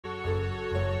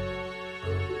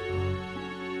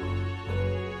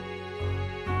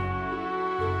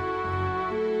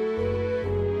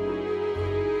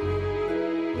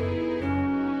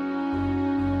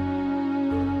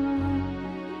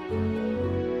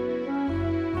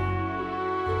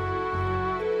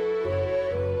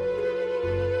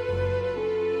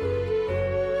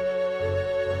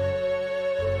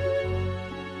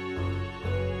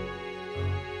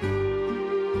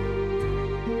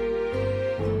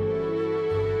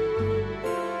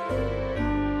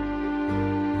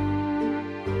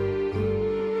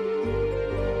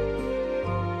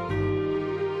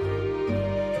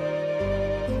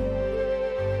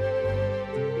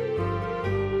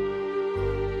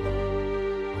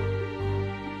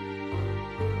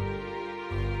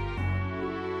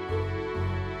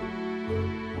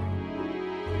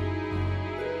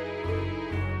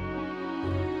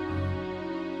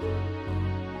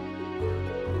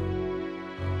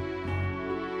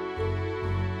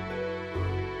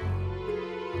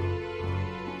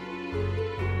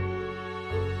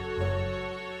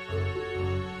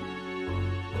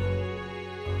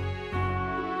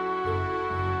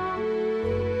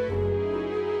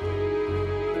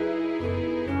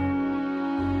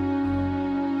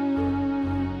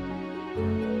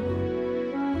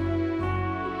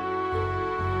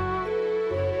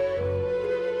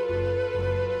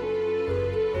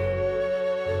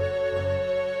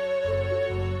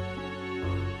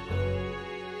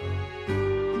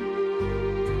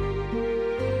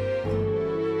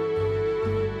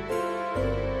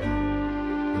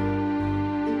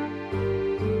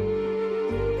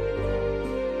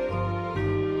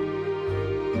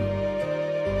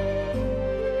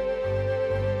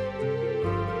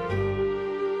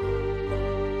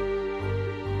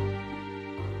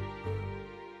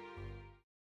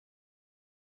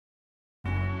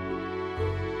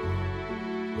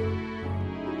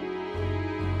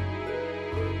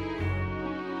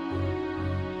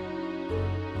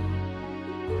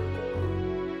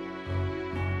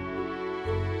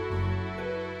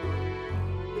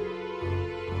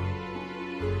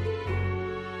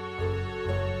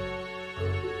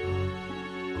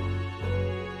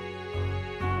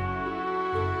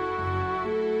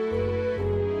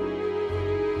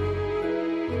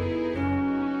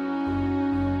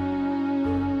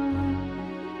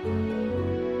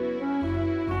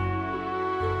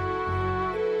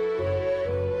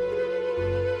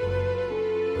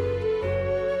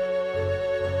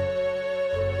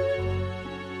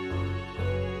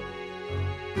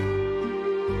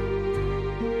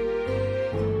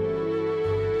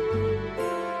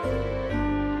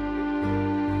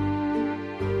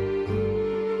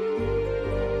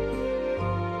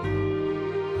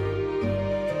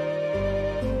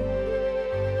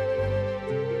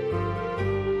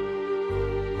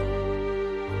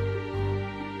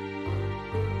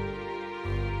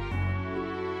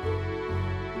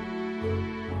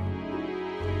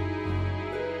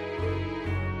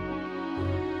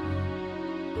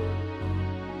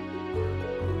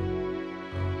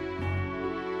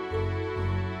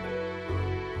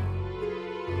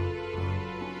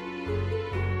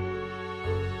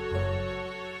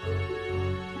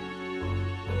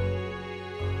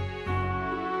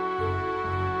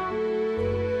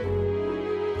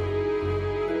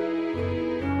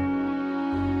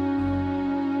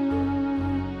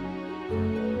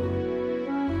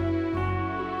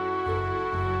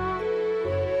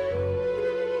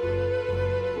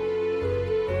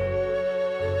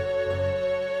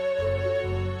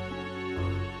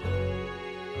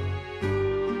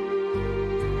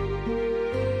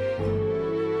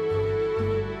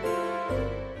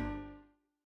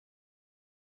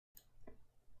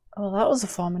Well, that was a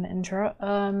 4-minute intro.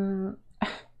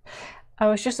 I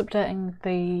was just updating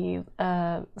the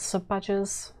sub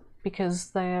badges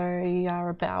because they are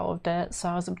a bit out of date, so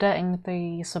I was updating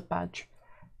the sub badge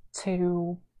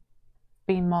to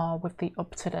be more with the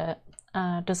up-to-date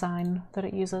design that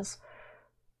it uses.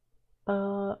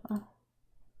 But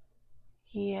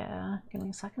yeah, give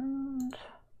me a second.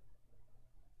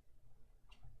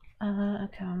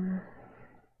 Okay.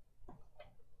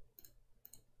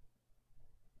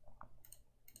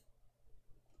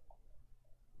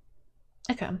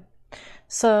 Okay,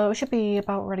 so we should be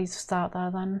about ready to start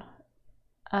there then.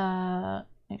 Let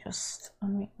me just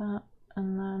unmute that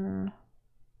and then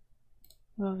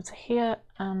move over to here,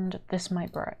 and this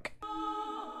might break.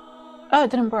 Oh,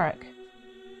 it didn't break.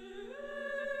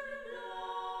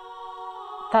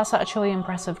 That's actually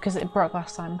impressive because it broke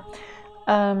last time.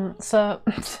 So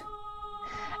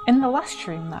in the last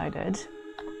stream that I did,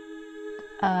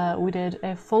 we did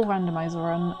a full randomizer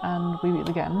run and we beat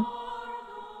the game.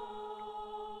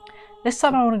 This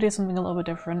time I want to do something a little bit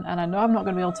different, and I know I'm not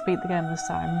going to be able to beat the game this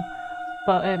time,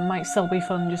 but it might still be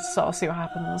fun just to sort of see what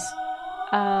happens.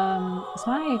 Is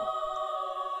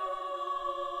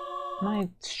my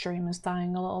stream is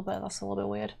dying a little bit, that's a little bit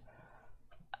weird.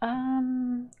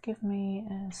 Give me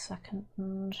a second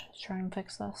and try and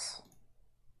fix this.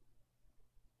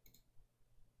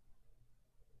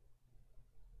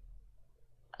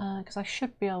 Because I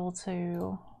should be able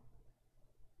to,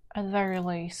 at the very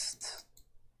least,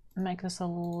 make this a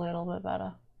little bit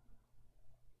better.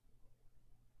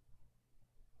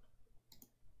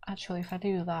 Actually, if I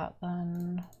do that,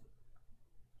 then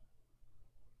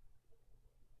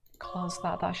close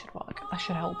that, that should work. That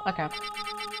should help. Okay.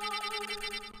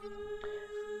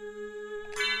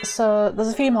 So there's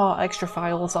a few more extra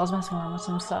files. I was messing around with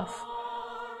some stuff.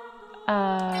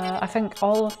 I think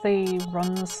all of the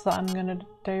runs that I'm gonna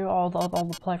do, all the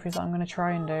playthroughs that I'm gonna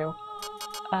try and do,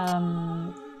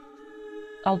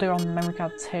 I'll do on memory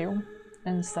card 2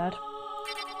 instead.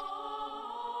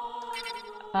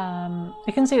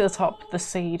 You can see at the top the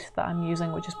seed that I'm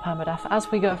using, which is Permadeath. As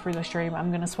we go through the stream,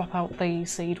 I'm going to swap out the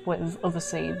seed with other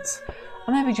seeds,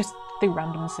 and maybe just do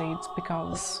random seeds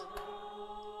because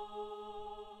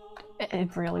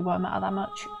it really won't matter that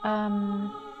much.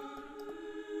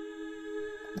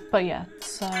 But yeah,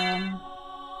 so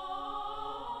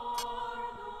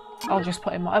I'll just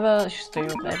put in whatever. Let's just do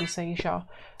ABC, sure.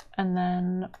 And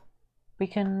then we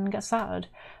can get started.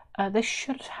 This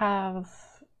should have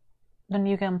the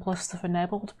New Game Plus stuff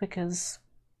enabled because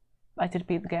I did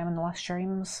beat the game in the last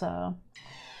stream, so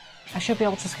I should be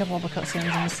able to skip all the cutscenes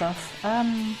and stuff.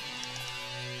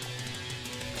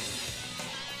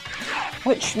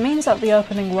 Which means that the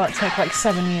opening won't take like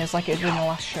 7 years like it did in the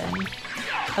last stream,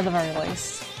 at the very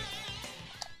least.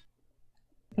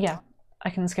 Yeah, I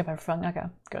can skip everything. Okay,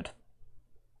 good.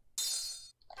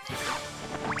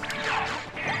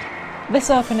 This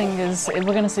opening is, we're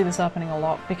going to see this opening a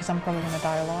lot because I'm probably going to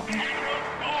die a lot.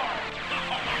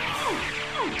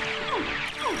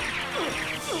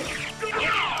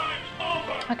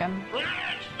 Okay.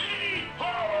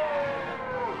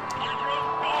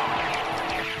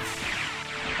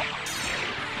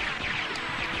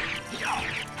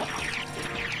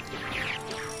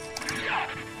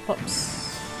 Whoops.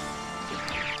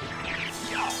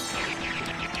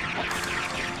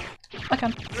 Okay,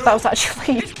 that was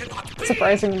actually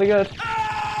surprisingly good.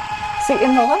 See,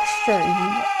 in the last stream,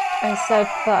 I said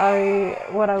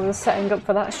that when I was setting up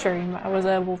for that stream, I was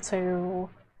able to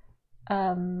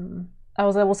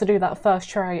do that first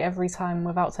try every time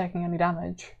without taking any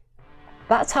damage.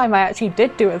 That time I actually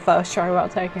did do it first try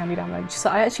without taking any damage, so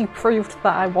I actually proved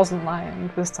that I wasn't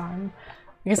lying this time.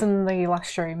 Because in the last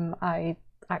stream, I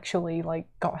actually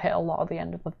got hit a lot at the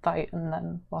end of the fight and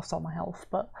then lost all my health,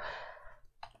 but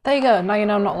there you go, now you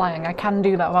know I'm not lying. I can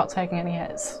do that without taking any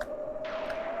hits.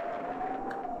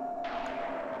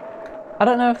 I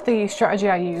don't know if the strategy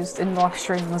I used in the last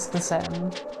stream was the same,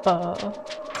 but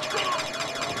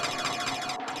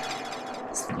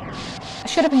it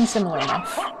should have been similar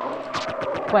enough.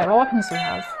 Wait, what weapons do we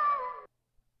have?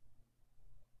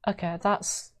 Okay,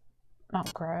 that's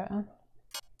not great.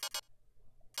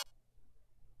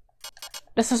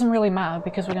 This doesn't really matter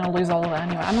because we're going to lose all of it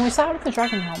anyway. I mean, we started with the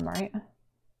Dragon Helm, right?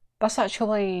 That's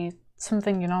actually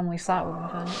something you normally start with,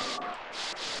 I think.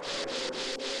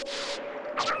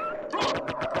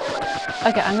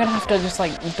 Okay, I'm gonna have to just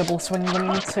double swing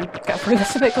them to get through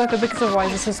this a bit quicker because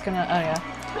otherwise this is gonna, oh yeah,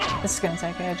 this is gonna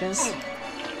take ages.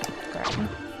 Great.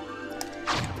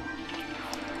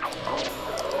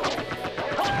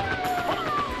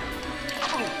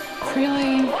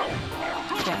 Really?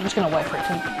 Yeah, I'm just gonna wait for it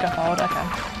to go forward, okay.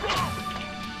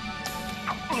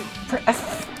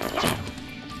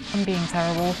 I'm being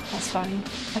terrible, that's fine.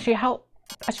 Actually,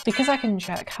 because I can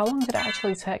check, how long did it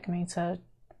actually take me to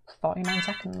 49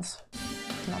 seconds?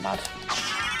 Not bad.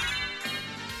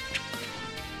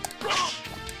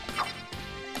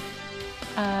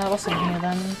 What's in here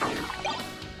then?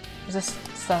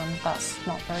 Resistance, that's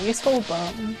not very useful,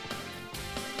 but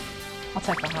I'll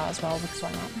take the heart as well because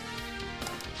why not?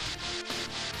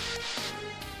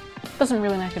 Doesn't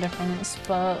really make a difference,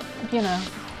 but you know,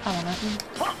 I want it.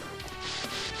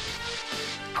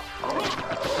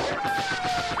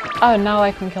 Oh, now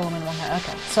I can kill him in one hit,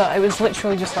 okay. So it was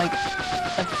literally just like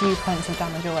a few points of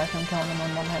damage away from killing him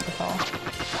in one hit before.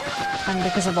 And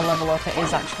because of the level up, it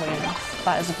is actually enough.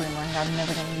 That is a boomerang, I'm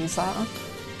never going to use that.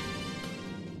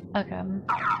 Okay.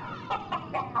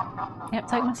 Yep,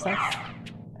 take my stuff.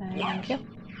 Thank you.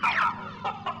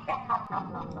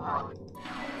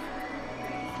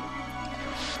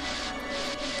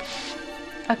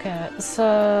 Okay,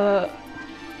 so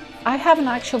I haven't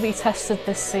actually tested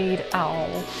this seed at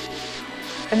all.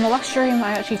 In the last stream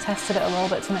I actually tested it a little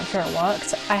bit to make sure it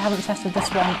worked. I haven't tested this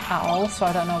one at all, so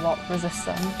I don't know what resists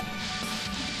them.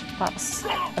 That's...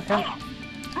 okay.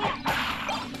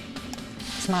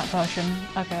 Smart potion.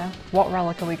 Okay. What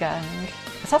relic are we getting?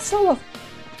 Is that still a...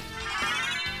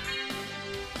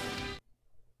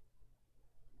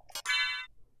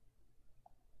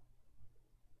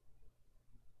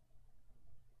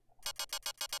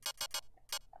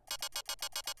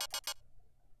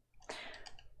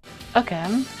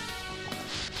 okay.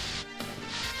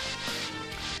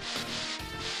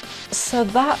 So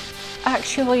that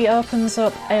actually opens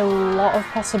up a lot of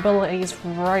possibilities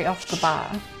right off the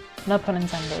bat. No pun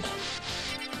intended.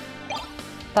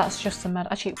 That's just a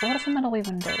medal. Actually, what does a medal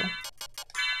even do?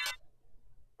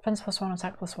 Defense +1,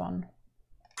 attack +1.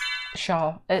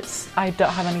 Sure. I don't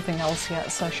have anything else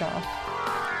yet, so sure.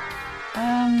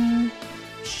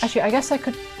 Actually, I guess I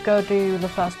could go do the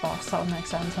first boss, that would make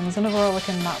sense. And there's another relic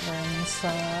in that room, so...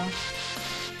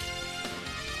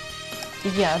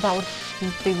 yeah, that would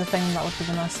be the thing that would be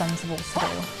the most sensible to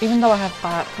do. Even though I have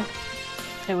that,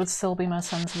 it would still be most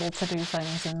sensible to do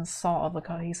things in sort of a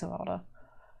cohesive order.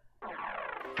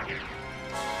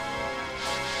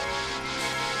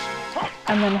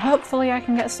 And then hopefully I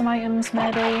can get some items,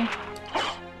 maybe.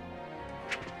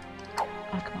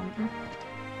 Oh, come on.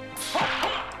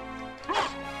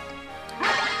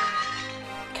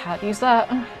 Can't use that.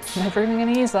 Never even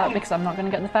gonna use that because I'm not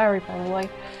gonna get the fairy, probably.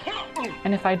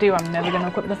 And if I do, I'm never gonna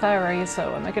equip the fairy, so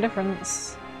it won't make a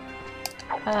difference.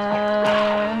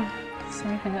 Is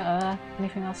there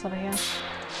anything else over here?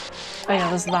 Oh yeah,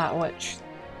 there's that, which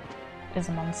is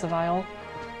a monster vial.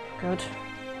 Good.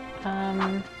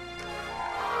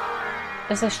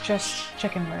 Is this just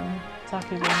chicken room?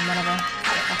 Sake room, whatever.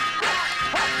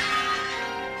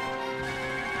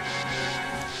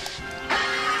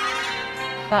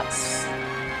 That's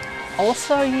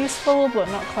also useful, but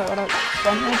not quite what I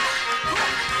wanted.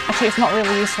 Actually, it's not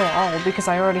really useful at all, because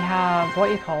I already have, what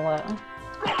you call it?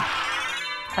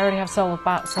 I already have Soul of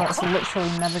Bat, so that's literally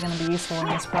never going to be useful in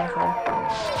this profile.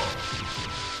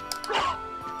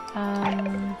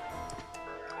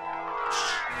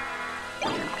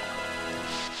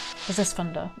 Is this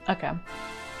thunder? Okay.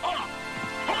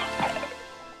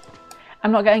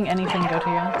 I'm not getting anything good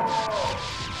here.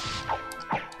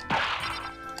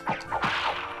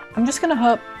 I'm just gonna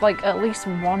hope, like, at least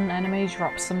one enemy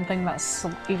drops something that's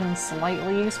even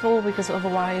slightly useful, because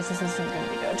otherwise this isn't gonna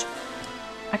be good.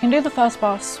 I can do the first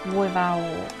boss without...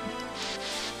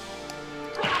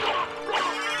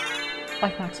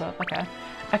 Life max up, okay.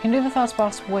 I can do the first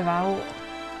boss without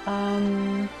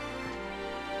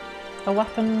a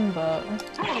weapon, but...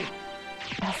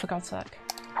 oh, for God's sake.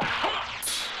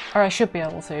 Or I should be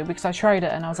able to, because I tried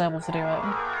it and I was able to do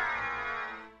it.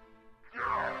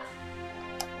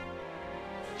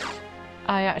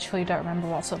 I actually don't remember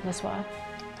what's up this way.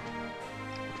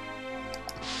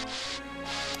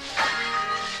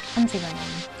 Anti-venom,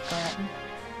 great.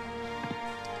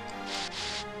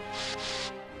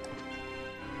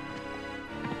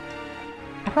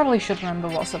 I probably should remember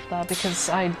what's up there because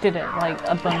I did it like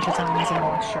a bunch of times in the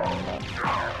last stream, but...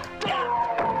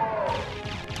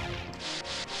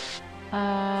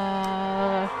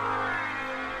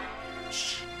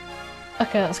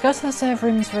 okay, let's go to the save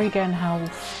rooms to regain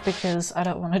health because I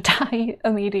don't want to die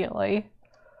immediately.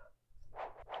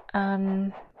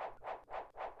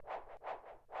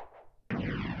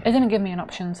 It didn't give me an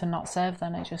option to not save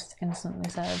then, it just instantly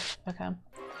saved. Okay.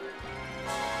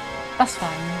 That's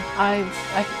fine.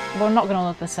 We're not gonna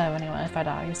let this save anyway if I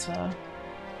die, so...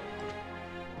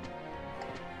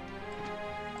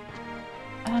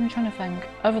 I'm trying to think.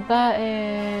 Over there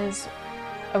is...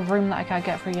 a room that I can't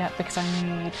get through yet because I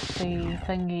need the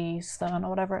thingy stone or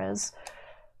whatever it is.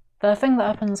 The thing that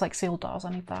opens like sealed doors,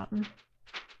 I need that.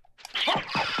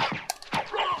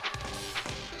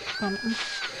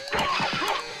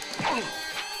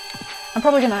 I'm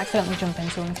probably gonna accidentally jump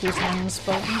into him a few times,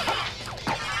 but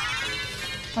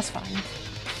that's fine.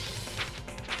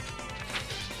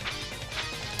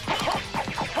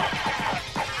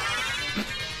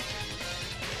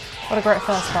 What a great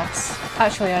first boss.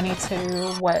 Actually, I need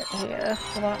to wait here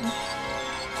for that.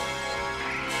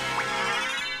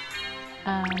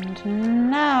 And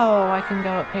now I can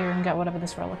go up here and get whatever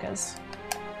this relic is.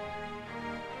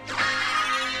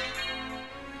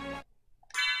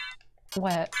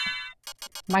 Wait.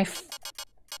 My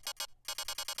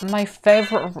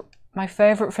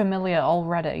favorite familiar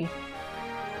already.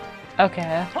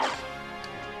 Okay.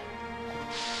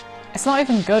 It's not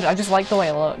even good, I just like the way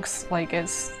it looks. Like,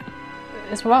 it's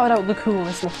without a doubt the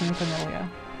coolest looking familiar.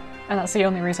 And that's the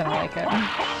only reason I like it.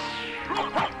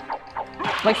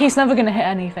 Like, he's never gonna hit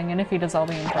anything, and if he does, I'll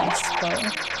be impressed, but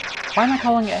why am I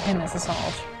calling it him as a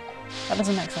sword? That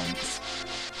doesn't make sense.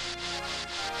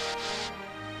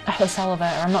 Oh, this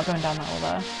elevator, I'm not going down that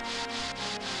elevator.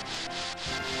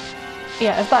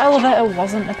 Yeah, if that elevator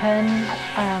wasn't a pain,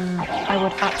 I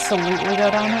would absolutely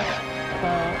go down it,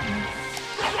 but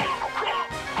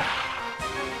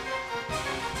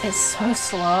it's so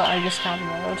slow, I just can't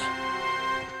load.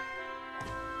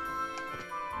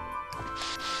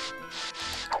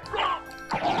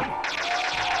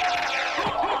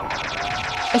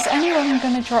 Is anyone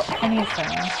gonna drop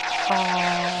anything?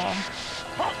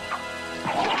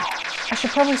 I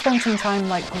should probably spend some time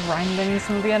like grinding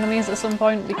some of the enemies at some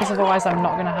point because otherwise I'm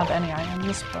not gonna have any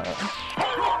items, but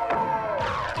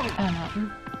I don't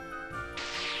know.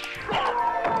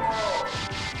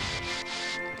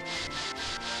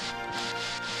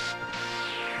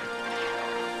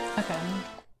 Okay.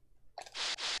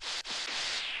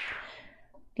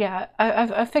 Yeah,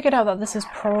 I figured out that this is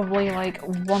probably like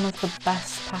one of the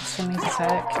best paths for me to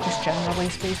take, just generally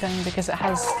speaking, because it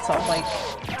has sort of like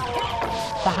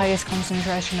the highest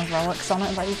concentration of relics on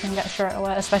it that you can get straight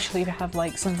away, especially if you have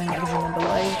like something that gives you a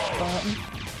delay, but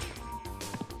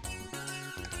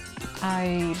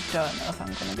I don't know if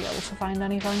I'm going to be able to find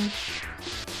anything.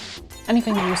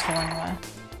 Anything useful anyway.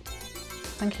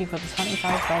 Thank you for the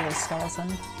 $25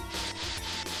 skeleton.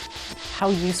 How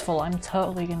useful, I'm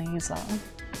totally going to use that.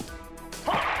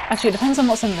 Actually, it depends on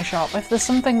what's in the shop. If there's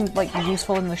something like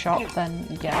useful in the shop, then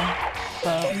yeah,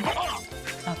 but...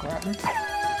 oh great.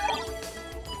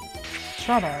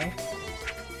 Strawberry.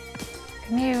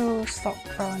 Can you stop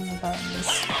throwing the buttons?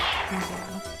 Thank you.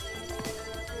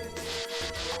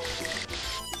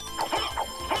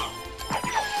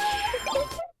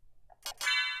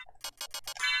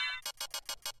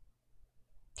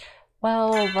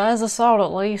 Well, there's a sword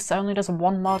at least. It only does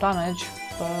 1 more damage,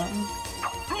 but...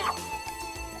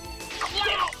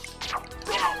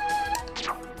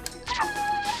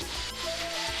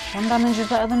 one damage is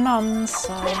better than none,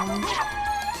 so...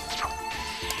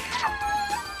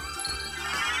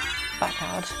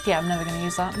 backhand. Yeah, I'm never gonna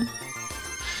use that.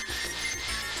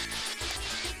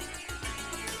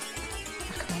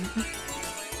 Oh, come on.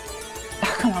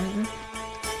 Oh, come on.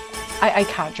 I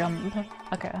can't jump.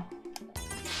 Okay.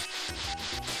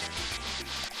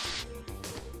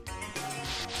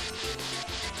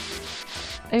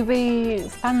 It would be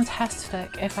fantastic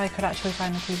if I could actually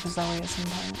find a cube of Zoe at some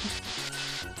point.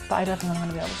 But I don't think I'm going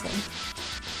to be able to.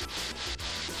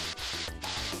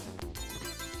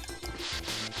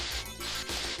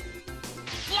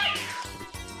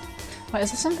 Wait,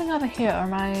 is there something over here, or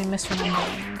am I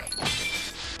misremembering?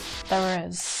 There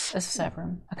is. It's a save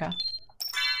room. Okay.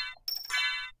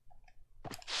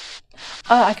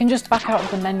 Oh, I can just back out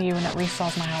of the menu and it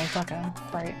restores my health. Okay,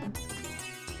 great.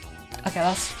 Okay,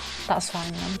 that's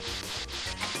fine then.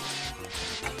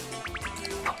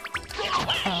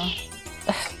 Oh.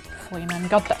 Fleeman,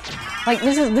 god damn. Like,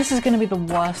 this is gonna be the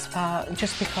worst part,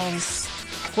 just because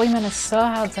Fleeman is so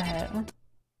hard to hit.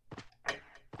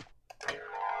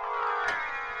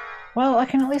 Well, I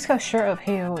can at least go straight up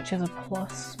here, which is a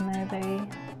plus, maybe.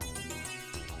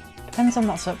 Depends on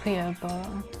what's up here, but...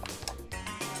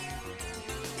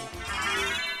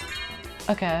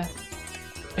 okay.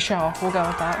 Sure, we'll go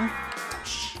with that.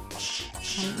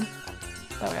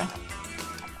 There we go.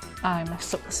 I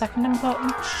messed up the second input.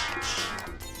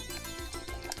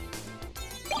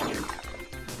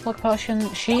 Plug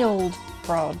potion, shield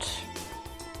rod.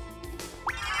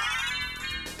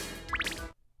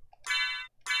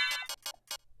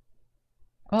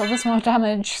 Well, there's more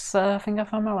damage, so I think I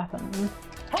found my weapon.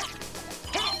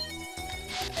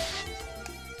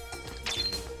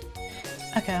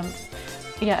 Okay,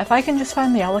 yeah, if I can just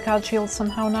find the Alucard shield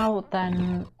somehow now,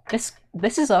 then this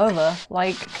is over.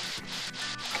 Like,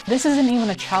 this isn't even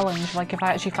a challenge, like, if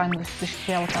I actually find the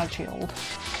Alucard shield.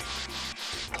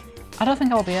 I don't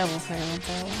think I'll be able to,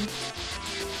 but...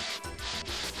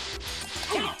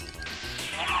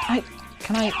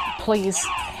 Can I please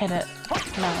hit it?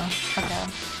 No. Okay.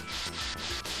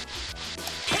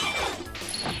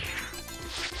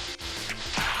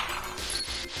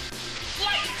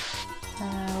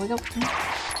 There we go.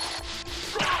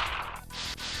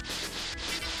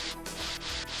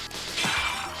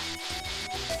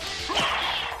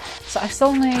 So I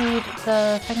still need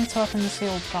the thing to open the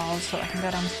sealed doors so I can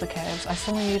go down to the caves. I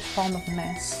still need Form of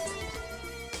Mist.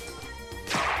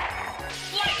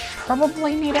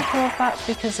 Probably need Echo of Bat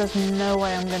because there's no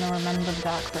way I'm going to remember the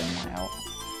Dark Room layout.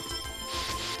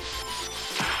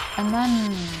 And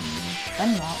then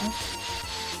what?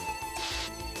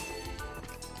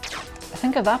 I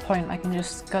think at that point I can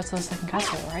just go to the second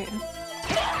castle, right?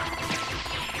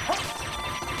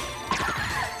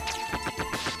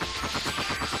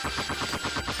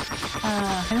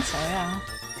 I think so, yeah.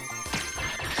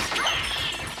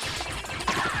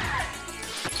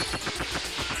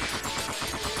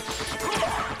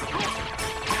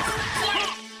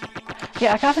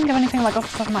 Yeah, I can't think of anything like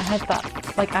off the top of my head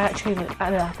that like I actually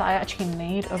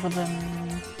need other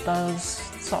than those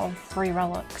sort of 3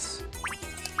 relics.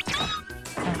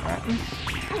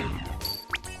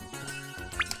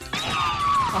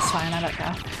 That's fine, I don't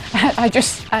care. I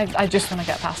just want to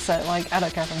get past it. Like, I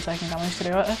don't care if I'm taking damage to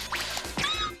do it.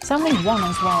 It's only 1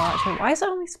 as well, actually. Why is it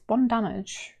only 1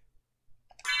 damage?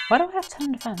 Why do I have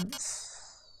 10 defense?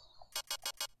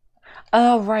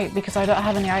 Oh, right, because I don't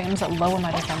have any items that lower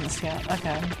my defense yet.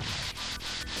 Okay.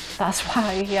 That's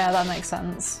why. Yeah, that makes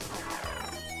sense.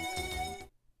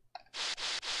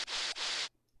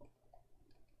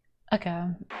 Okay.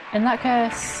 In that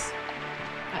case,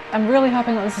 I'm really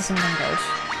hoping that this is something good.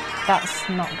 That's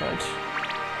not good.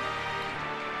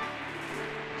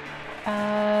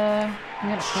 I'm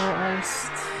gonna clear at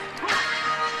least.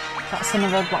 That's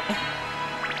another block.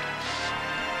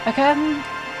 Okay.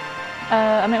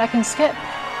 I mean, I can skip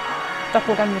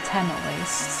Doppelganger 10 at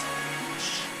least.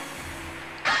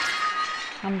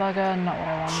 Hamburger, not what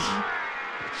I want.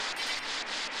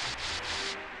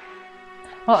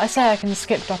 Well, I say I can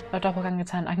skip Doppelganger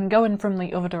 10. I can go in from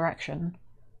the other direction.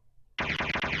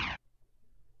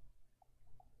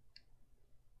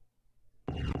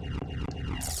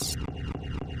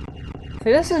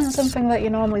 See, this isn't something that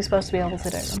you're normally supposed to be able to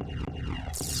do.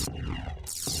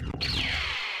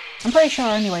 I'm pretty sure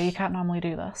anyway you can't normally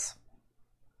do this.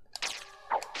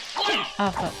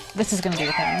 Oh, but this is gonna be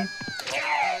a pain.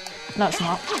 No, it's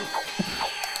not.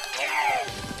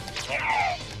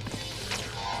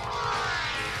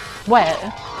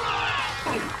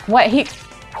 Wait,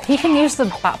 he can use the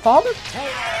platform?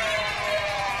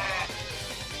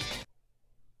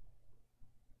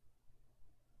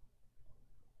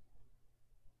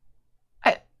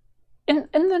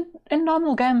 In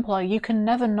normal gameplay, you can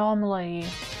never normally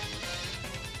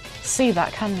see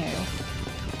that, can you?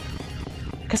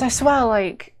 Because I swear,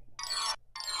 like...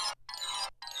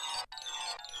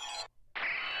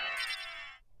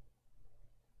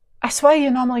 I swear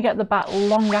you normally get the bat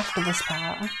long after this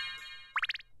part.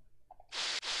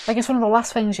 Like, it's one of the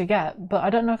last things you get, but I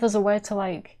don't know if there's a way to,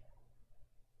 like,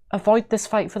 avoid this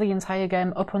fight for the entire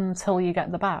game up until you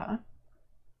get the bat.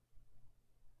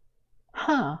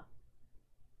 Huh.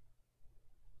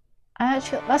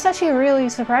 That's actually really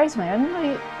surprised me. I didn't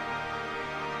really...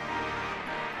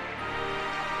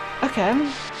 Okay.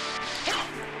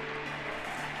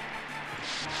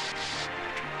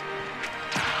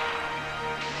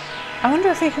 I wonder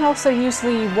if you can also use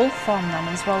the wolf form then,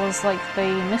 as well as like the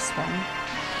mist one.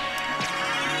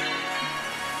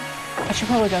 I should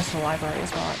probably go to the library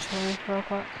as well, actually, real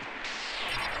quick.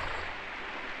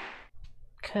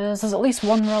 Because there's at least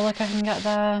 1 relic I can get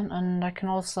there, and I can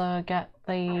also get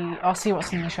the... I'll see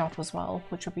what's in the shop as well,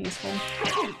 which would be useful.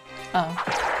 Oh.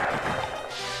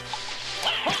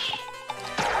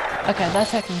 Okay, they're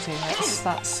taking 2 hits.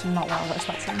 That's not what I was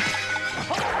expecting.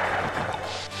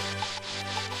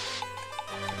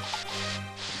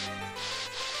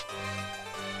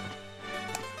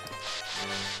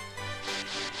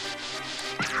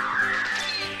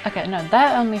 Okay, no,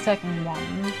 they're only taking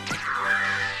 1.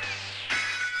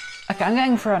 Okay, I'm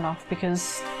getting thrown off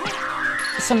because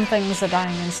some things are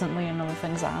dying instantly and other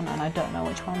things aren't, and I don't know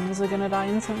which ones are gonna die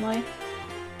instantly.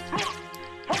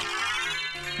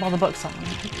 Well, the books aren't.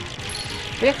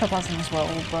 The ectoplasms will,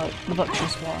 but the books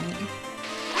just won't.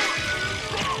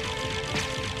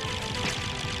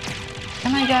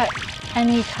 Can I get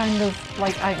any kind of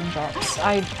like item drops.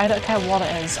 I don't care what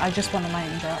it is, I just want an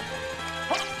item drop.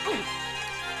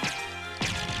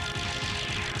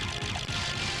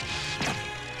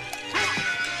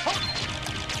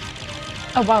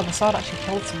 Oh wow, the sword actually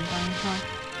killed something. Huh.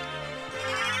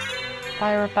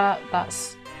 Fire a bat,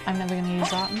 that's... I'm never gonna use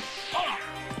that.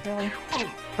 Really?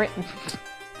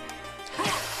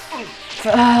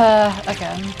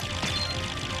 Again.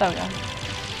 There we go.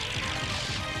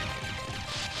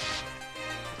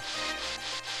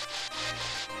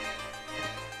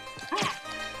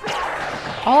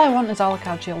 All I want is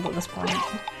Alucard Shield at this point.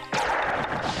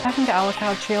 If I can get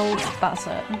Alucard Shield, that's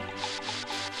it.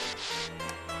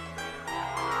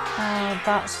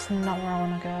 That's not where I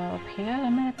want to go. Up here,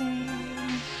 maybe?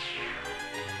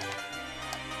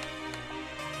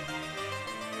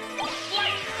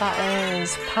 That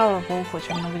is Power of Wolf, which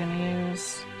I'm never going to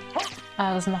use.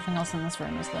 There's nothing else in this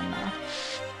room, is there? No.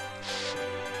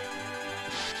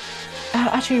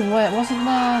 Actually, wait, wasn't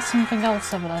there something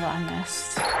else over there that I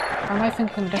missed? Or am I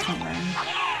thinking of a different room?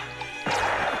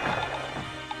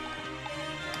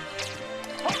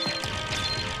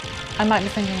 I might be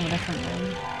thinking of a different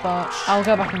room, but I'll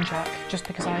go back and check, just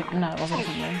because no, it was a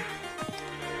different room.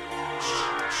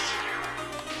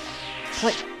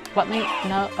 Please, let me,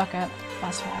 no, okay,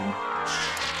 that's fine.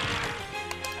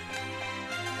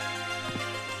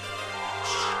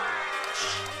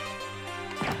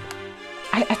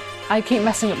 I keep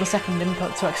messing up the second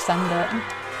input to extend it.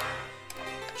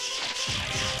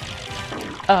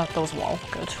 Oh, there was a wall,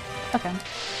 good. Okay.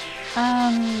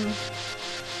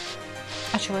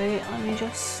 Actually, let me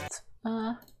just...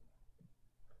 Okay,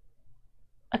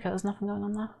 there's nothing going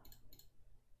on there.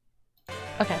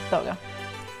 Okay, there we go.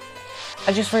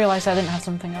 I just realised I didn't have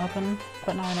something open,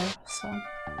 but now I do, so...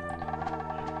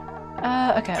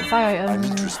 okay, buy item. I'm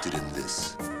interested in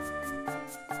this.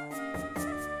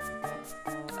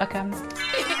 Okay.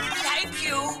 Thank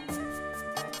you!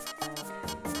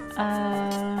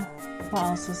 What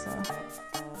else is there?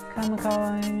 Karma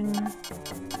coin...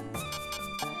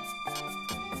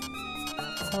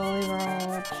 Holy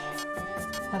Rod,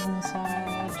 Heaven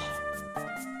Sword.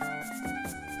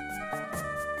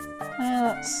 Yeah,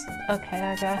 that's okay,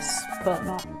 I guess, but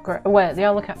not great. Wait, the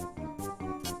Alucard.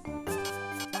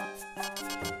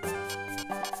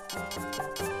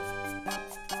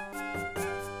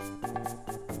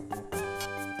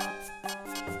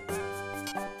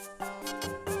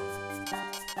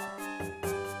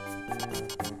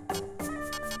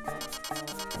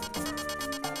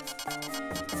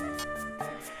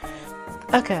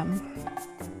 Okay.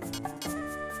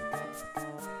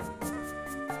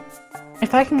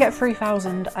 If I can get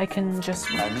 3,000, I can just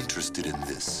I'm interested in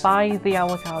this. buy the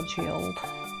Alucard Shield.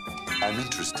 I'm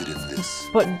interested in this.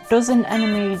 But does an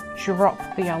enemy drop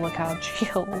the Alucard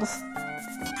Shield?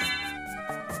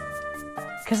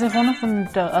 Because if one of them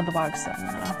are the bags, then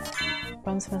no.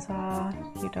 Bone Scimitar,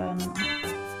 you don't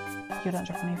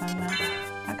drop anything now.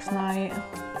 Axe Knight.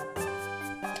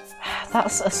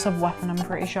 That's a sub-weapon, I'm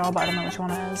pretty sure, but I don't know which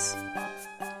one it is.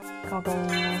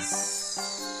 Goggles...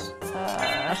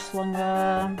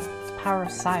 Slunger... Power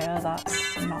of Sire,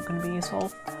 that's not going to be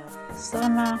useful.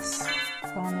 Stone Mask...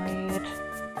 Thorn Lead...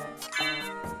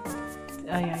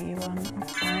 Oh yeah, you won't.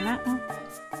 Marionette?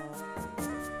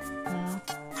 No.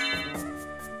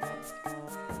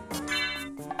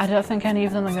 I don't think any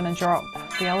of them are going to drop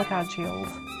the Alucard Shield.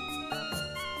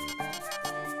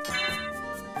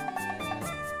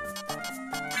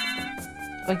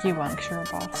 Like you won't, because you're a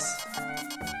boss.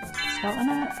 Skeleton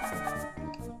it?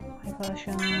 High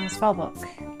version. Spellbook.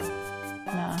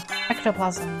 No.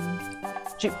 Ectoplasm.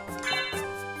 Juke.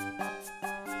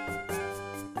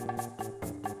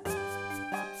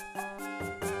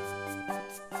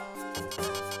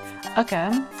 Okay.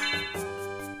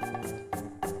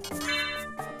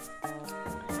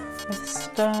 With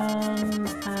stone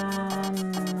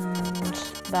and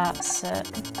that's it.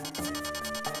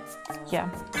 Yeah.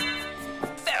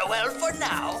 Farewell for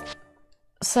now.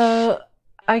 So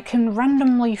I can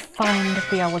randomly find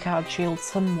the Alucard Shield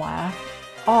somewhere,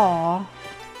 or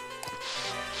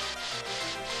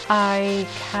I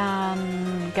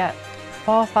can get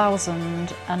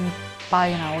 4,000 and buy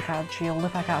an Alucard Shield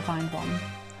if I can't find one.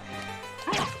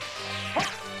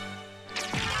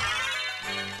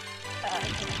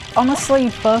 Honestly,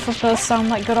 both of those sound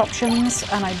like good options,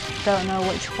 and I don't know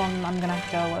which one I'm gonna have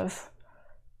to go with.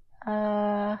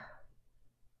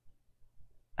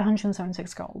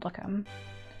 176 gold, okay.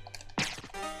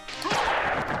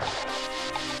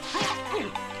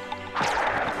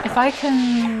 If I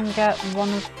can get one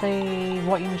of the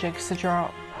whatchamajigs to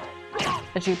drop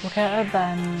a duplicator,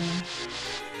 then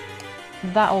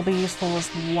that'll be useful as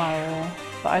well,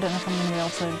 but I don't know if I'm going to be able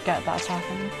to get that to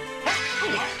happen.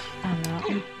 I don't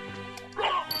know.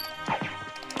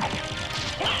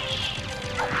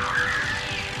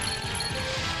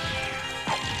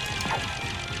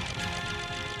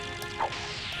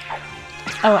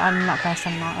 Oh, I'm not cursed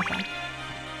anymore, okay.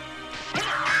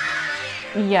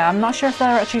 Yeah, I'm not sure if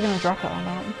they're actually going to drop it or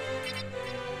not.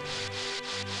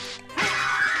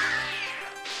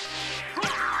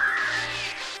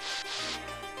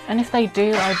 And if they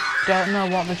do, I don't know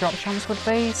what the drop chance would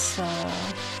be, so...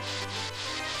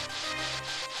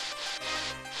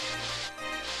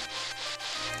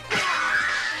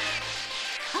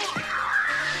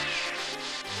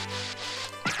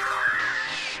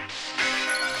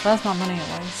 There's my money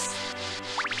at least.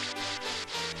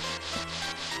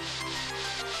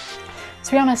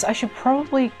 To be honest, I should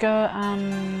probably go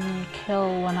and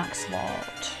kill an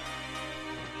axolot.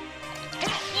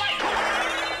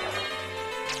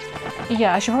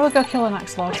 Yeah, I should probably go kill an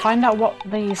axolot, find out what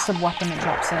the sub-weapon it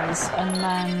drops is, and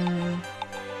then...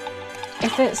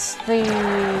 If it's the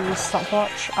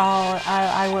stopwatch,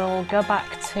 I will go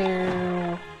back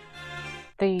to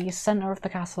the centre of the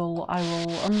castle. I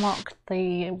will unlock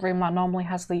the room that normally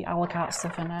has the a la carte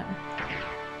stuff in it,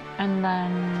 and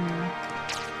then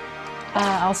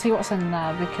I'll see what's in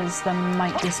there, because there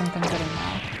might be something good in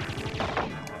there.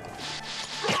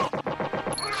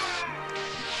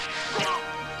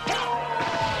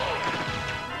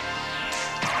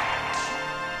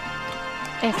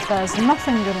 If there's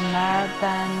nothing good in there,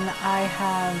 then I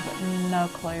have no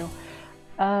clue.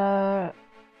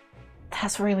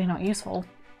 That's really not useful.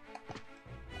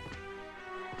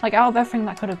 Like, out of everything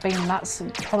that could have been, that's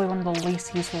probably one of the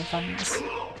least useful things.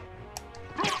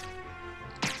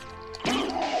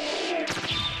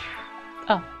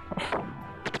 Oh.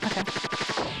 Okay.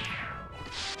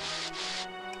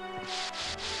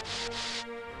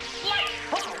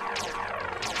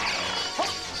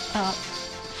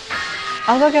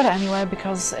 I'll go get it anyway,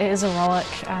 because it is a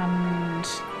relic and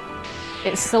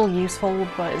it's still useful,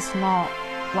 but it's not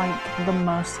like the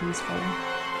most useful.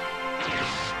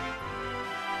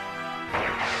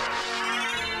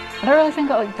 I don't really think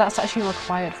that like that's actually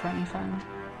required for anything,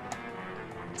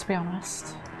 to be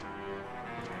honest.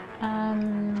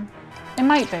 It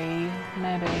might be,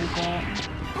 maybe, but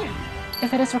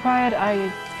if it is required,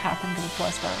 I can't think of a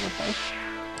place where it would be.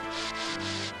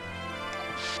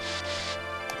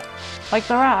 Like,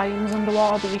 there are items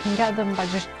underwater, but you can get them by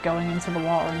just going into the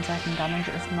water and taking damage.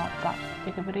 It's not that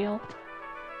big of a deal.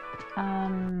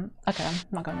 Okay, I'm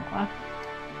not going anywhere.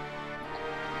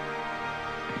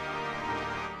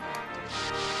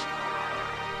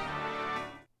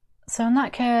 So in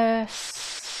that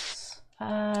case,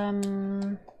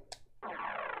 trying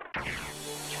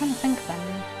to think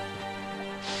then.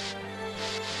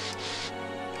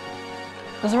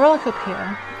 There's a relic up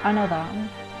here, I know that.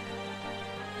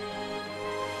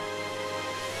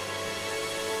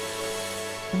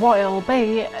 What it'll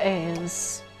be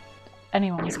is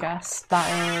anyone's guess. That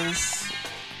is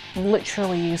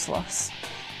literally useless.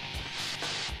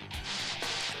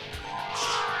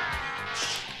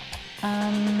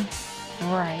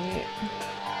 Right.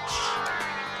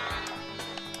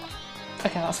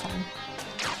 Okay, that's fine.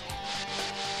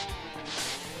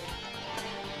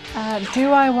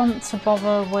 Do I want to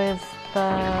bother with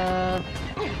the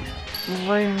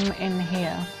room in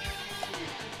here?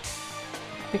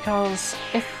 Because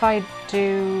if I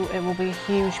do, it will be a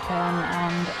huge pain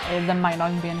and there might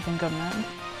not even be anything good in it.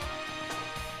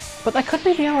 But there could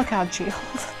be the Alucard shield.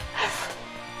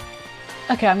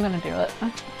 Okay, I'm gonna do it.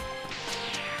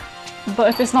 But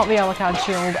if it's not the Alucard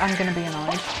shield, I'm gonna be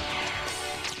annoyed.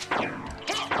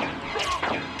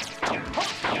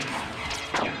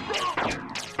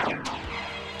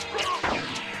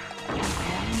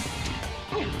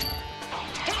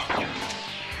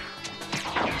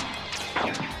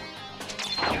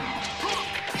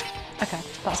 Okay,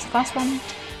 that's the first one.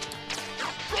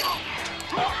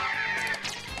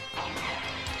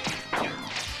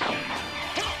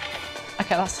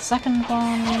 Okay, that's the second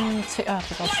one. Oh, for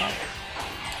God's sake.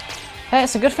 Hey,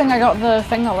 it's a good thing I got the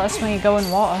thing that lets me go in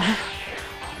water.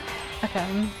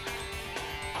 Okay.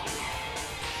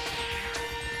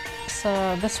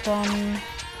 So this one,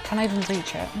 can I even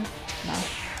reach it? No.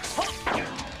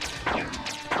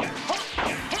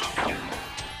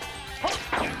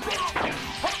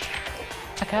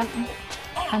 Okay.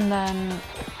 And then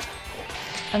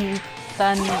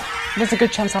there's a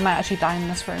good chance I might actually die in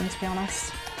this room, to be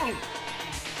honest.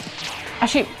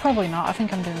 Actually, probably not. I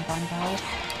think I'm doing fine for health.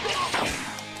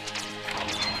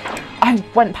 I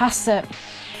went past it.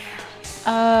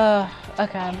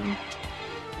 Okay.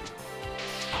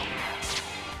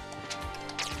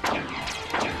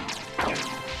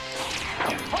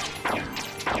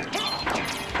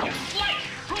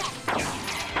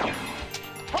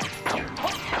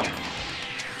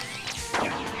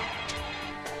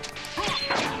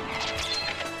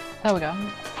 There we go.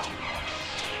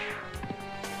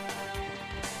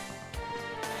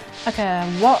 Okay,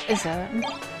 what is it?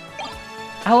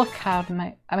 Health card,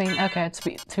 mate. I mean, okay, to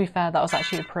be fair, that was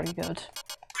actually a pretty good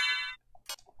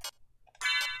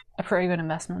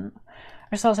investment.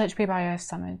 Restores HP by ice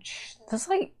damage. There's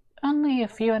like only a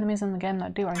few enemies in the game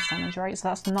that do ice damage, right? So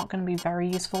that's not going to be very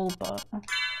useful, but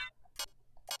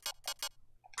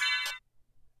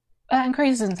it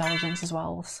increases intelligence as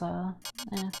well. So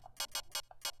yeah.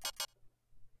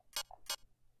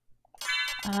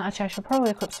 Actually, I should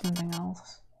probably equip something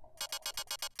else.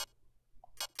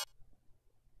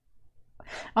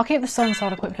 I'll keep the stone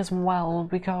sword equipped as well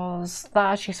because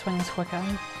that actually swings quicker,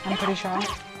 I'm pretty sure.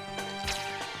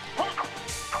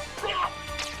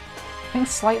 I think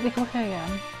slightly quicker, yeah.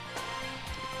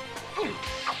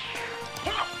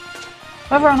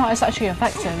 Whether or not it's actually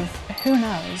effective, who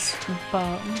knows,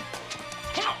 but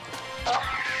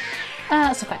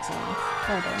it's effective enough.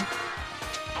 There we go.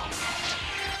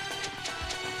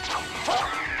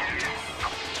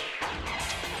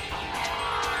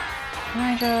 Can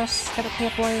I just get up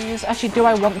here, please? Actually, do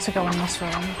I want to go in this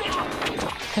room?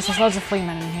 Because there's loads of flea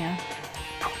men in here.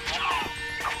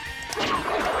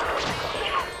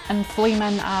 And flea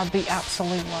men are the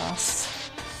absolute worst.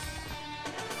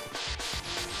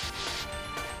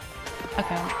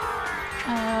 Okay.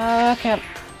 Okay,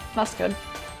 that's good.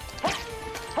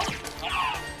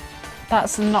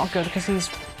 That's not good because he's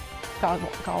got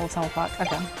all his health back.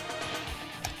 Okay.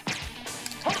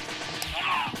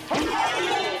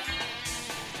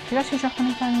 Did you actually drop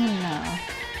anything? No.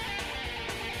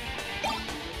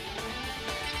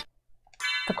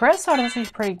 The crit sword is actually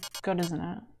pretty good, isn't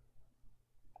it?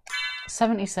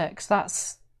 76,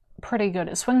 that's pretty good.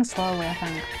 It swings slowly, I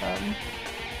think, but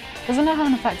doesn't it have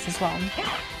an effect as well?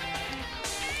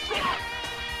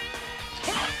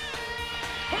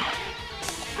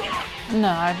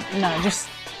 No, no,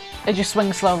 it just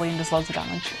swings slowly and does loads of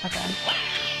damage. Okay.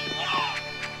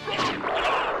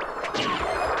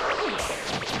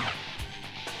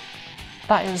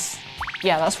 That is,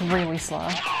 yeah, that's really slow.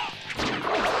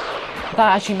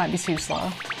 That actually might be too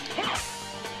slow.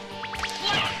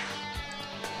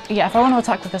 Yeah, if I want to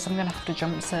attack with this, I'm gonna have to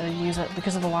jump to use it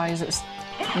because otherwise it's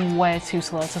way too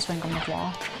slow to swing on the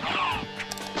floor.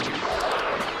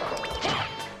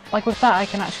 Like with that, I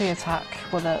can actually attack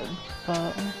with it,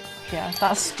 but yeah,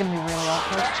 that's gonna be really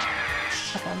awkward.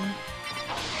 Okay.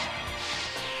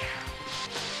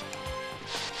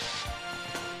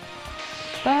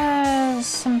 There's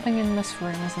something in this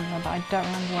room, isn't there? But I don't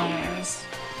remember where it is.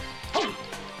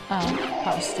 Oh,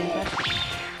 that was stupid.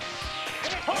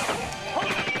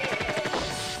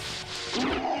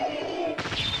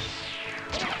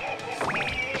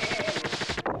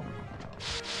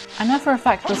 I know for a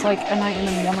fact there's like an item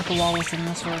in one of the walls in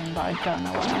this room, but I don't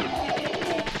know where.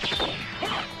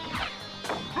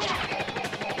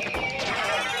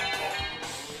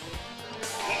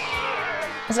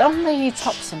 Is it on the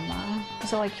top somewhere?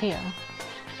 Is it like here?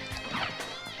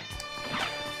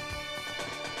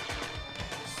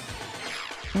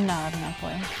 No, I have no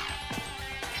clue.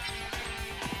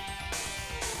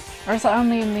 Or is it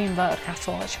only in the inverted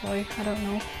castle actually? I don't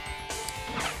know.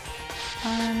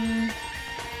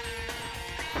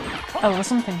 Oh, there's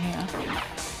something here.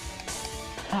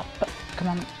 Oh, but come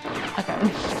on. Okay.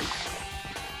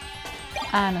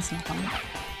 And there's nothing.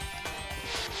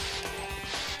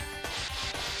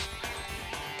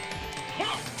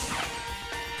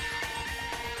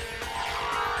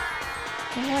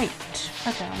 Great.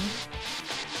 Okay.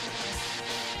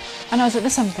 I know, is it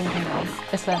this I'm thinking of?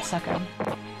 It's this, okay.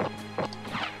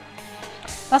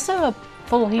 That's a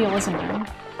full heal, isn't it?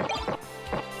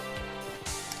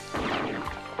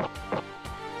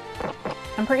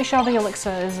 I'm pretty sure the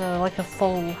elixir is like a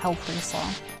full health restore.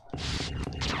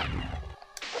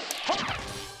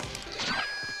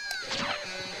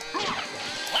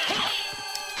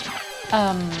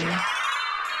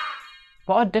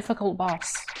 What a difficult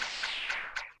boss.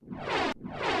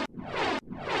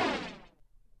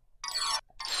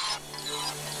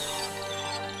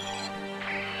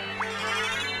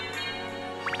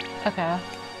 Okay.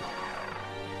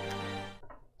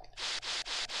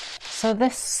 So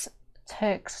this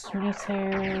takes me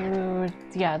to,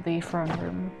 yeah, the throne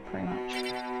room, pretty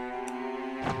much.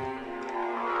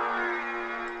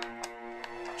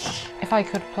 If I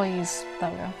could please,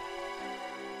 there we go.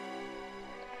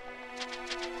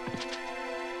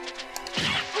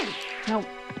 No,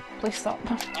 please stop.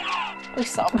 Please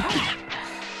stop.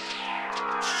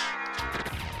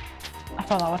 I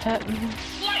thought that would hit.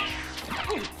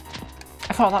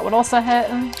 I thought that would also hit.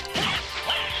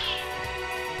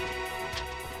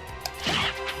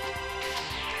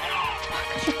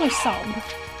 Could you please stop?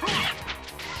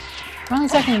 I'm only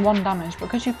taking 1 damage, but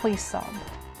could you please stop?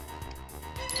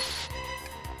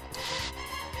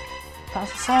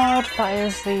 That's a sword, that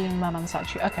is the merman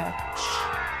statue. Okay.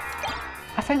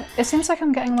 I think it seems like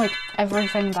I'm getting like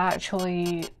everything that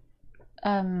actually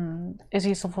is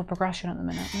useful for progression at the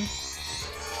minute.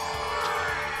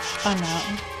 I know.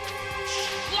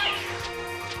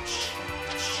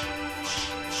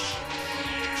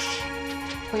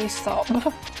 Please stop.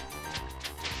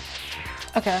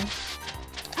 Okay.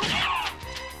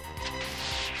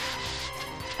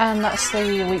 And that's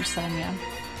the leech stone, yeah.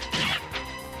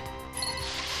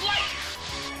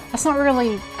 That's not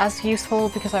really as useful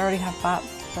because I already have that,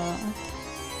 but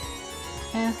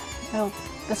yeah,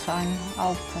 that's fine.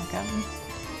 I'll take it.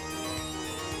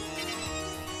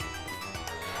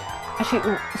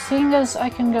 Actually, seeing as I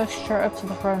can go straight up to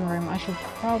the throne room, I should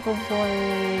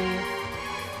probably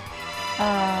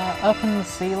open the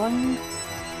ceiling.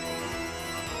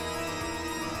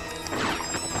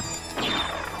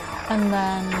 And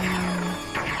then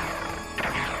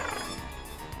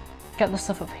get the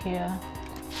stuff up here.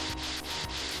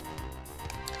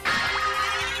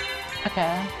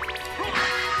 Okay.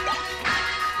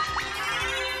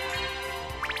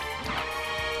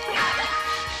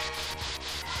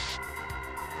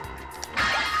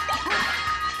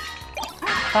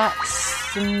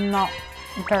 That's not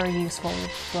very useful,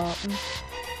 but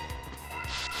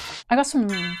I got some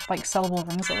like sellable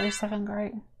rings at least, I think,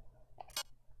 right?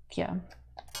 Yeah.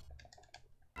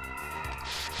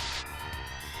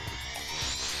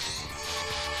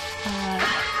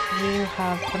 You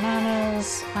have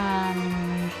bananas,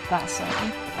 and that's it.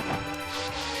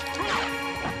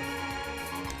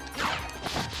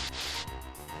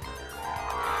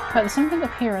 But there's something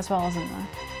up here as well, isn't there?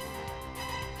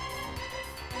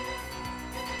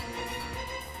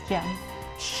 Yeah.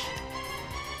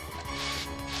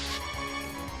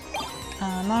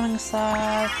 Morning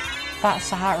star.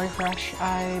 That's a heart refresh.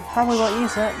 I probably won't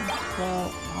use it,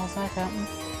 but I'll take it.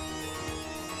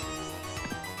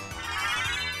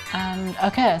 And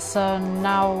okay, so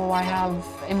now I have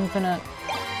infinite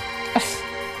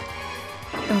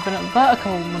infinite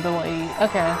vertical mobility.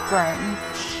 Okay, great.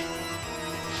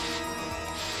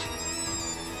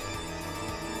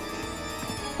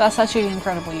 That's actually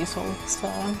incredibly useful, so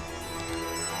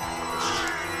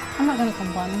I'm not gonna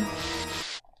complain.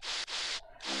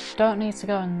 Don't need to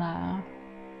go in there.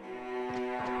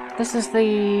 This is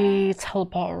the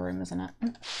teleporter room, isn't it?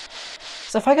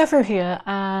 So if I go through here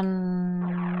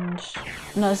and...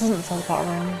 No, this isn't the teleporter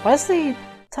room. Where's the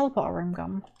teleporter room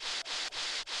gone?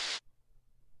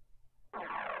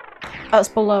 Oh, it's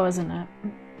below, isn't it?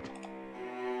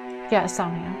 Yeah, it's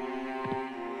down here.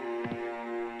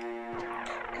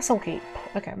 Guess I'll keep.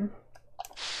 Okay.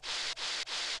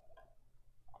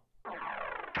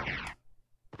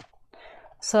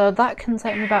 So that can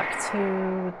take me back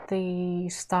to the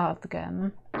start of the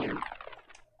game.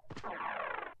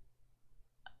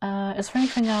 Is there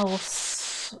anything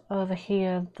else over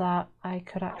here that I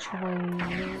could actually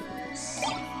use?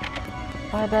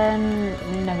 By then,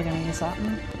 I'm never going to use that.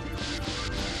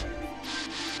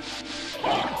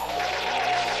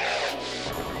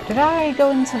 Did I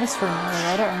go into this room earlier?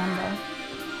 I don't remember.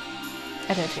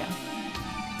 I did, yeah.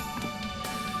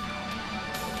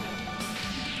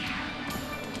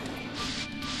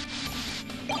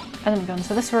 I didn't go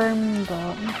into this room,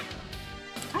 but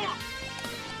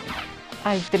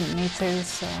I didn't need to,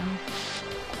 so I'm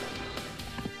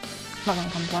not gonna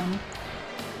complain.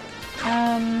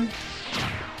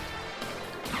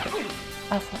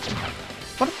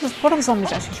 What if the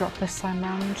zombies actually drop this time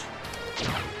round?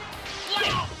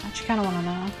 I actually kinda wanna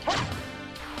know.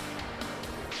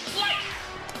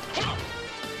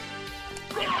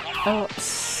 Oh,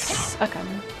 okay.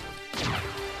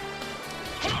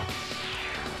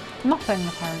 Nothing,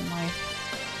 apparently.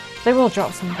 They will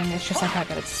drop something, it's just I can't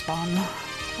get it to spawn.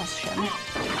 That's a shame.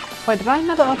 Wait, did I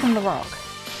never open the rock?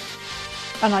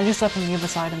 Oh no, I just opened the other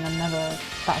side and then never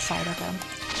that side again.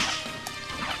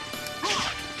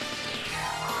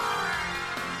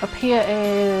 Up here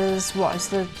is... what? It's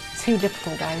the 2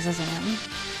 difficult guys, isn't it?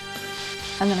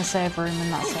 And then a save room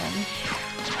and that's it.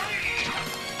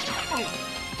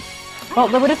 Well,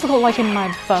 they were difficult like in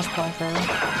my first playthrough,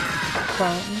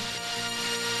 but...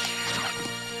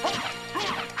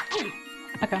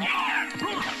 okay.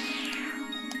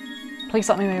 Please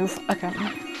let me move. Okay.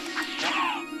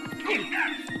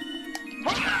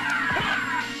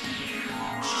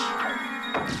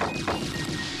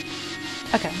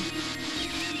 Okay.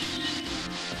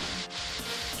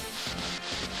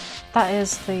 That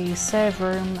is the save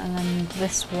room, and then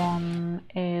this one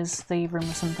is the room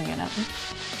with something in it.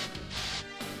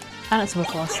 And it's a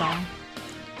Buffalo Star.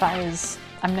 That is...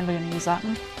 I'm never going to use that.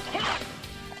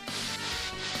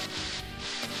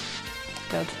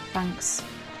 Good, thanks.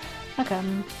 Okay.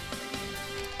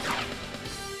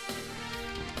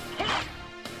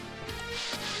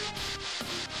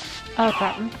 Oh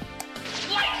crap.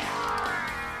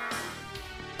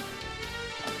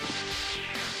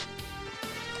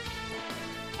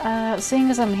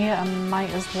 Seeing as I'm here, I might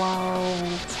as well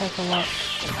take a look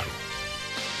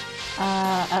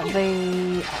at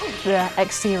the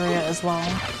exterior as well.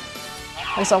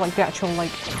 It's not like the actual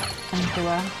like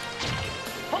entryway.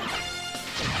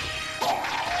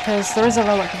 Because there is a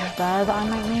relic there that I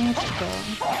might need,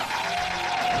 but...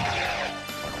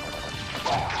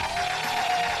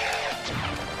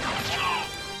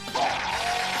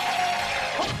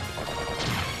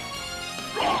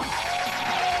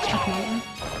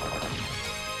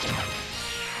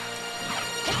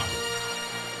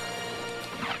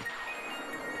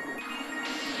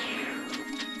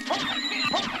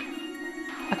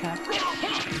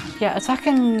 Yeah,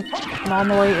 attacking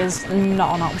normally is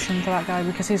not an option for that guy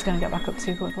because he's going to get back up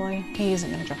too quickly. He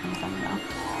isn't going to drop anything now.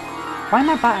 Why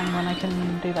am I batting when I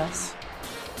can do this?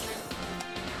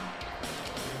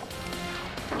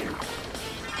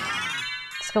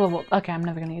 Skill of... Okay, I'm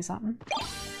never going to use that one.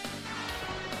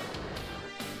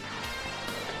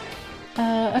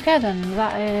 Okay then,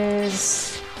 that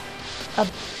is a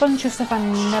bunch of stuff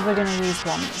I'm never going to use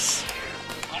once.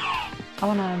 I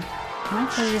want to... Can I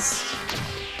please...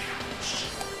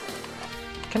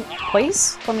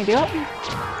 Please? Let me do it?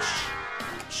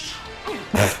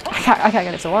 I can't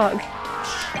get it to work.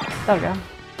 There we go.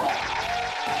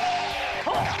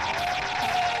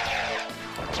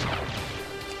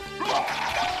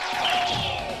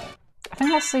 I think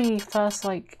that's the first,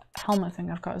 like, helmet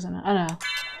thing I've got, isn't it? Oh no.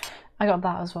 I got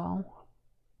that as well.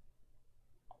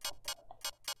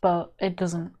 But it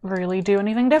doesn't really do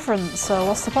anything different, so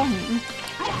what's the point?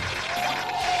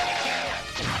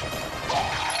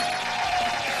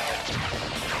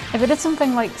 If it did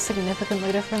something like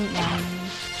significantly different, then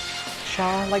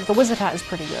sure. Like the wizard hat is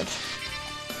pretty good.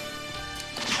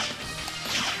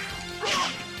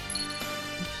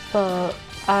 But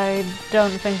I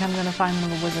don't think I'm gonna find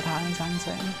another wizard hat anytime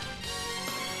soon.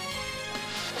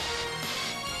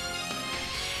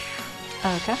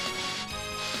 Okay.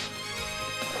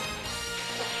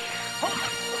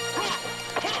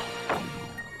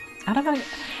 I don't know.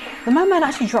 The mermen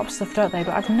actually drop stuff, don't they?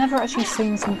 But I've never actually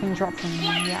seen something drop from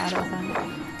them yet, I don't think.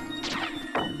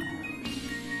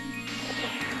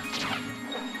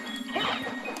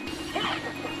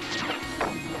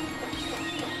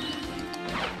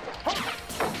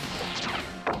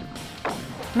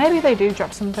 Maybe they do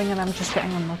drop something and I'm just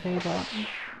getting unlucky, but...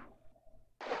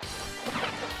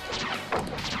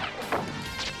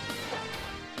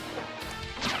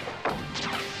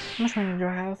 How much money do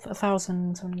I have?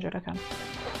 1,700, okay.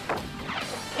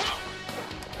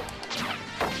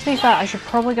 To be fair, I should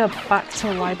probably go back to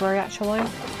the library actually.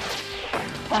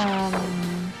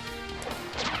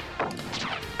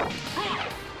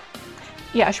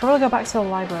 Yeah, I should probably go back to the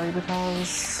library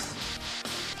because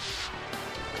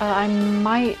I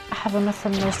might have enough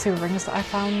from those 2 rings that I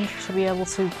found to be able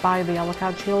to buy the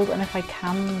Alucard shield, and if I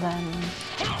can, then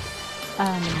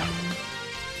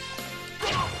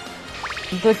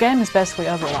the game is basically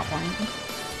over at that point.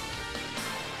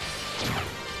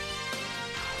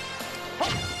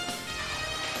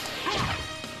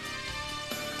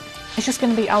 It's just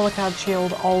going to be Alucard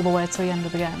shield all the way to the end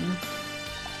of the game.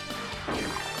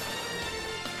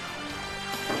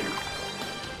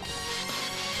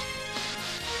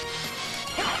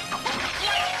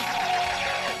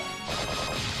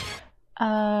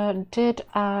 Did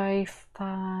I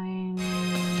find...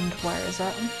 Where is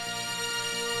it?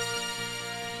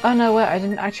 Oh no, wait, I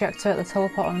didn't actually activate the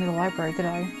teleport on the library, did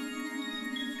I?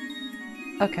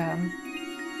 Okay.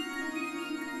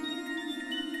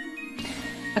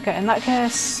 Okay, in that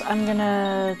case, I'm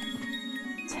gonna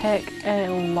take a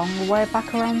long way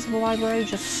back around to the library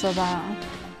just so that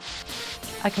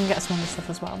I can get some other stuff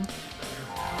as well.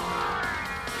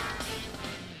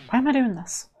 Why am I doing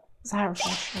this? Is that a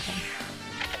refresh? Okay.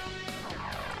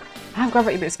 I have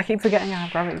gravity boots. I keep forgetting I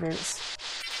have gravity boots.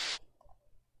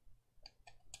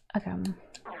 Okay.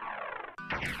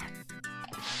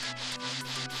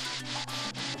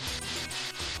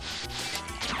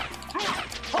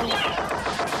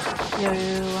 Yo,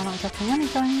 I'm not dropping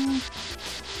anything.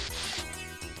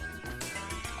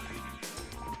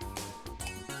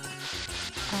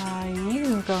 Are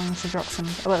you going to drop some?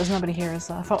 Oh, well, there's nobody here, is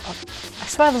there? I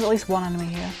swear there's at least one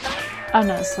enemy here. Oh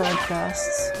no, it's the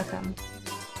ghosts. Okay.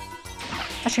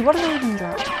 Actually, what do they even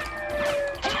drop?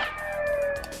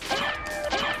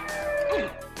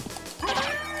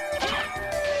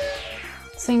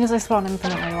 seeing as they spawn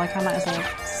infinitely, like, I might as well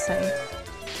see.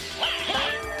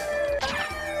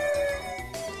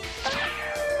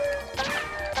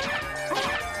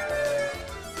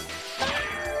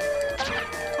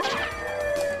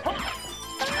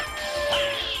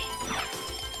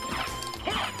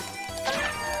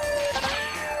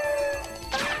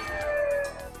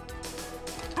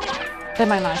 They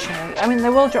might not actually. I mean, they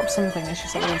will drop something, it's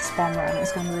just that the spawn rate and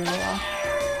it's going to be really low.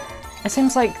 It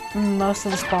seems like most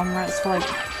of the spawn rates for like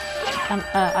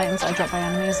items that are dropped by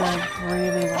enemies are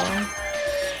really low.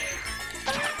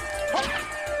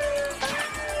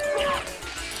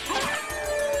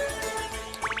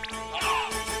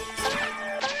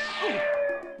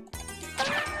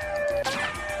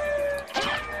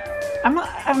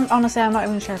 Honestly, I'm not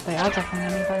even sure if they are dropping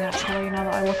anything actually, now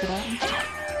that I look at it.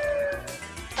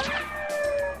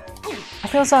 I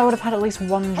feel as though I would have had at least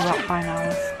one drop by now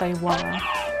if they were.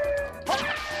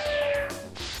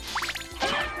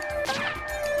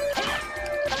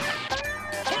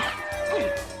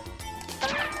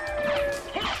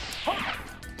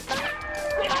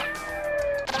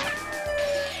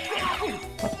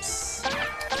 Whoops.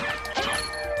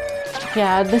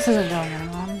 Yeah, this isn't going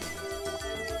anywhere.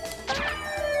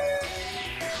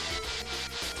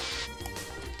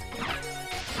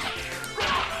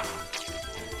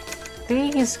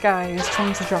 These guys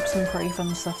tend to drop some pretty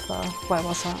fun stuff though. Where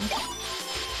was that?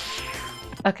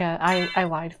 Okay, I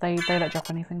lied. They don't drop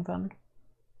anything fun.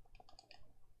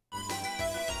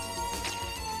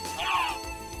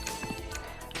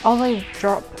 All they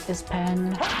drop is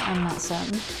pain, and that's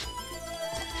it.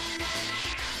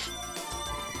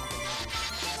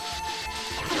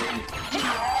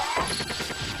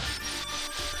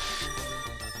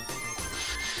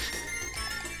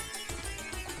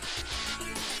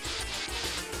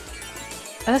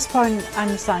 At this point,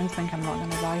 I'm starting to think I'm not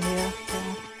gonna die here. So.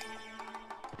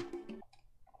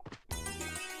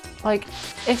 Like,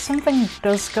 if something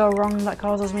does go wrong that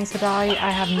causes me to die,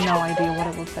 I have no idea what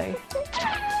it would be.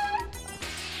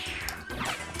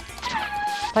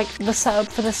 Like, the setup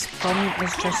for this gun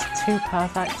is just too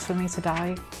perfect for me to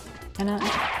die in it.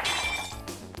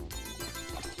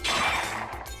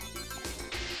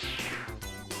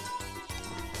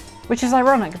 Which is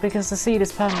ironic, because the seed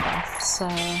is permadeath, so...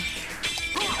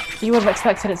 You would have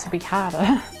expected it to be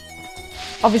harder.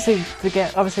 Obviously,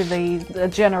 the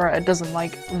generator doesn't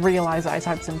like realise that I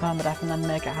typed in permadeath and then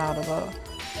make it harder, but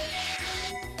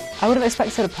I would have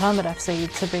expected a permadeath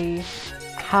seed to be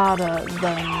harder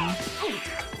than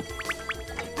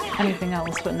anything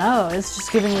else, but no, it's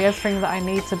just giving me everything that I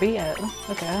need to beat it.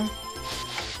 Okay.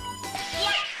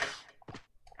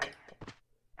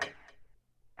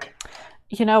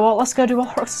 You know what? Let's go do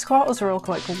Orthodox quarters real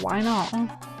quick. Why not?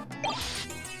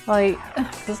 Like,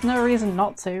 there's no reason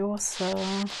not to, so...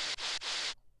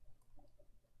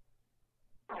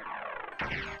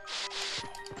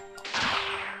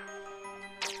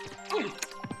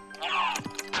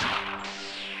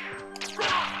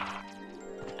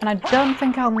 And I don't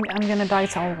think I'm gonna die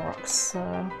to all rocks,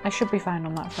 so I should be fine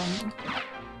on that front.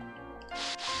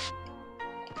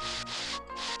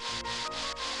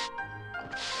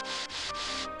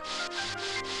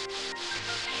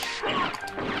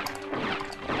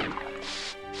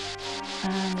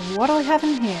 What do we have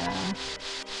in here?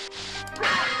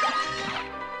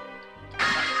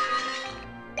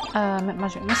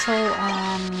 Magic missile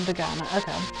and the garnet.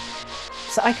 Okay.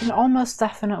 So I can almost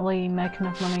definitely make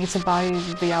enough money to buy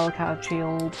the Alucard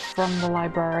shield from the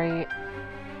library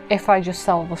if I just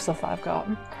sell the stuff that I've got.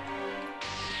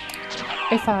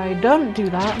 If I don't do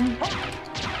that,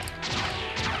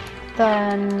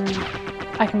 then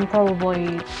I can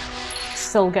probably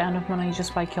still get enough money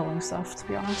just by killing stuff, to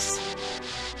be honest.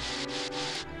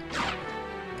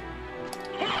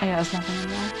 Oh yeah, there's nothing in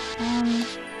there.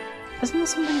 Isn't there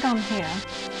something down here?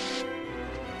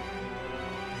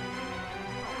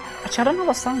 Actually, I don't know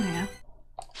what's down here.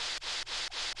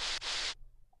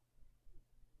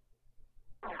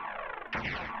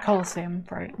 Colosseum,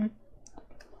 right.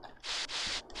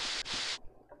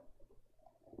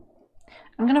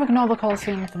 I'm gonna ignore the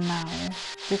Colosseum for now,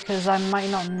 because I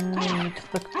might not need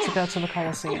to go to the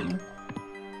Colosseum.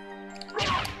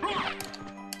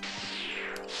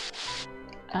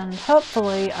 And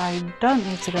hopefully I don't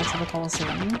need to go to the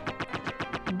Colosseum,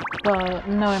 but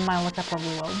knowing my luck I probably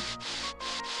will.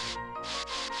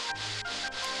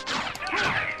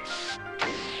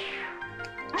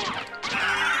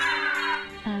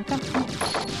 Okay.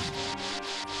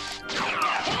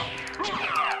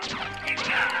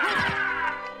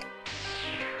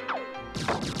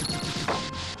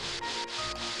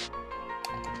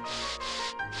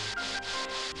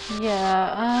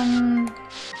 Yeah,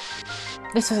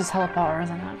 This is a teleporter,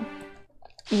 isn't it?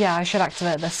 Yeah, I should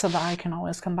activate this so that I can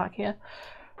always come back here.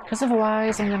 Because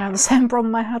otherwise I'm gonna have the same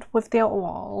problem I had with the outer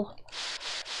wall.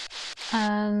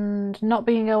 And not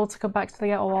being able to come back to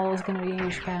the outer wall is gonna be a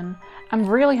huge pain. I'm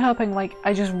really hoping like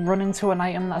I just run into an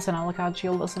item that's an Alucard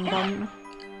shield at some point.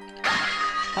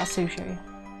 That's sushi.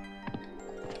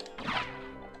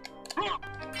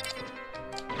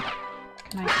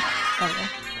 Can I... there we go.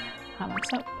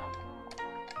 Hammocks up.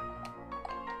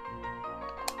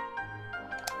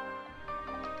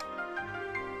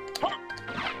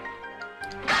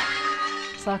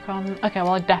 Zircon. Okay,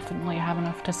 well I definitely have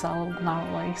enough to sell now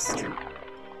at least.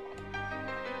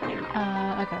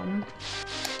 Okay.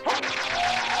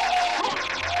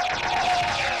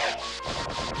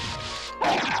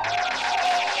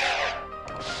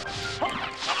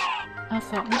 I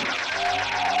thought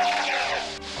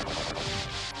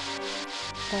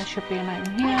there should be an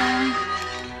item here.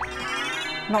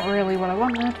 Not really what I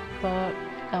wanted, but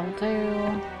it'll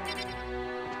do.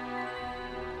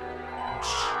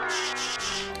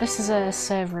 This is a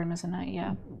save room, isn't it?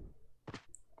 Yeah.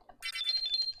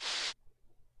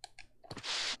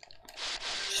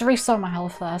 Just restore my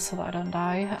health there so that I don't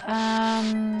die.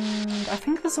 And I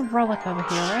think there's a relic over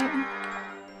here, right?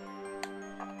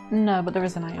 No, but there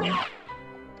is an item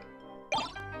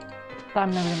that I'm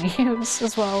never going to use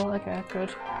as well. Okay,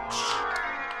 good.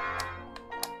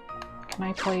 Can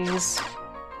I please...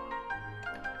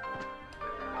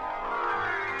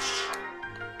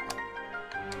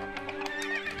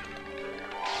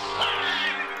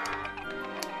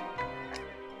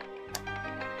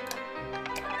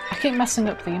 I keep messing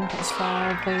up the inputs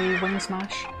for the wing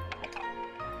smash.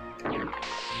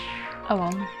 Oh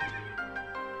well.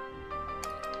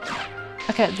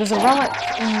 Okay, there's a relic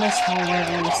in this hallway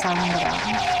that we sound about.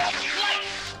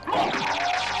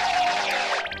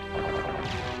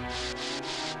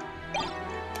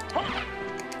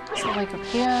 Is it like up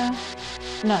here?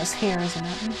 No, it's here, isn't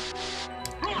it?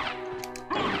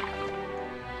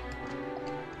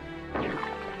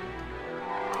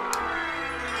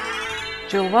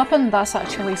 Dual weapon, that's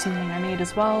actually something I need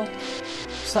as well.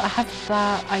 So I have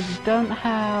that. I don't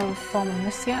have form of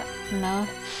mist yet. No.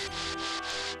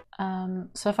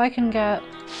 So if I can get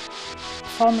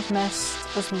form of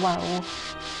mist as well,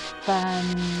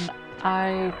 then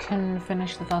I can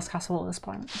finish the first castle at this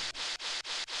point.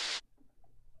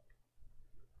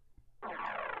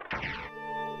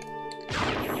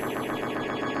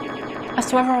 As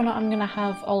to whether or not I'm going to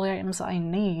have all the items that I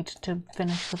need to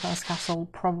finish the first castle,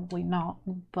 probably not,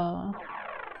 but...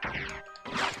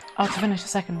 Oh, to finish the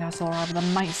second castle rather,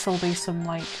 there might still be some,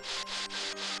 like,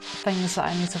 things that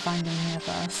I need to find in here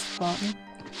first, but...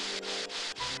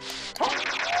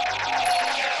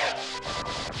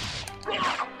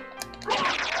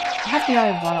 I have the Eye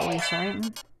of Blood at least,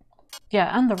 right?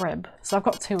 Yeah, and the rib, so I've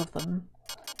got 2 of them.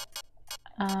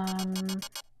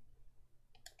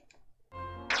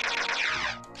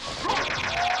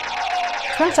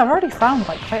 I've already found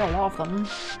like quite a lot of them.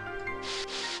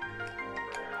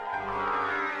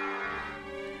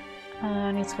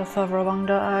 I need to go further along,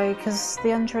 don't I? Because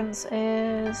the entrance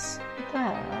is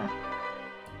there.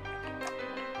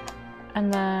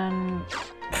 And then...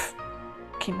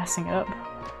 keep messing it up.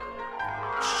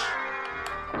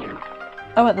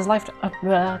 Oh wait, there's life... oh,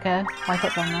 okay, life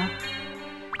up down there.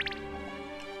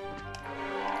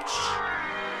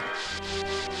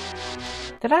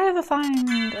 Did I ever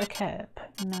find a cape?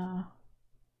 No.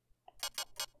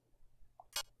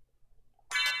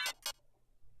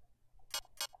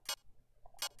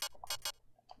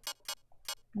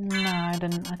 No, I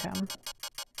didn't. Okay.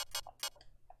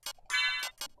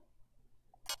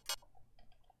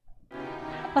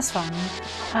 That's fine.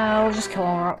 I'll just kill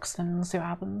all rocks and see what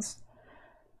happens.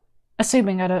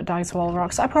 Assuming I don't die to all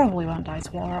rocks. I probably won't die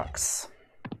to all rocks.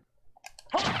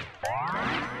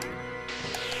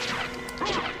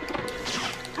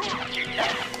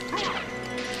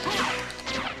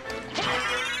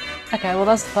 Okay, well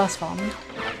that's the first one.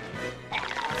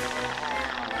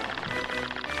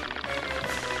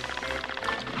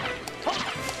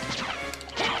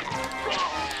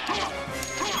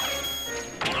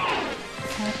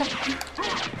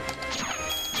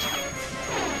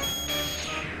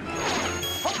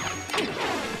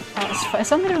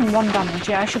 It's only doing 1 damage,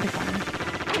 yeah, I should be fine.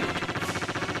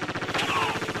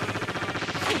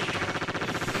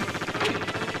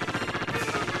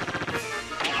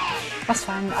 That's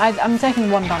fine. I'm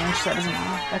taking 1 damage, so it doesn't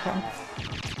matter. Okay.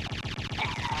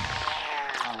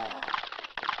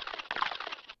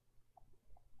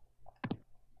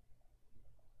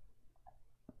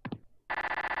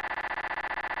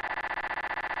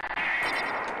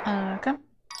 Okay.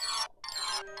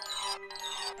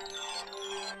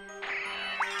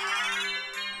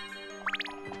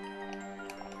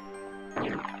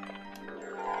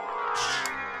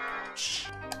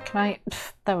 Right,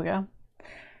 there we go.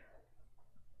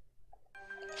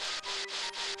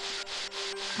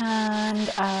 And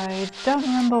I don't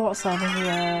remember what's over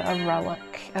here. A relic.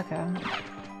 Okay.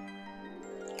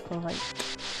 Great.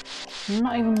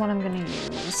 Not even what I'm gonna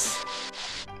use.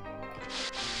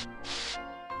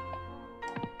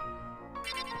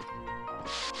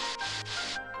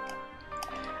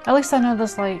 At least I know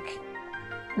there's like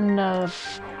no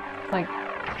like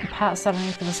parts that I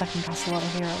need for the second castle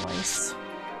over here at least.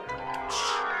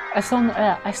 I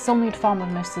still need Form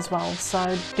of Mist as well, so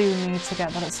I do need to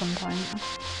get that at some point.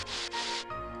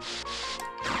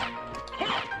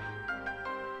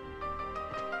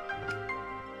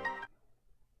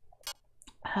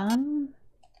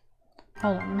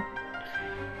 Hold on.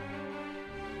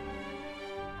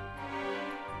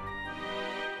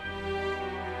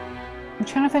 I'm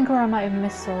trying to think where I might have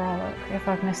missed the relic, if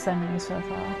I've missed any so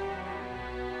far.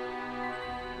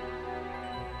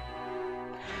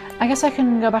 I guess I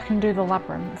can go back and do the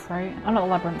labyrinth, right? Oh, not the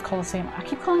labyrinth, Colosseum. I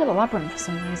keep calling it the labyrinth for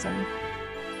some reason.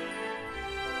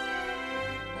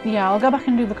 Yeah, I'll go back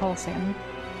and do the Colosseum.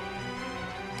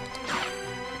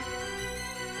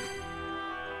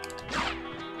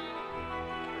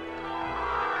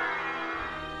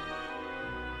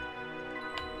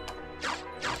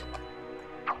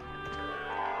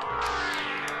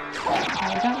 There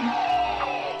we go.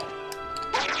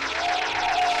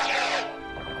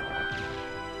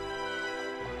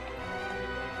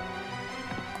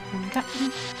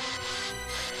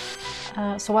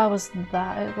 So where was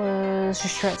that? It was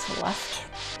just straight to the left.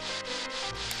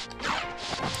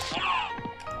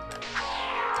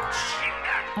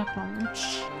 Okay.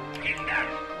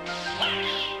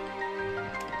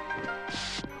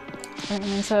 I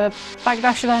didn't mean to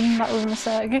backdash then, that was a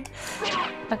mistake.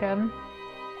 Okay.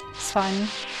 It's fine.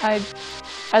 I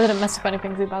didn't mess up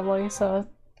anything too badly, so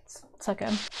it's okay.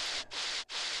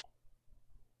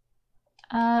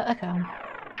 Okay.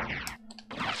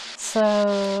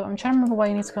 So, I'm trying to remember why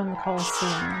you need to go in the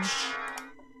Colosseum.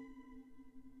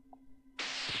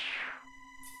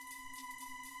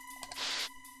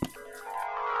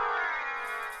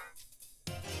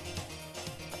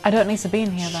 I don't need to be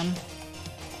in here then.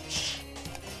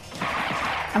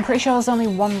 I'm pretty sure there's only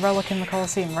one relic in the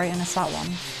Colosseum, right? And it's that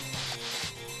one.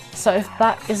 So if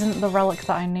that isn't the relic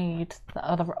that I need,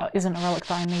 isn't a relic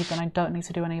that I need, then I don't need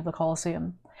to do any of the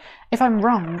Colosseum. If I'm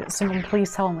wrong, someone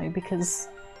please tell me, because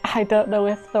I don't know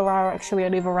if there are actually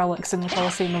any other relics in the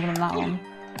Colosseum other than that one.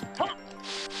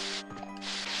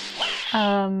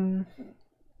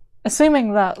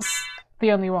 Assuming that's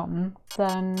the only one,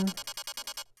 then...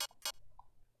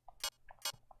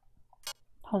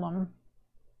 Hold on.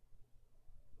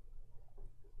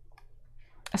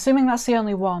 Assuming that's the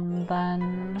only one,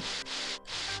 then...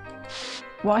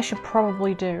 What I should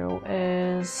probably do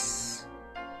is...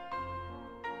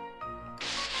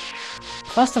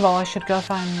 First of all, I should go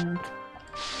find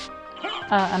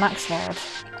an Axe Lord.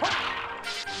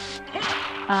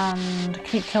 And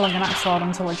keep killing an Axe Lord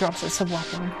until it drops its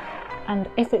sub-weapon. And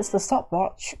if it's the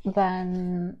stopwatch,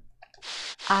 then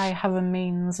I have a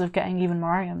means of getting even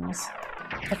more items.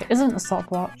 If it isn't the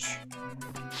stopwatch,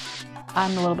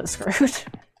 I'm a little bit screwed.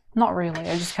 Not really,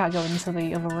 I just can't go into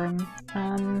the other room.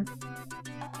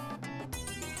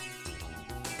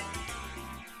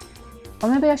 Or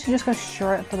maybe I should just go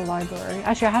straight for the library.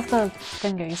 Actually, I have the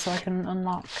thingy, so I can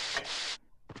unlock...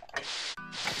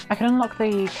 I can unlock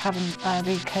the cabin,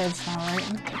 the caves now, right?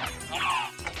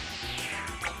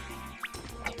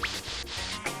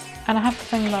 And I have the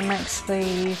thing that makes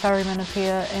the ferryman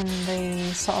appear in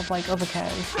the sort of like other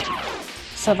cave.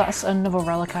 So that's another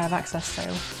relic I have access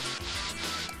to.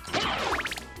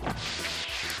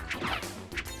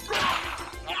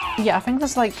 Yeah, I think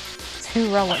there's like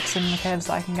 2 relics in the caves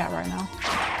that I can get right now.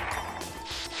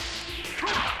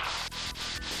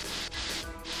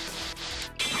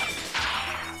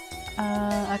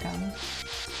 Okay.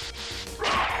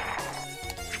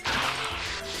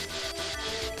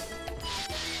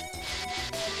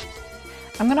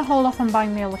 I'm gonna hold off on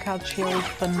buying the Alucard shield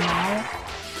for now.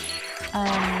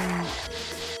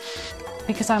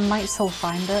 Because I might still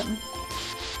find it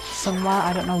somewhere.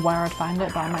 I don't know where I'd find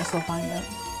it, but I might still find it.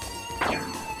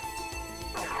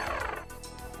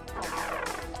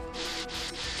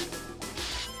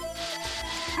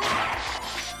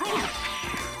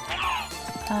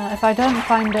 If I don't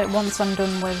find it once I'm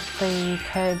done with the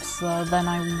caves though, then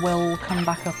I will come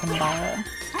back up and buy it.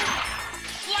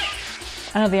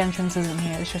 I know the entrance isn't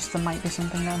here, it's just there might be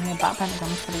something down here. That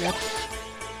pentagon's pretty good.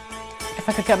 If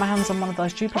I could get my hands on one of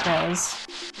those duplicators,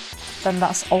 then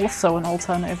that's also an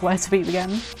alternative way to beat the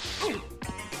game.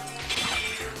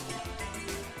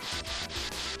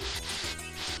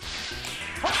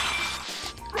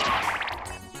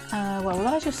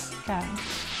 just... yeah.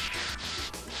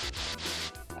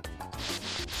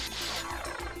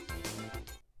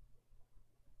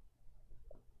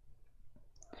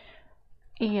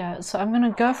 Yeah, so I'm gonna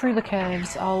go through the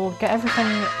caves, I'll get everything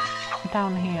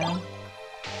down here.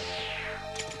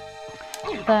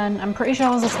 Then, I'm pretty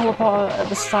sure there's a teleporter at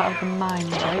the start of the mine,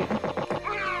 right?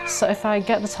 So if I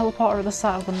get the teleporter at the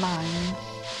start of the mine,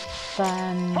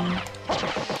 then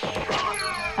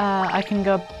I can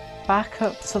go back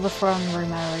up to the throne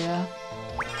room area.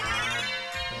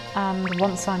 And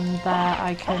once I'm there,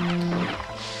 I can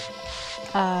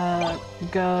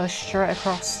go straight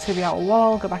across to the outer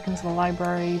wall, go back into the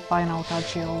library, buy an Alucard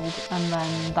shield, and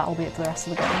then that'll be it for the rest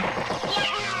of the game.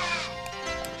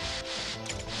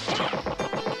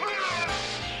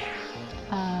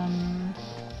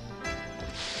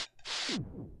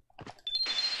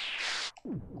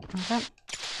 Okay.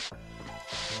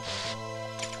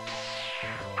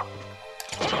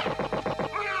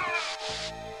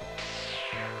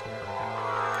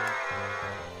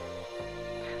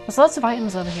 There's lots of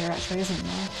items over here actually, isn't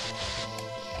there?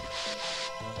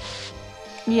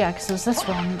 Yeah, because there's this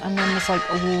one, and then there's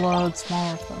like loads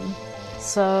more of them.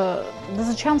 So there's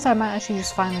a chance I might actually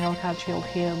just find the Alucard shield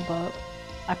here, but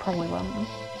I probably won't.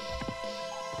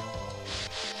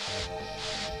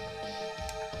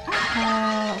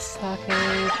 That's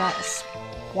okay, that's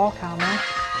walk armor.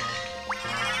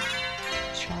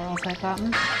 Sure, I'll take that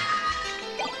one.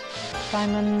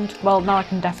 Diamond. Well, now I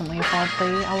can definitely afford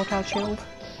the Alucard shield.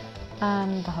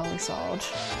 And the Holy Sword.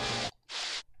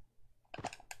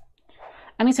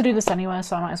 I need to do this anyway,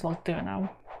 so I might as well do it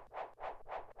now.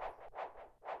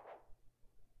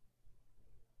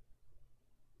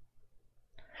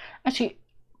 Actually,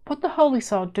 would the Holy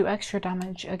Sword do extra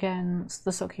damage against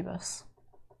the Succubus?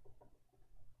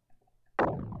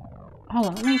 Hold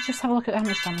on, let me just have a look at how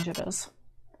much damage it does.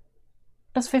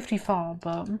 It does 54,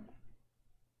 but...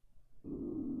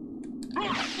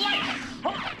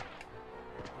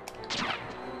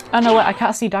 oh no, wait, I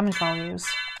can't see damage values.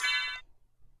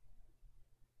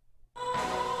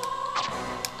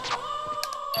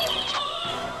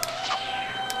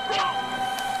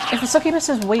 If the Succubus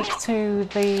is weak to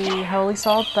the Holy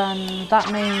Sword, then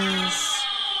that means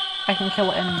I can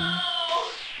kill it in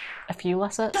a few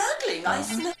less hits.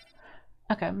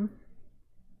 Okay.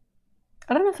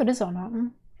 I don't know if it is or not.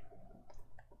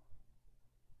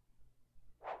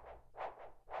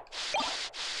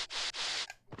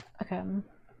 Okay.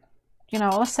 You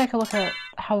know, let's take a look at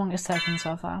how long it's taken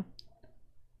so far.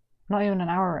 Not even an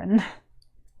hour in.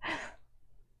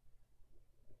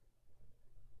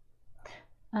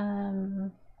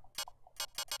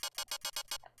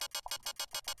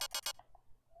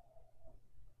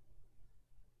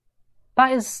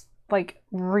 That is, like,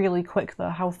 really quick though,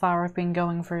 how far I've been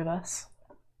going through this.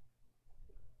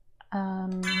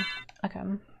 Okay.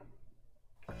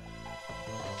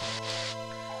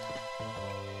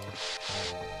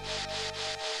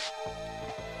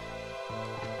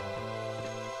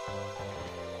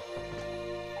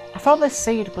 I thought this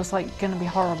seed was like gonna be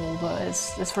horrible, but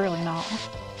it's really not.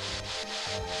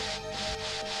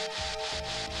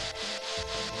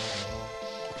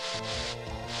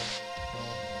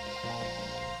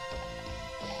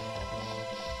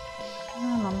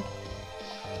 Come on.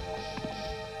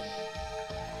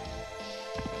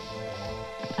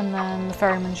 And then the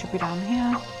ferryman should be down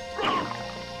here.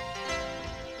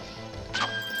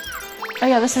 Oh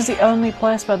yeah, this is the only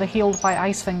place where the healed by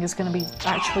ice thing is gonna be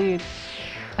actually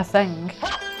a thing.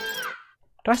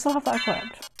 Do I still have that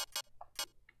equipped?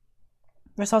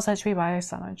 Restores HP by ice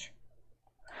damage.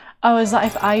 Oh, is that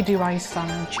if I do ice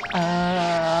damage?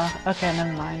 Okay,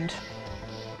 never mind.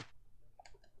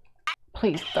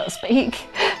 Please don't speak.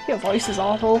 Your voice is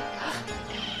awful.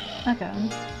 Okay.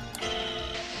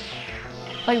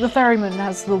 Like, the ferryman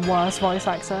has the worst voice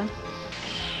actor.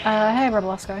 Hey,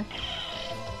 Rebelesco.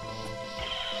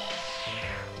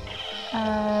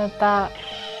 That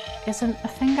isn't a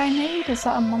thing I need? Is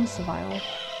that a monster vial?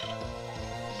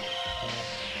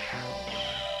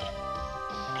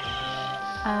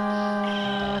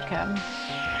 Okay.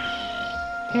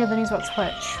 Hear the news about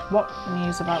Twitch. What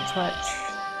news about Twitch?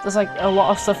 There's like a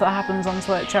lot of stuff that happens on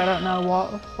Twitch, I don't know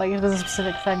what. Like, if there's a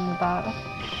specific thing that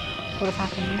would have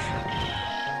happened.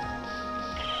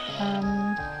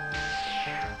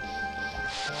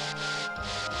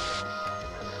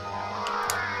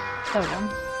 There we go.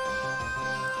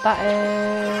 That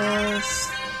is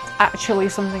actually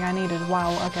something I needed.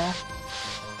 Wow, okay.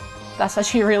 That's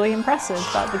actually really impressive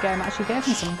that the game actually gave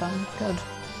me something. Good.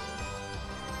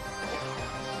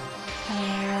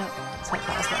 Take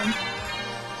that as well.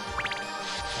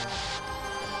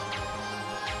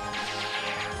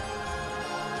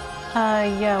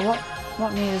 Yeah,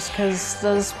 what news? Because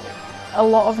there's a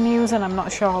lot of news and I'm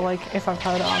not sure, like, if I've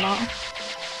heard it or not.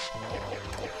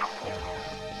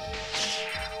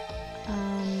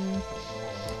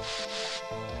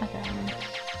 Okay.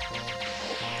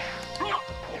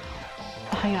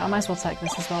 Hang on, I might as well take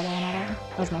this as well, though, I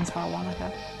was meant to buy one,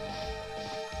 okay.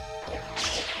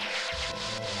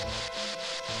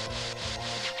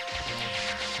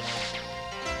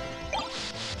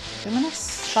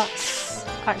 Luminous? That's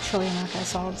actually an okay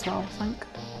sword as well, I think.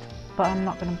 But I'm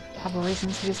not going to have a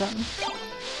reason to use that.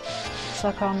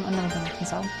 Circon, another thing I can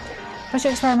sell. Push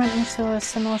experimenting to a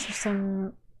similar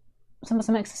system, similar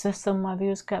to mixed system where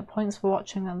viewers get points for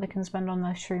watching that they can spend on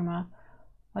their streamer.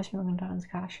 Why should we can turn into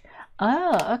cash?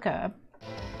 Oh, okay.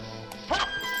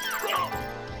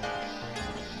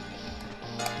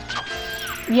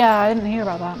 Yeah, I didn't hear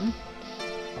about that.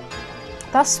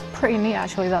 That's pretty neat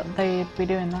actually that they'd be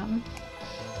doing that.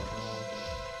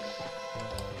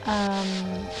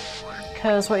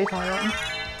 Because what do you call it?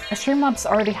 Streamlabs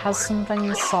already has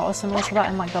something sort of similar to that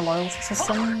in like the loyalty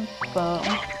system, but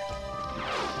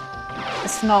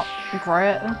it's not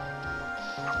great.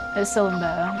 It's still in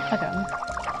there. Okay.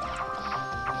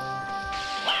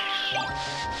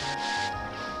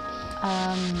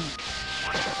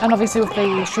 And obviously with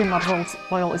the Streamlabs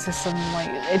loyalty system,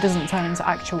 like, it doesn't turn into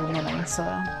actual money, so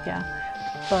yeah.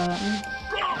 But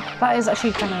that is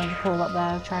actually kind of cool that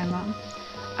they're trying that.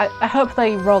 I hope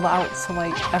they roll that out to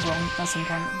like everyone at some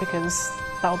point, because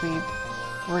that'll be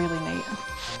really neat.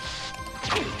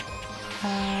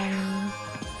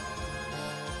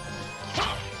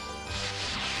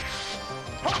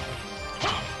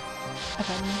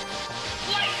 Okay.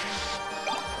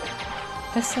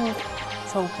 This will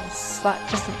focus.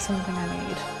 That isn't something I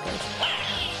need. Good.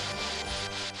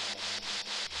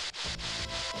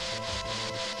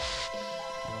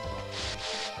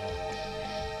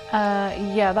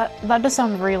 Yeah, that does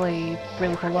sound really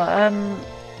cool. I'm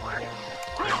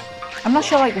not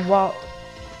sure like what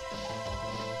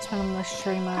spend on the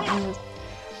streamer.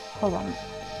 Hold on.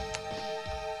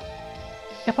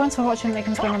 Your points for watching they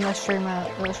can spend on their streamer,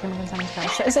 the streamer can send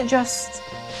cash. So is it just?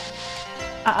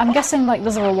 I'm guessing like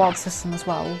there's a reward system as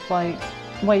well, like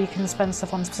where you can spend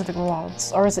stuff on specific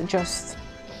rewards, or is it just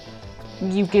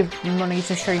you give money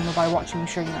to streamer by watching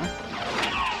streamer?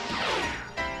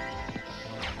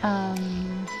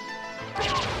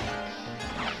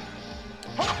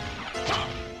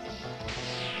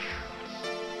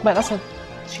 Wait, that's a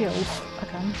shield.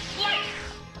 Okay.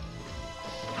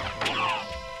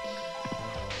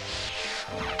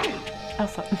 Oh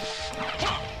fuck.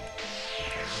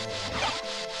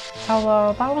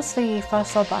 Tower, that was the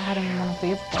first sword that I had in one of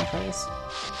the other playthroughs.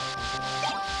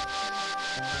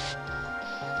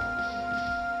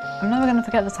 I'm never going to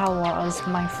forget the Talwar as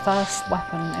my first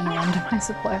weapon in a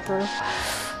Randomiser playthrough.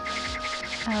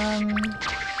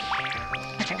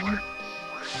 Okay.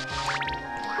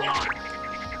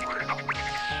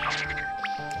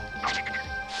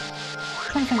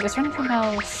 I'm trying to think, is there anything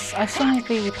else? I still need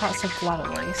the parts of blood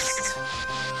at least.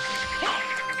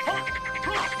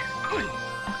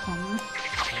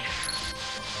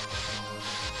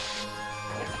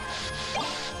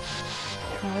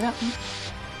 There we go.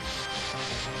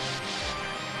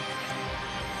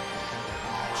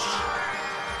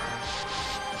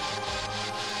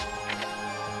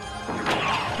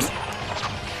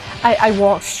 I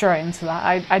walked straight into that.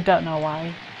 I don't know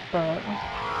why, but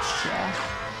yeah.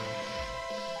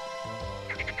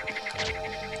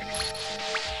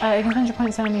 You can 100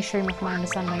 points enemy streamer from my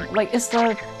understanding. Like, is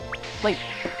there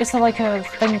like a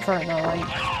thing for it though?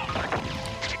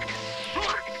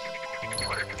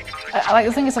 Like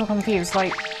the thing is, I'm confused.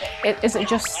 Like, is it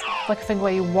just like a thing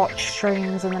where you watch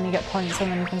streams and then you get points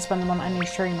and then you can spend them on any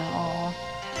streamer, or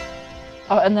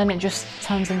and then it just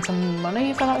turns into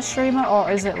money for that streamer, or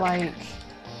is it like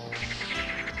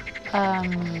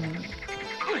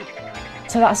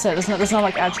so that's it. There's no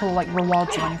like actual like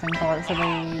rewards or anything for it for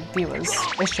the viewers.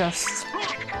 It's just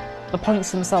the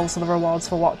points themselves are the rewards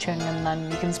for watching, and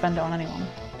then you can spend it on anyone.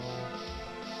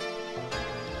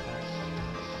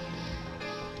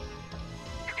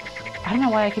 I don't know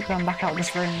why I keep going back out of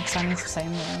this room because I need to save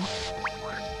the room.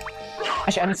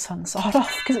 Actually, I need to turn the sword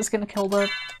off because it's going to kill the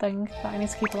thing that I need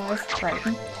to keep alive. Right.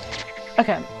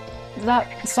 Okay.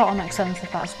 That sort of makes sense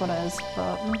if that's what it is,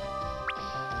 but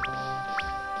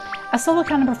I still would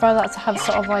kind of prefer that to have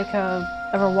sort of like a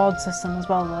reward system as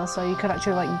well though, so you could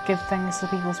actually like give things to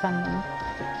people who spend them.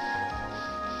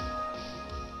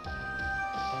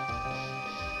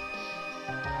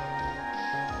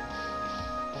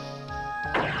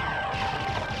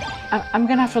 I'm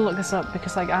gonna have to look this up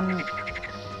because like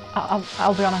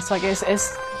I'll be honest, like it's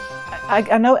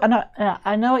I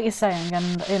know what you're saying,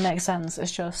 and it makes sense.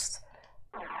 It's just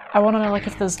I want to know like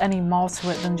if there's any more to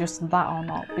it than just that or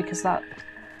not, because that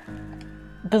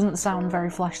doesn't sound very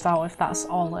fleshed out if that's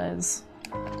all it is.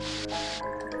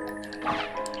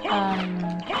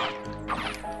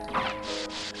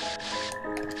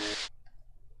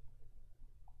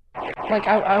 Like,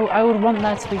 I would want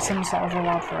there to be some sort of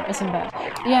reward for it, isn't it?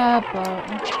 Yeah,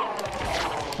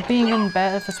 but being in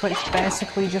beta for Switch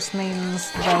basically just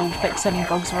means they'll fix any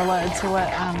bugs related to it,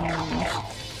 and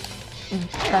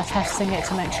they're testing it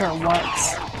to make sure it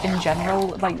works in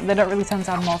general. Like, they don't really tend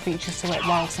to add more features to it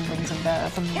while something's in beta,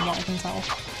 from what I can tell.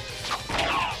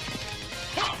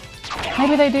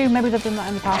 Maybe they do, maybe they've done that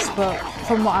in the past, but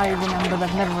from what I remember,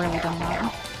 they've never really done that.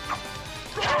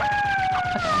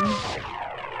 Okay.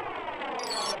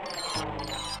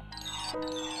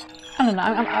 I don't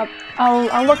know,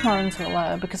 I'll look more into it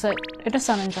later, because it does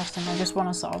sound interesting. I just want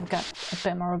to sort of get a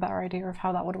bit more of a better idea of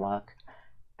how that would work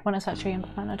when it's actually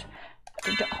implemented.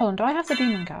 Hold on, do I have the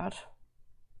demon card?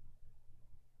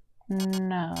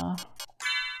 No.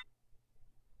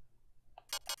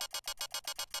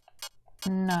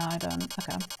 No, I don't.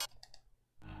 Okay.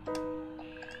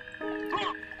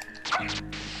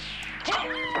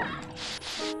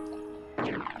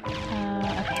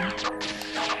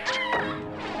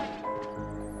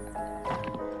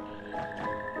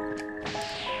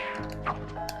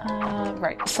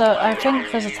 Right, so I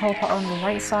think there's a teleport on the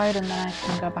right side, and then I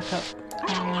can go back up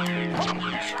and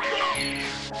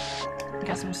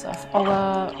get some stuff.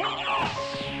 Although,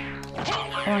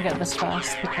 I want to get this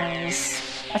first because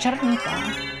actually I don't need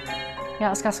that. Yeah,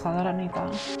 that's gas cloud, I don't need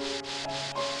that.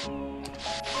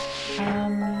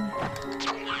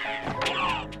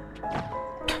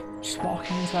 Just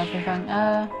walking into everything.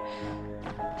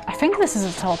 I think this is a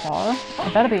teleporter.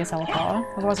 It better be a teleporter,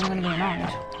 otherwise I'm going to be annoyed.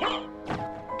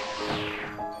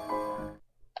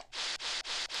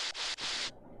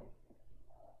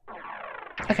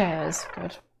 Okay, it is.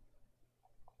 Good.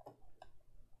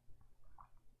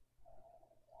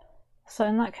 So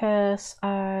in that case,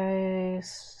 I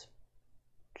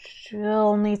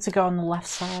still need to go on the left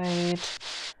side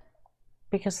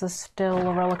because there's still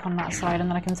a relic on that side, and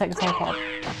then I can take the teleport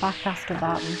back after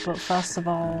that. But first of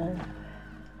all,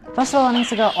 I need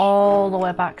to go all the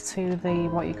way back to the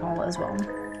what you call it as well,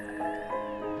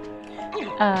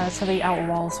 to the outer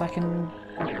wall, so I can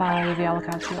buy the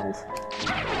Alucard shield.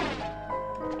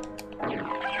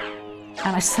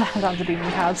 And I still don't have the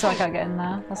demon card, so I can't get in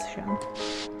there. That's a shame.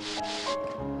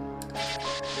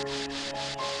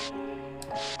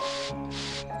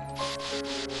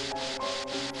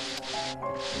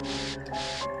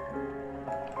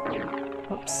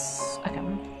 Oops. Okay.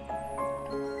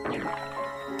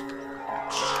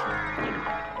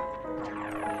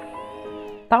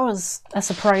 That was a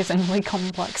surprisingly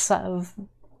complex set of,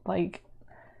 like,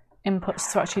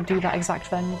 inputs to actually do that exact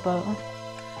thing, but...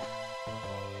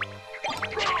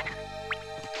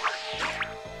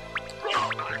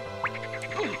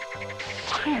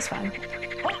 That's fine.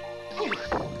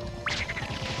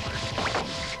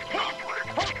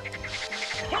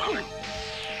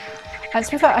 To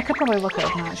be fair, I could probably look at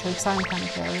it now actually, because I'm kind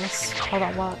of curious how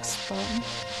that works, but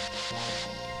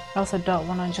I also don't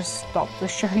want to just stop the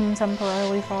stream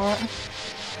temporarily for it.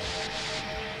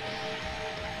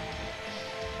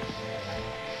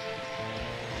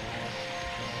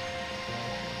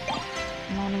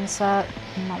 Morning set,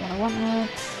 not what I wanted.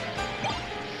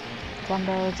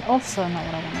 Bandage, also not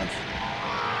what I wanted.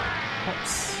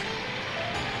 Oops.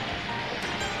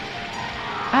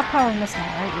 I have power in this now,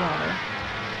 right? Yeah, I do.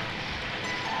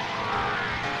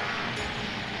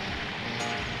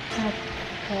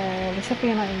 Okay, there should be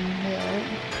an item here, right?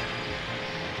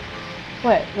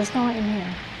 Wait, there's no item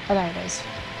here. Oh, there it is.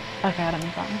 Okay, I don't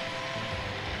need that one.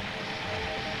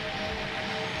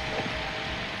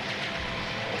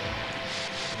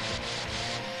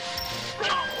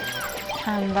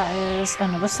 And that is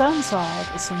another stone sword.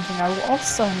 It's something I will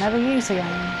also never use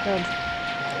again. Good.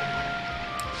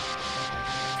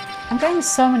 I'm getting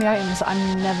so many items that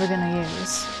I'm never gonna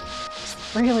use. It's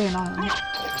really annoying.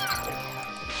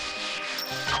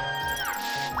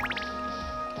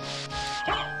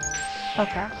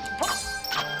 Okay.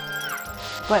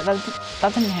 Wait,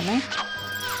 that didn't hit me?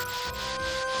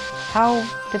 How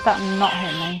did that not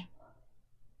hit me?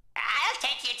 I'll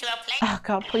take you to a place. Oh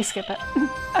god, please skip it.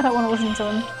 I don't want to listen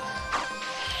to him.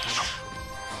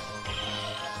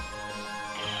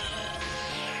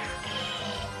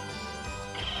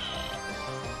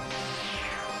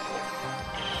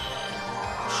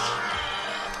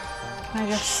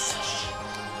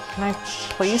 Can I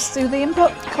please do the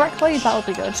input correctly? That would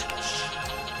be good.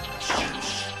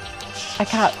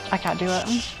 I can't do it.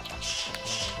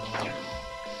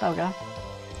 There we go.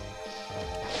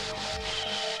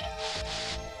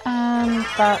 And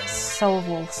that's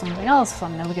solvable for something else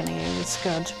I'm never gonna use.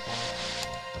 Good.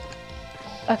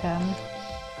 Okay.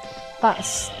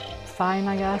 That's fine,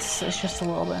 I guess. It's just a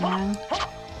little bit annoying.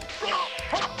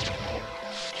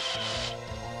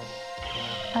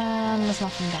 And there's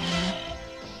nothing down here.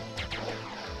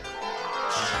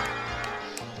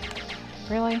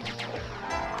 Really?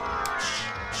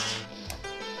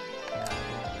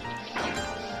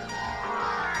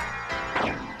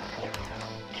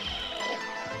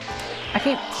 I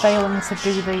keep failing to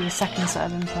do the second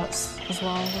set of inputs as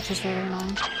well, which is really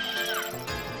annoying.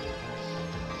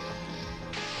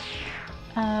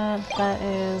 That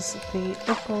is the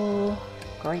opal.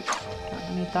 Great,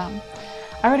 don't need that.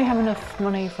 I already have enough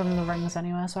money from the rings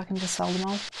anyway, so I can just sell them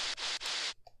all.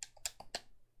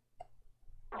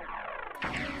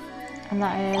 And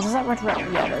that is that red?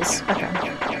 Yeah, it is. Okay.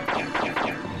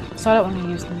 So I don't want to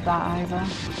use that either.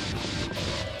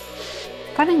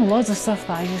 Finding loads of stuff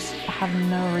that I just have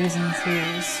no reason to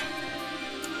use.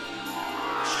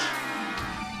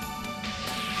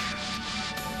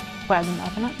 Wait, I didn't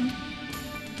open it.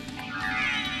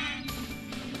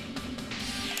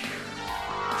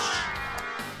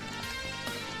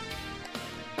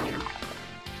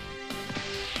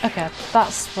 Okay,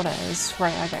 that's what it is.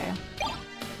 Right, I get you.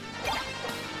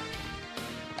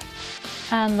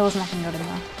 And there was nothing good in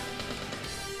there.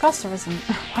 Of course there isn't.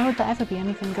 Why would there ever be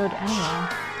anything good anywhere?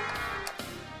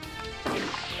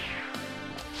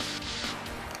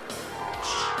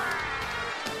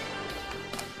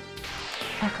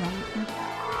 Oh, come on.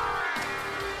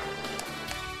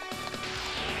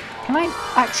 Can I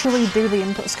actually do the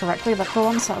inputs correctly? Like for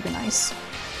once, that would be nice.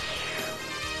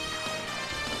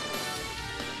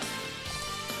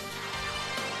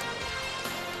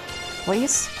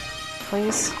 Please?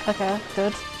 Please? Okay,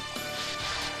 good.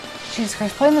 Jesus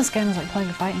Christ, playing this game is like playing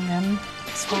a fighting game.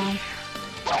 It's fine.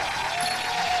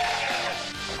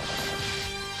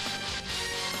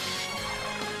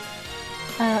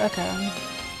 Okay.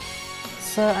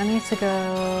 So I need to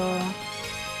go...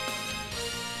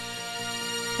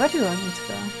 Where do I need to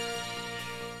go?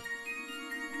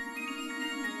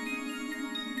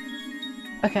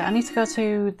 Okay, I need to go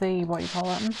to the... what you call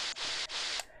it?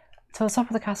 To the top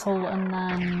of the castle, and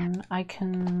then I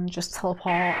can just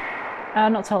teleport.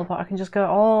 Not teleport, I can just go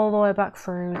all the way back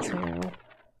through to...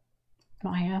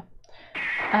 not here.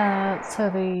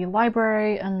 To the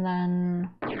library, and then...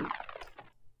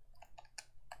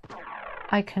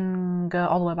 I can go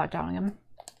all the way back down again.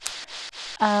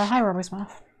 Hi, Robbie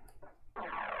Smith.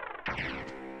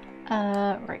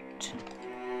 Right.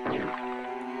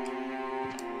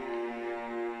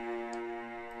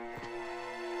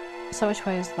 So which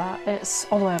way is that? It's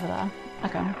all the way over there.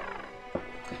 Okay.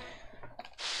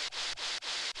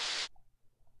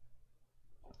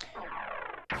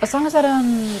 As long as I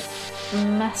don't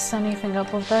mess anything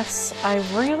up with this, I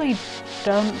really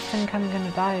don't think I'm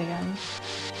gonna die again.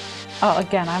 Oh,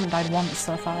 again, I haven't died once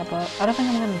so far, but I don't think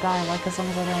I'm gonna die, like, as long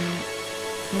as I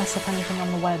don't mess up anything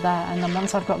on the way there, and then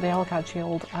once I've got the Elcad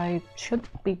shield, I should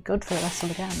be good for the rest of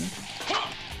the game.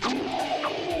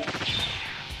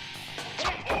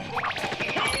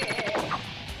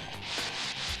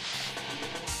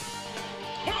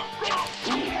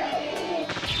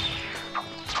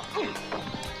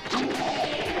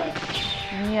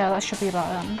 Yeah, that should be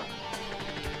about it.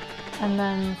 And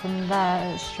then from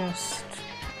there, it's just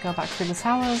go back through the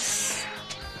towers.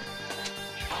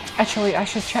 Actually, I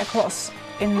should check what's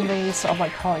in the sort of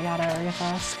like courtyard area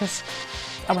first, because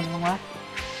I went the wrong way.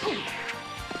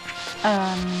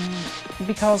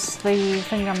 Because the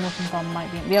thing I'm looking for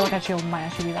might be, the Elcad shield might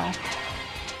actually be there.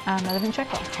 And I didn't check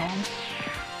that before.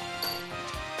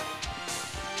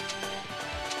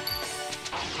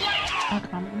 Oh,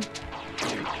 come on.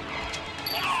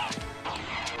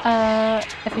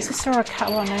 If your sister or a cat,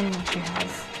 what name would she have?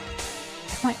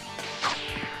 If my...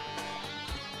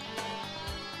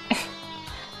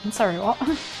 I'm sorry, what?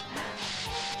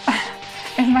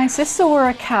 If my sister were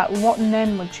a cat, what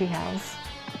name would she have?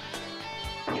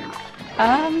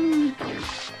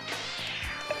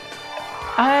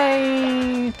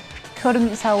 I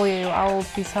couldn't tell you, I'll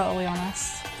be totally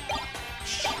honest.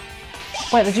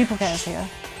 Wait, the duplicator's here.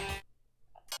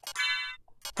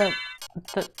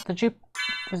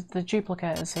 The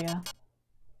duplicator's here.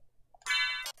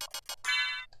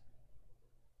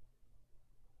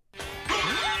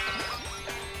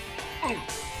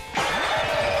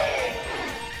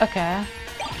 Okay.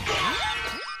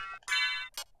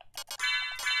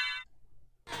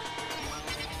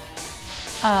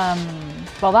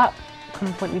 Well that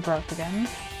completely broke again.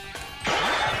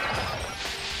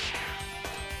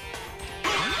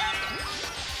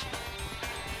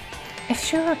 If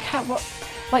she were a cat, what?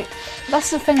 Like,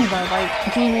 that's the thing though,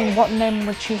 like, do you mean what name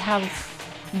would she have,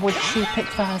 would she pick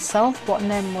for herself? What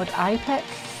name would I pick?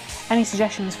 Any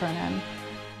suggestions for a name?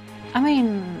 I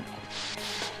mean,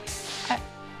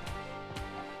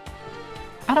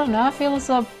 I don't know, I feel as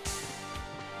though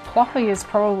Ploppy is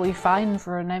probably fine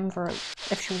for a name for it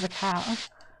if she was a cat.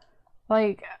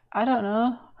 Like, I don't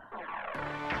know.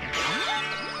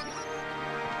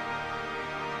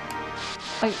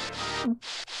 Like,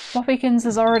 Floppykins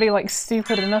is already like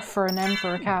stupid enough for a name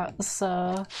for a cat,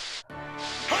 so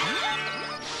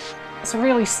it's a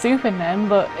really stupid name,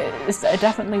 but it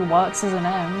definitely works as a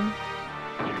name.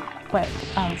 Wait,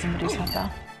 oh, somebody's head there.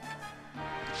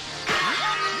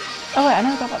 Oh wait, I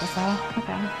never got that before.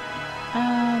 Okay.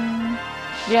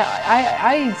 Yeah,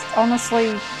 I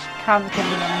honestly can't think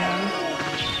of anything.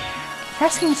 You're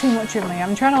asking too much of me.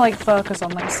 I'm trying to like focus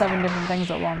on like 7 different things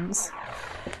at once.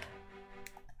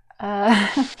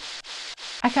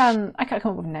 I can't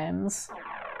come up with names.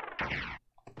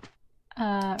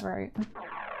 Right.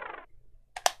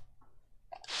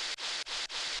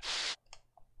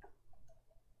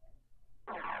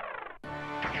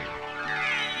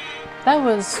 There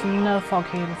was no fog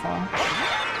here before.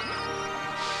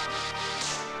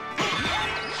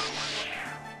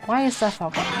 Why is there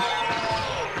fog here?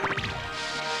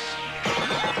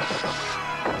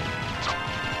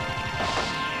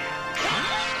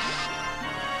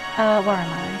 Where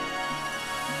am I?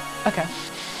 Okay.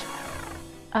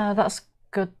 That's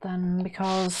good then,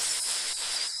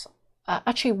 because...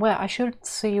 actually, wait, I should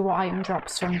see what item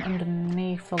drops from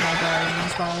underneath the librarian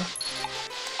as well.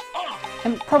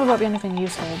 It probably won't be anything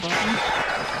useful, but...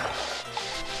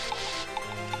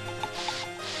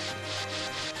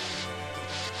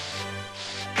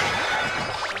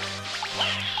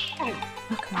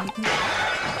 Oh, come on.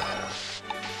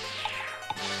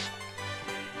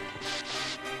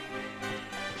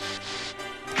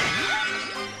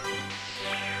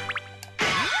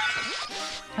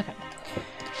 Okay.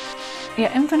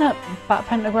 Yeah, infinite bat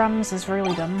pentagrams is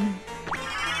really dumb.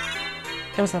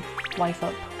 It was a life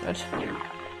up. Good.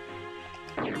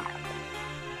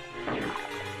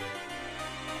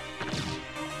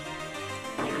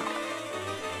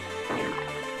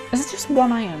 Is it just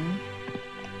one item?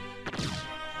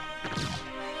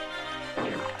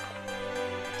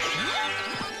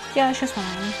 Yeah, it's just one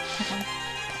item. Okay.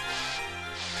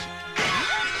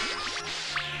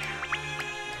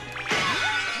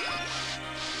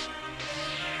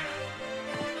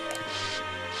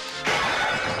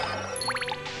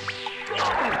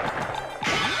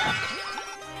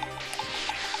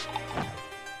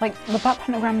 Like, the bat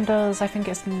pentagram does, I think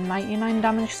it's 99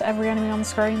 damage to every enemy on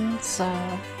screen, so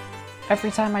every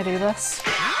time I do this,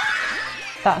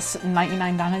 that's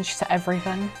 99 damage to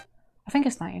everything. I think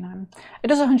it's 99. It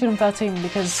does 113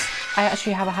 because I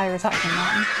actually have a higher attack than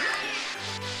that.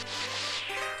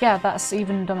 Yeah, that's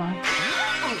even dumber.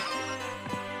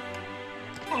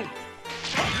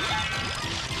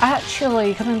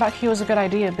 Actually, coming back here was a good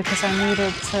idea because I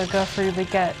needed to go through the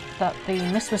gate that the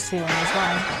mist was stealing as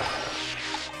well.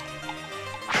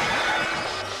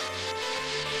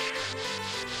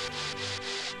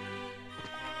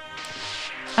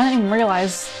 I didn't even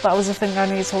realise that was a thing I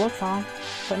needed to look for,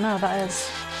 but no, that is.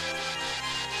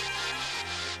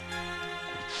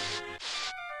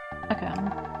 Okay.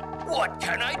 What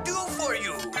can I do for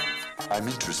you? I'm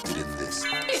interested in this.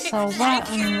 So that,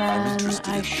 and then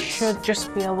I should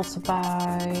just be able to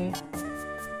buy...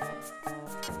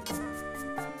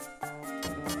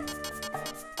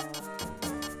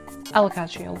 Alucard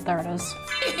shield, there it is.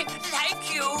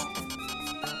 Thank you.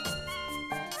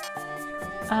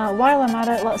 While I'm at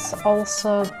it, let's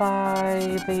also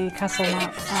buy the castle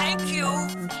map and... Thank you.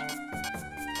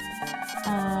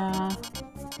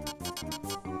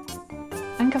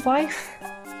 Ink of Life?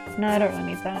 No, I don't really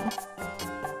need that.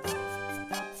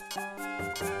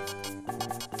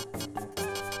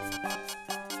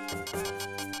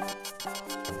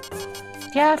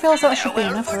 Yeah, I feel as though that should be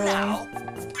enough, really. Now.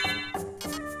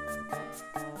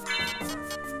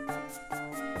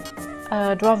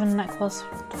 Dwarven necklace,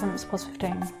 defense plus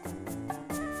 15.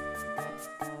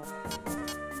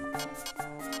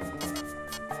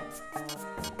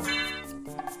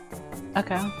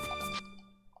 Okay.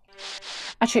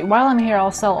 Actually, while I'm here,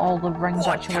 I'll sell all the rings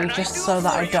actually, just so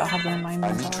that I don't have them in my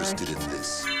inventory. I'm interested in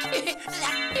this.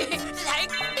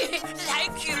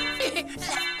 Thank you.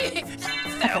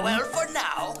 Farewell for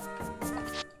now.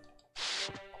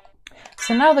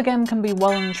 So now the game can be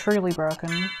well and truly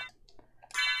broken.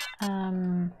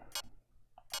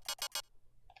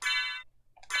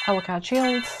 Alucard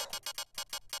shield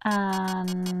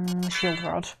and shield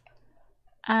rod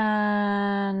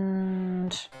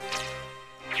And...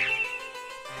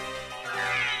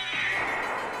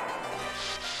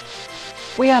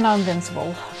 we are now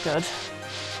invincible. Good.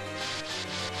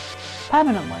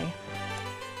 Permanently.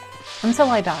 Until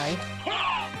I die.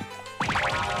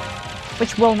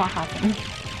 Which will not happen.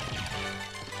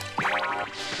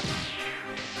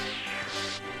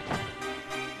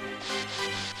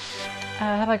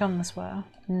 Have I gone this way?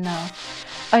 No.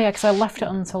 Oh yeah, because I left it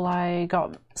until I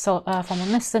got form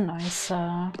of mist, didn't I?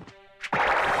 So...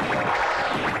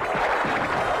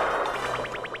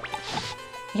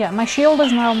 yeah, my shield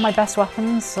is now my best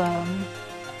weapon, so...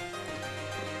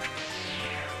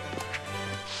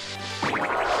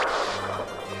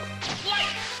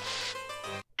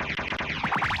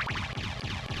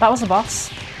 that was a boss.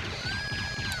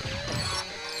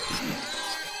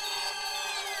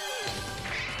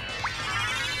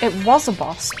 It was a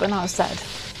boss, but now it's dead.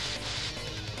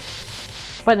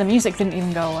 Wait, the music didn't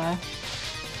even go away.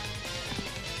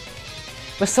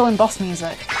 We're still in boss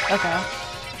music. Okay.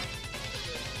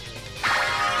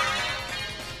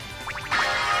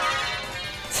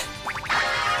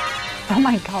 Oh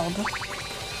my god.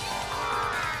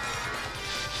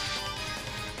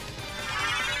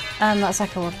 And let's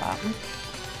echo with that.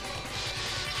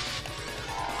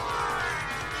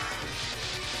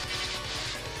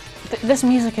 This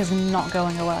music is not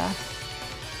going away.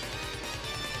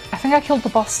 I think I killed the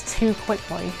boss too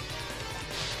quickly.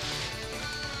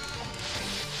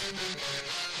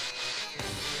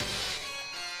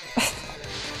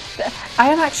 I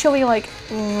am actually like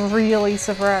really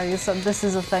surprised that this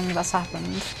is a thing that's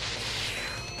happened.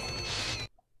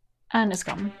 And it's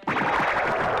gone.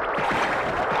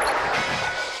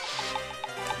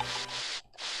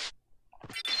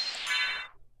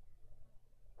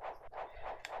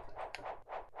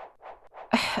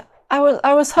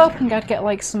 I was hoping I'd get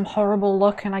like some horrible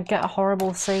luck and I'd get a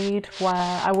horrible seed where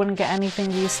I wouldn't get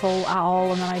anything useful at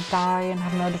all and then I'd die and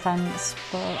have no defense,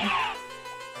 but...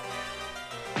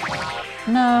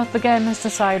 no, the game has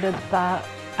decided that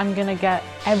I'm gonna get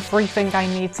everything I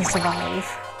need to survive.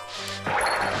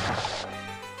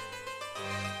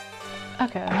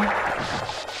 Okay.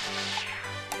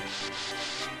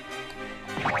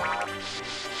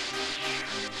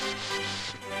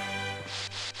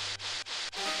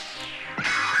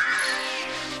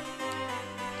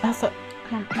 I thought...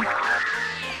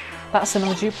 that's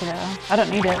another duplicator. I don't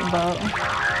need it, but...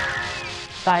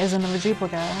 that is another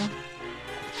duplicator.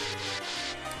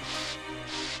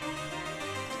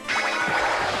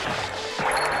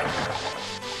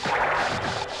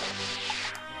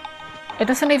 It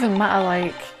doesn't even matter,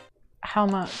 like, how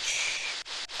much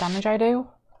damage I do.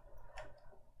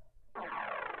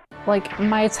 Like,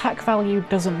 my attack value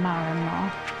doesn't matter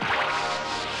anymore.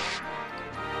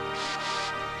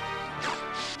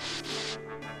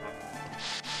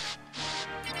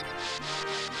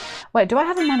 Wait, do I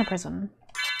have a mana prism?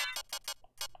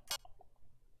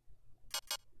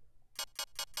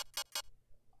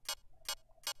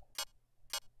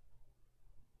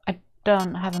 I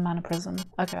don't have a mana prism.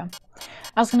 Okay.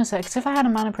 I was gonna say, because if I had a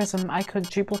mana prism, I could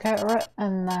duplicate it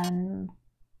and then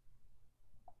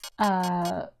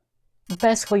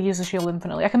basically use the shield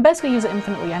infinitely. I can basically use it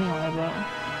infinitely anyway, but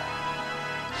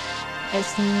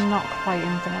it's not quite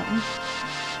infinite.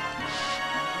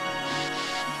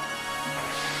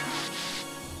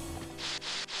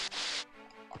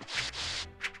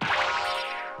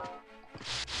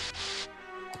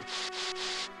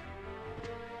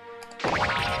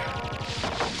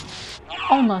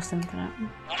 Almost infinite.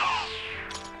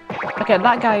 Okay,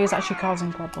 that guy is actually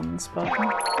causing problems, but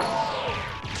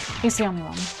he's the only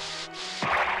one.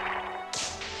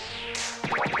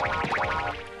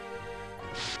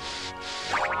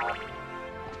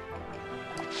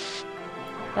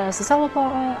 There's the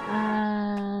teleporter,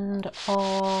 and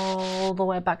all the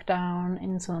way back down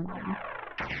into the mine.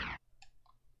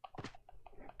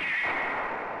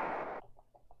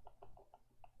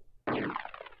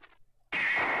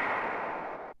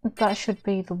 That should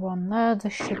be the one there,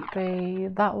 this should be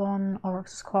that one,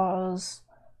 Oryx's Quarters.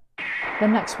 The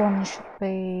next one should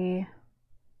be...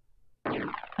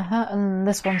 and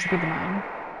this one should be the mine.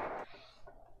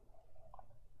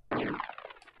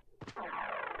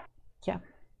 Yeah.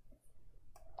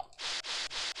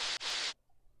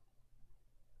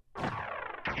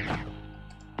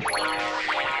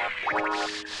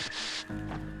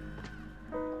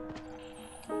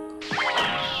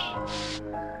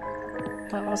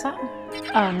 What was that?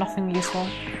 Oh, nothing useful.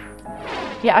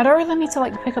 Yeah, I don't really need to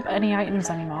like pick up any items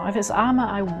anymore. If it's armor,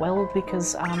 I will,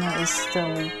 because armor is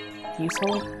still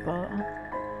useful, but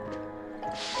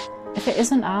if it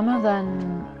isn't armor,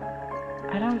 then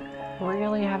I don't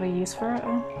really have a use for it.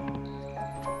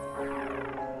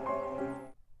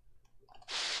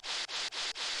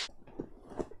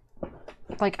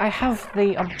 Like, I have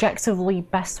the objectively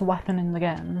best weapon in the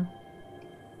game.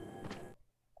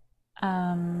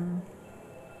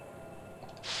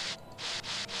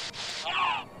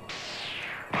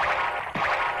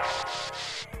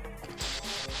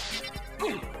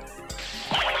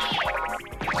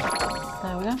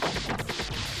 There we go.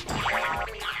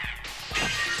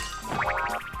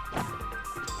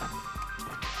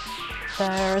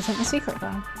 There isn't a secret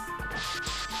though.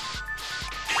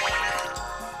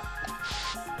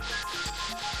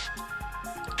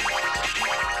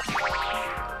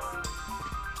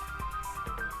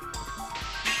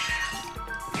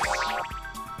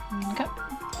 Okay.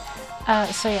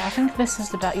 So yeah, I think this is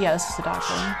the dark. Yeah, this is the dark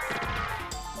room.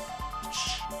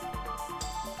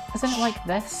 Isn't it like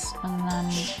this, and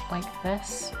then like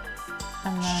this,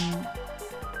 and then...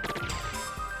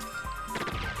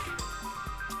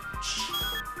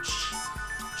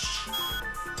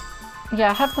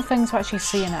 Yeah, I have the thing to actually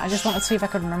see in it. I just wanted to see if I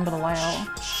could remember the layout.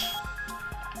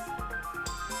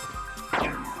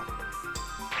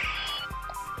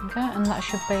 Okay, and that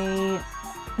should be...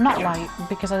 not light,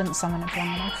 because I didn't summon it for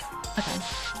long enough. Okay.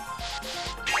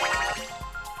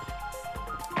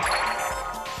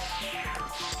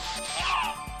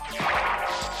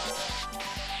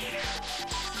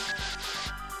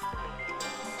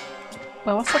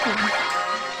 Well, what's happening?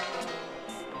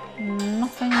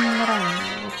 Nothing that I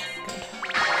need. Good.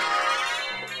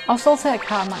 I'll still take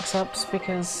cat max ups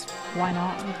because why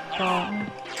not? But...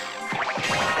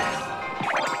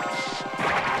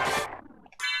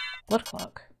 Blood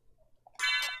clock.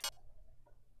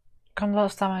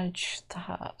 Converts damage to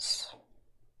hearts.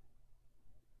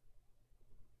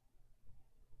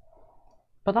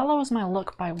 But that lowers my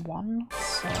luck by 1,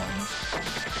 so...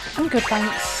 I'm good,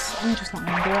 thanks. I'm just not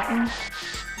gonna do that.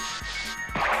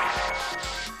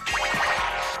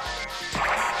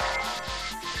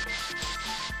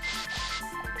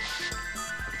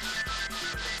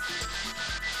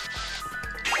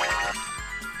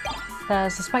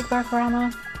 There's the spike breaker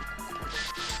armor.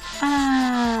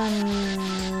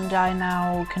 And I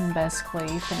now can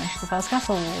basically finish the first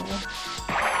castle.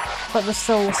 But there's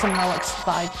still some relics that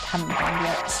I haven't found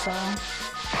yet, so...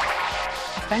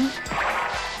 I think.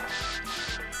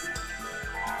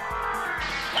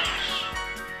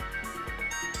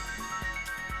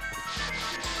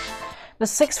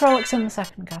 There's 6 relics in the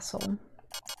second castle.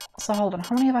 So hold on,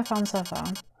 how many have I found so far?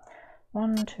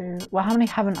 1, 2... Well, how many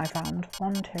haven't I found?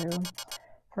 1, 2,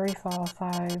 3, 4,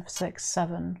 5, 6,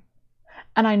 7.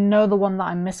 And I know the one that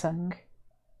I'm missing,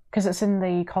 because it's in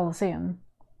the Colosseum.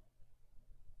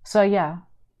 So yeah,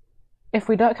 if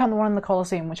we don't count the one in the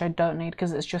Colosseum, which I don't need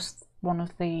because it's just one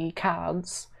of the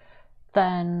cards,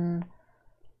 then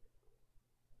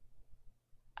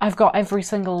I've got every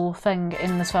single thing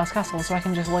in this first castle, so I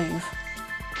can just leave.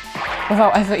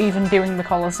 Without ever even doing the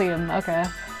Colosseum, okay.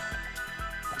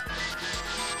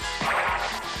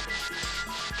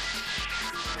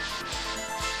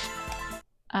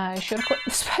 I should have quit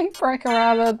the spike breaker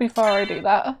armor before I do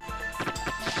that.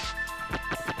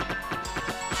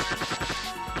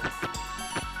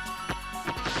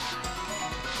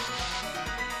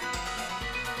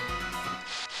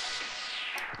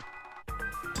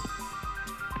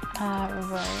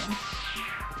 Right.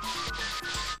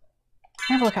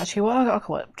 Have a look actually, what have I got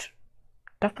equipped?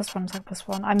 Death +1, Tag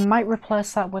 +1. I might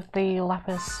replace that with the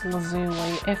lapis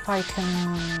lazuli if I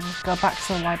can go back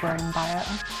to the library and buy it.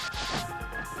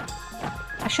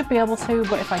 I should be able to,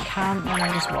 but if I can't, then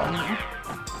I just won't.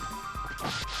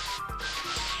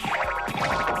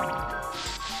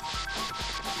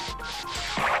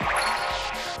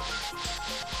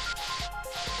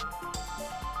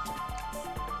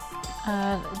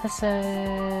 This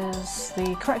is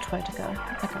the correct way to go.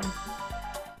 Okay.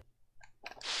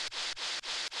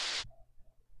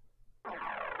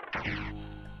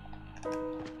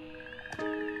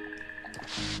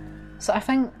 So I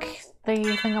think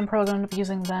the thing I'm probably going to be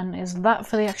using then is that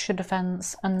for the extra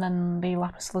defense, and then the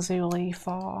lapis lazuli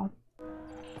for...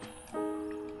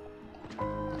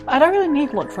 I don't really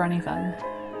need luck for anything.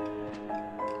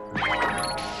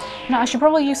 No, I should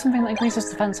probably use something that increases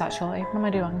defense actually. What am I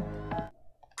doing?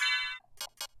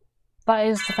 That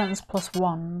is defense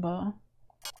 +1, but...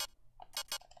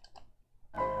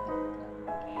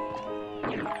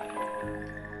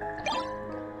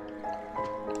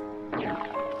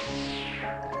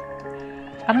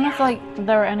 I don't know if like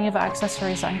there are any other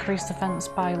accessories that increase defense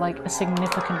by like a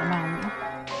significant amount.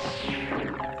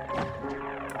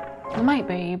 There might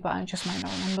be, but I just might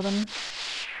not remember them.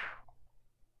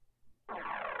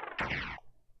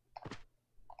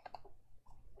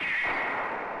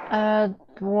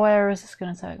 Where is this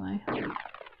gonna take me?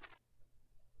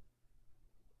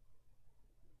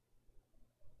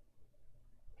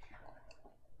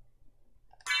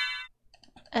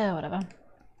 Whatever.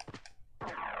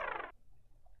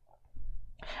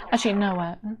 Actually, no,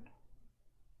 wait.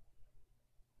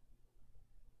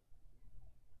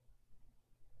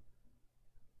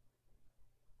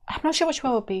 I'm not sure which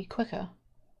way would be quicker.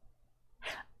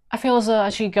 I feel as though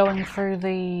actually going through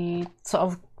the sort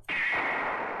of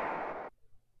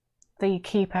the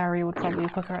keep area would probably be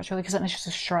quicker actually, because then it's just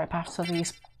a straight path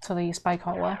to the spike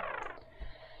hallway.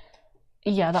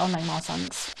 Yeah, that'll make more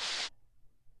sense.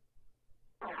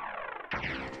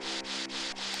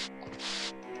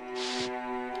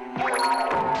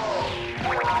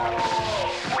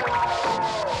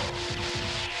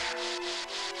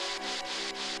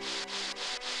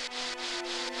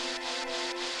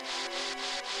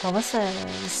 Well, this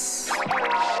is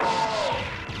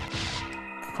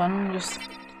fun, just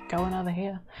going over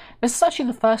here. This is actually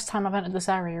the first time I've entered this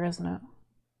area, isn't it?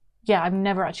 Yeah, I've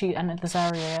never actually entered this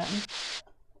area yet.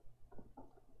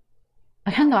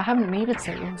 Again though, I haven't needed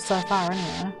to so far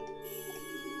anyway.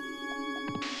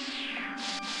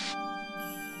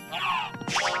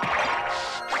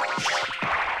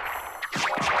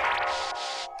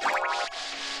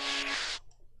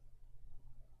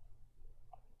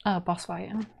 Oh, boss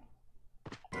fighting.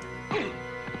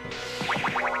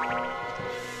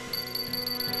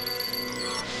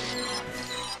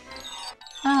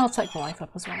 I'll take the life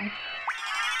up as well.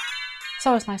 It's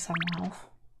always nice having health.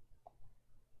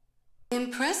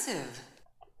 Impressive.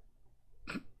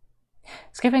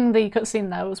 Skipping the cutscene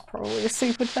there was probably a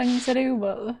stupid thing to do,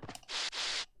 but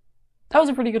that was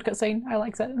a pretty good cutscene. I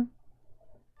liked it.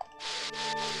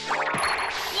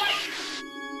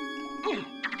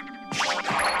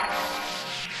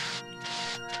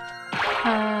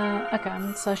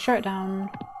 Okay, so straight down,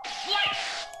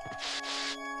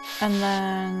 and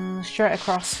then straight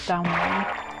across down one.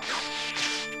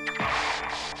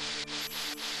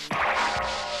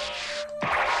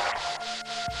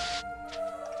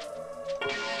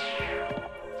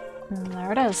 And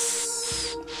there it is.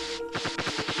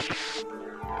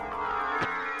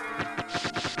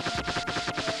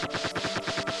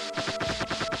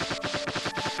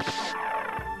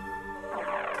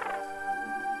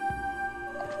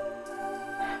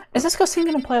 Is this cutscene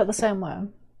going to play out the same way?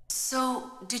 So,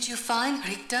 did you find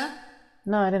Richter?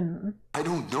 No, I didn't. I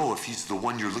don't know if he's the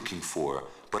one you're looking for,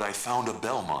 but I found a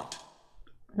Belmont.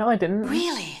 No, I didn't.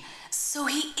 Really? So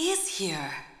he is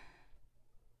here?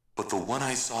 But the one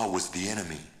I saw was the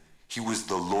enemy. He was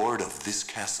the lord of this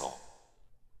castle.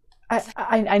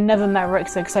 I never met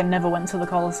Richter because I never went to the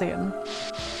Colosseum.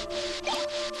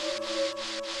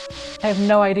 I have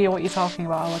no idea what you're talking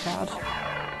about, Alucard.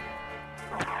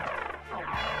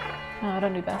 No, I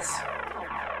don't do this.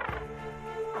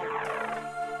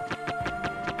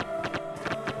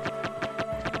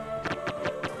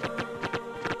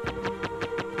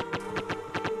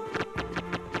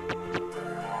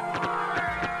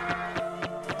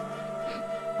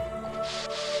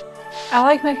 I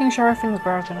like making sure everything's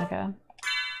broken, okay.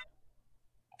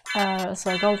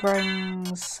 So gold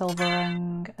ring, silver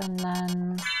ring, and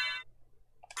then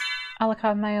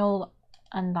Alucard mail,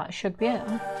 and that should be it.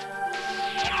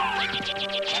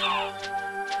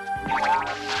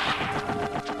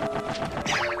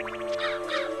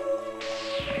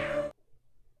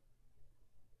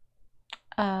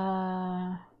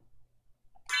 I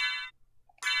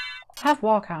have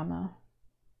walk armor,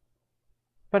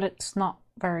 but it's not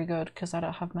very good because I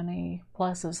don't have many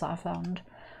places that I found.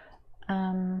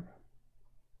 Trying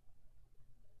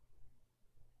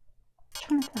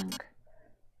to think.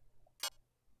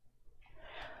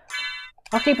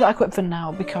 I'll keep that equipped for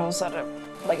now because I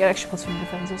don't like an extra plus from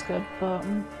defense is good, but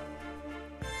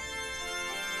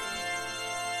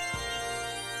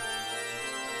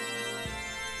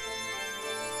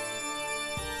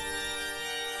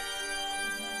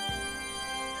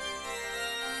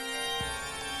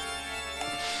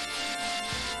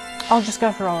I'll just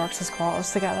go for Ulrix's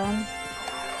quarters to get them.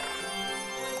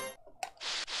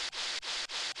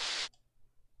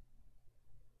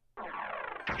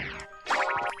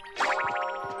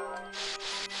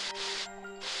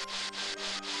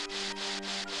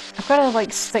 I've got to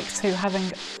like stick to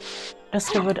having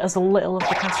discovered as little of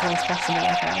the castle as possible,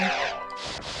 I think.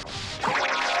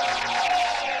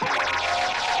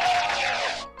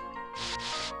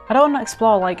 I don't want to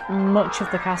explore like much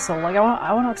of the castle, like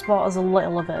I want to explore as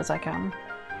little of it as I can,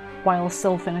 while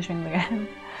still finishing the game.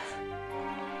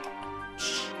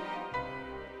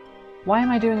 Why am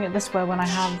I doing it this way when I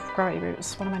have gravity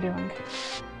boots? What am I doing?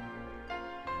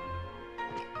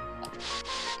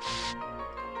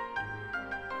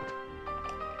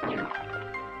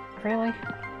 Really?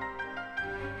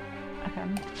 Okay.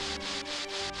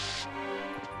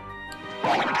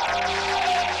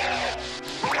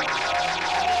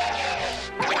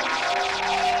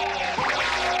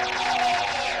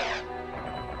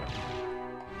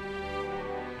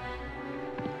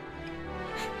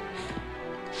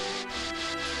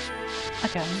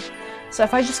 Okay. So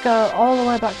if I just go all the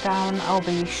way back down, I'll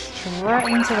be straight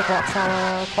into the clock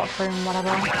tower, clock room, whatever.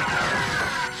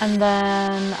 And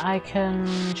then I can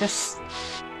just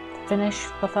finish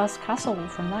the first castle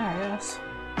from there, I guess.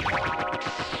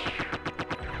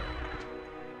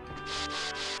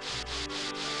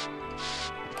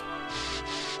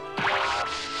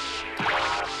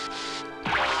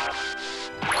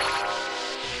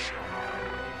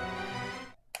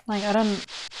 Like, I don't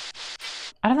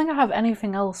think I have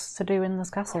anything else to do in this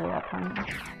castle at that point.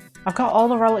 I've got all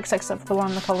the relics except for the one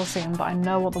in the Colosseum, but I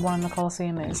know what the one in the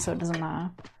Colosseum is, so it doesn't matter.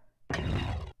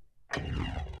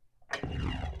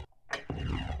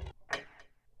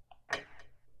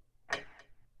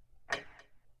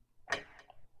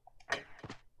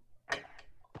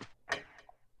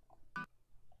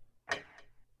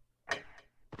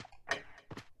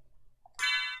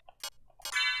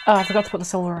 Oh, I forgot to put the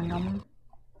silver ring on.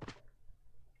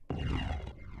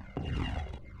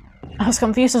 I was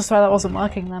confused as to why that wasn't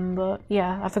working then, but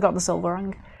yeah, I forgot the silver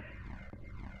ring.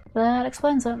 That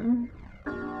explains it.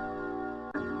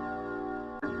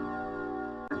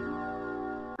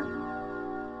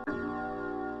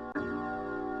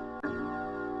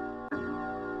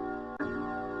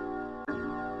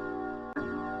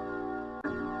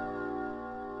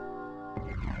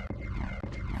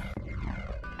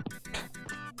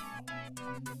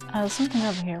 There's something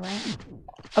over here, right?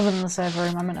 Other than the server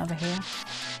room, I meant over here.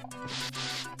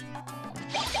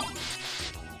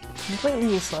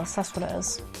 Completely useless, that's what it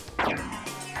is.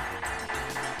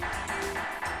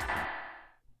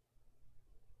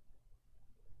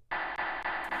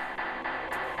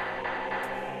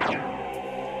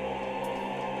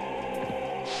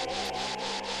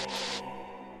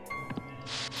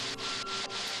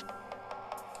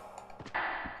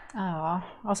 Oh, I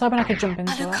was hoping I could jump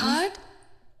into it. Alucard?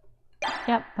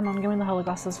 Yep, come on, give me the holy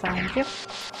glasses, thank you.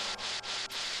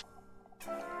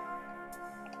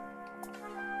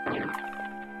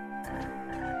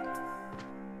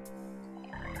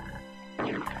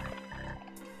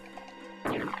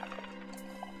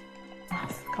 Oh,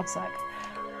 for God's sake.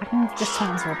 I can just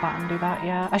turn into a bat and do that,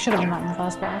 yeah. I should have done that in the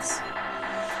first place.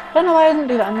 I don't know why I didn't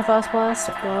do that in the first place,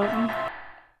 but I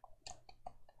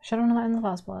should have done that in the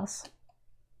first place.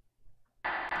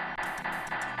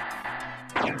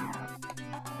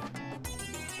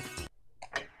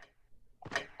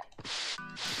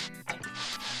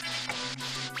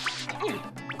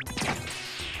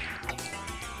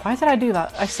 Why did I do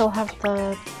that? I still have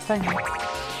the thing.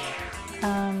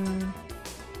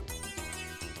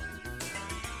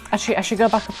 Actually, I should go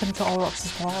back up into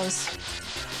Olrox's quarters.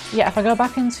 Yeah, if I go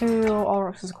back into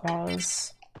Olrox's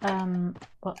quarters,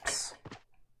 whoops.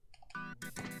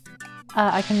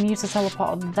 I can use the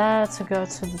teleport there to go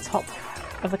to the top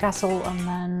of the castle, and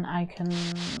then I can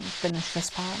finish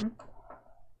this part.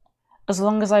 As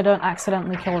long as I don't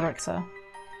accidentally kill Richter.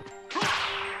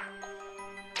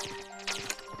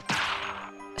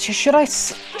 Should I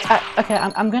okay,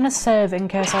 I'm gonna save in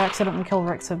case I accidentally kill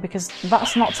Richter, because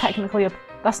that's not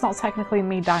technically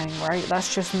me dying, right?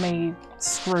 That's just me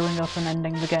screwing up and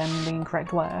ending the game the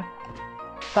incorrect way.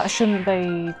 That shouldn't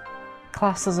be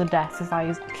classed as a death if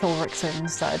I kill Richter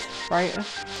instead, right?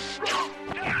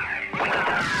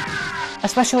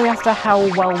 Especially after how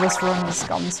well this run has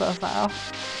gone so far.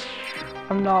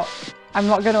 I'm not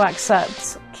gonna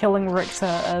accept killing Richter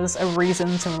as a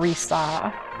reason to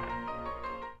restart.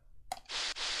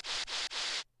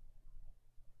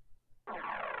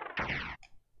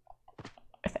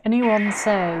 If anyone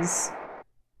says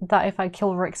that if I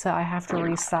kill Richter I have to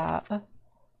restart,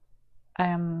 I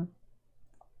am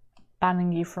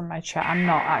banning you from my chat. I'm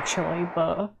not actually,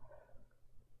 but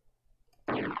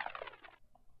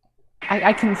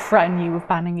I can threaten you with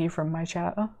banning you from my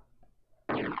chat.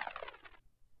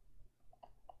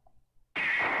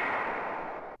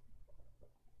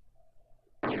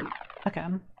 Okay.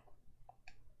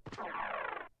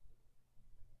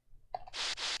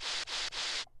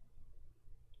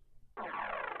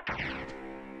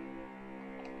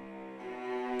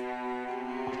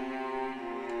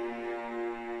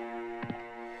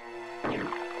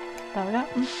 There we go.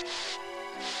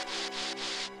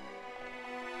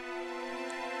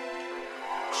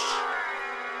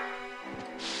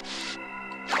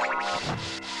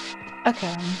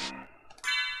 Okay.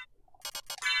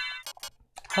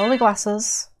 Holy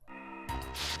glasses.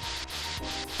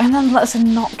 And then let's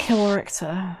not kill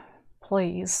Richter,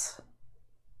 please.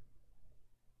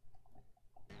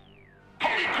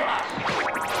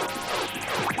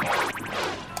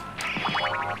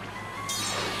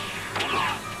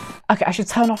 Okay, I should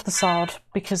turn off the sword,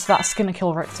 because that's gonna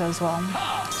kill Richter as well.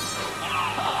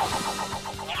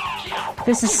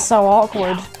 This is so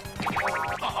awkward.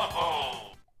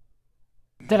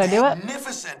 Did I do it?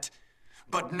 Magnificent!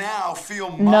 But now feel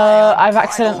my No, I've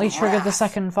accidentally unbridled triggered the wrath.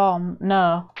 second form.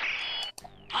 No.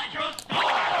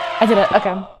 I did it,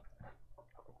 okay.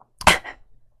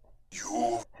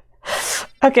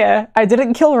 Okay, I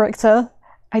didn't kill Richter.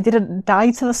 I didn't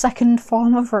die to the second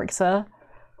form of Richter.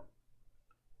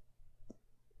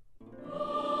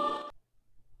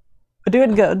 We're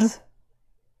doing good.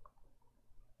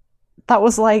 That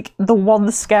was like the one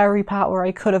scary part where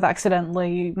I could have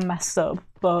accidentally messed up,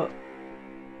 but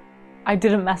I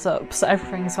didn't mess up, so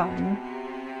everything's fine.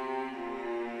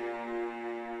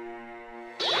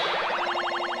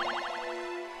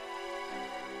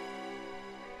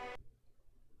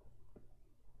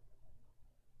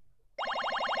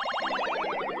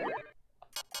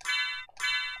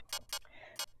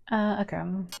 Okay.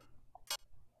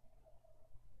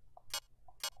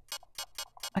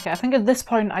 Okay, I think at this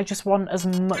point I just want as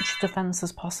much defense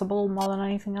as possible more than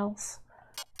anything else.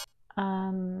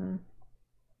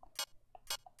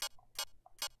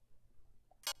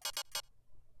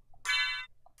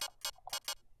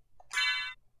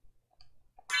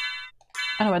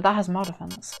 Anyway, that has more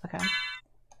defense. Okay.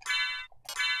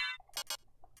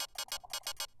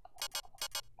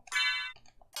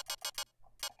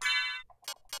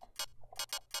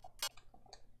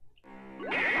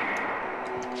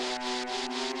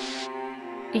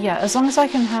 Yeah, as long as I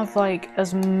can have, like,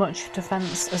 as much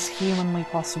defense as humanly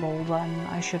possible, then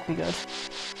I should be good.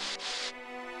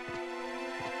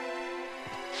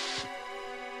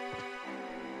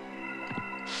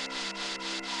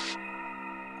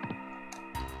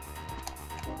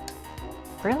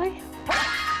 Really?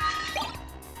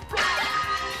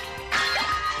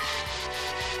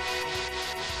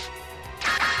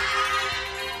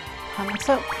 Max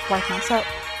up, life max up,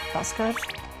 that's good.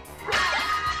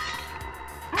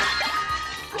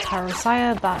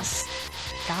 Parasaya, that's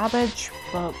garbage,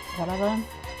 but whatever.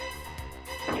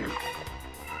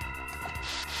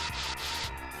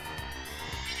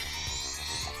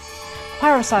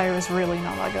 Parasaya is really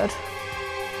not that good.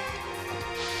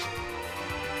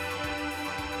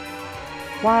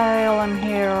 While I'm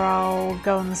here, I'll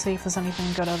go and see if there's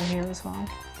anything good over here as well.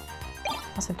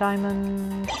 That's a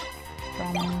diamond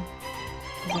from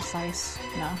the face.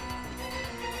 No.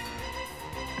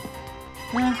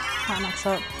 Yeah, can't max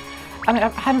up. I mean, I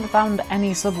haven't found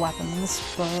any sub-weapons,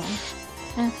 but...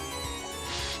 eh.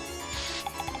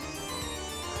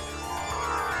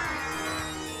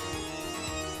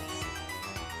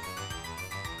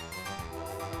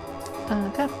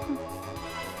 Okay.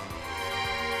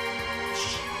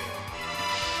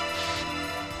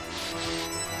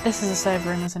 This is a save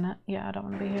room, isn't it? Yeah, I don't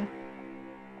want to be here.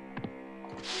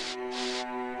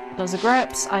 Those are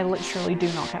grapes. I literally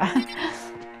do not care.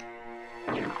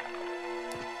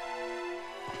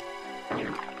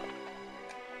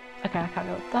 Okay, I can't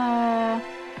go up there.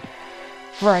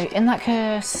 Right, in that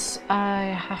case, I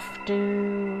have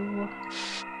to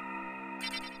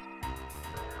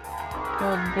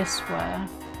go this way.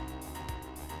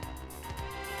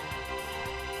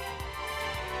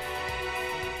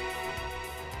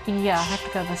 Yeah, I have to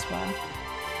go this way.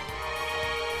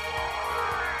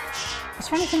 Is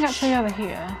there anything actually over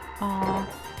here?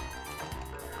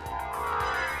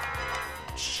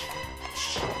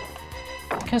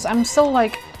 Because I'm still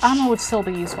like, ammo would still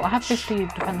be useful. I have 50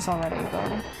 defense already,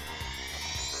 but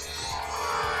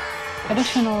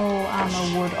additional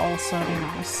ammo would also be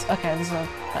nice. Okay, there's a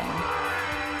thing.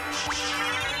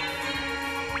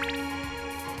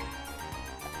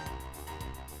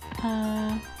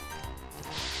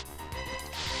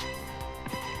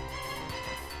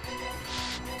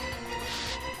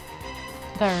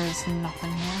 There is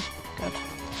nothing here. Good.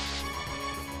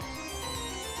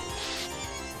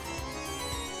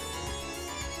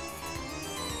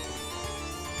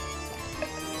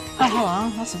 Oh, hello.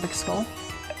 That's a big skull.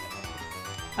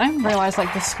 I didn't realise,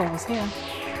 like, this skull was here.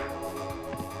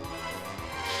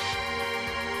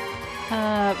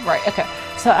 Right, okay.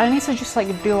 So I need to just,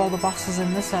 like, do all the bosses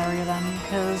in this area then,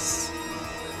 because...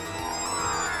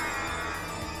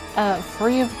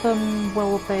 3 of them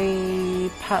will be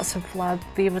parts of Vlad,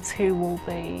 the other 2 will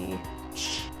be...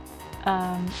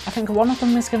 I think one of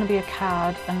them is going to be a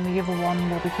card, and the other one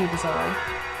will be Kubazoi.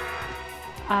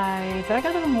 Did I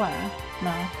go to them where?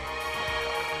 No.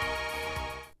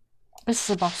 This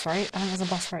is a boss, right? I think there's a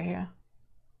boss right here.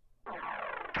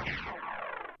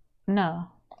 No.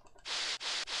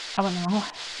 I went the wrong way.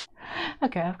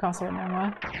 Okay, of course I went the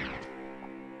wrong way.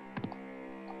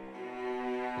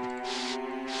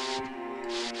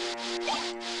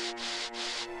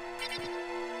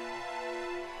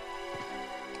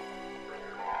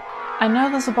 I know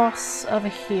there's a boss over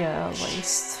here, at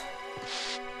least.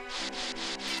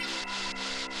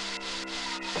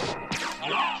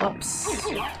 Oops.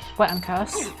 Wet and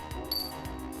curse.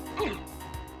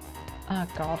 Oh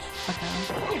god, okay.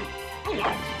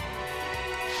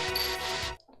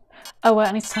 Oh wait,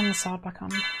 I need to turn the sword back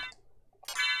on.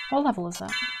 What level is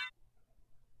it?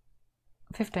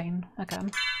 15, okay.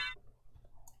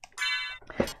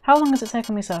 How long has it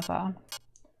taken me so far?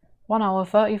 1 hour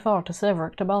 34 to save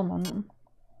Richter Belmont.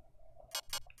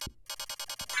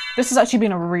 This has actually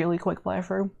been a really quick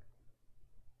playthrough.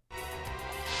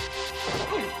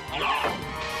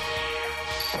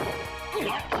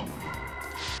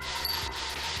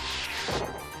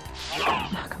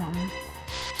 Oh, come on.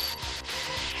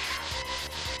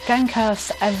 Getting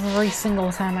cursed every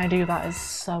single time I do that is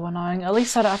so annoying. At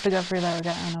least I don't have to go through there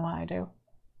again. I know what I do.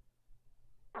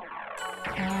 Oh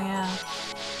yeah.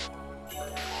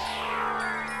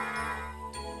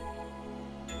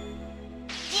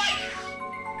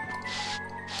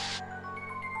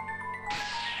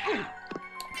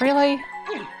 Really?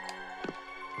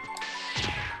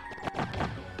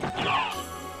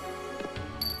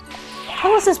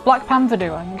 How is this Black Panther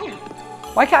doing?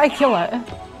 Why can't I kill it?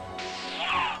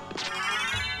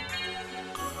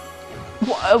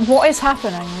 What is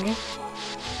happening?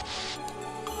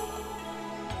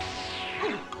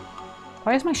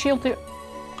 Why is my shield do-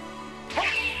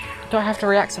 Do I have to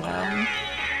reactivate it?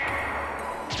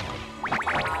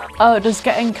 Oh, does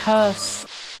getting cursed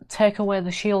take away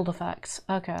the shield effect?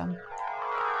 Okay.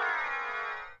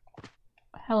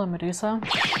 Hello, Medusa.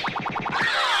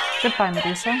 Goodbye,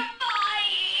 Medusa.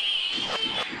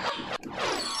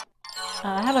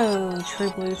 Hello,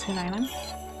 True Blue 299.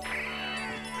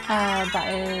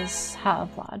 That is Heart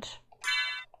of Vlad.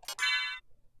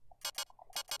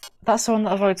 That's the one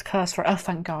that avoids curse for- oh,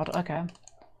 thank god, okay.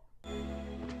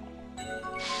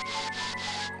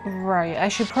 Right, I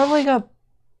should probably go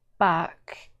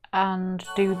back and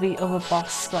do the other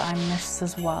boss that I missed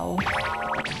as well.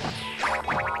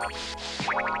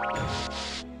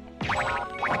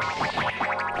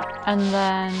 And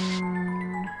then...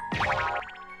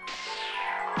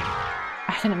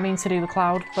 I didn't mean to do the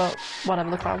cloud, but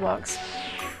whatever, the cloud works.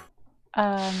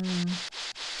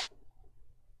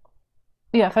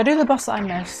 Yeah, if I do the boss that I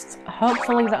missed,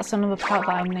 hopefully that's another part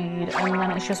that I need, and then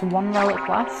it's just one relic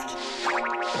left.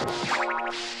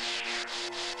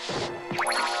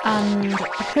 And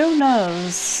who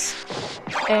knows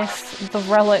if the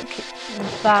relic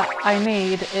that I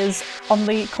need is on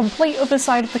the complete other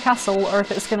side of the castle, or if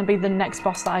it's going to be the next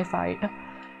boss that I fight.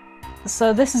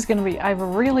 So this is going to be either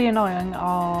really annoying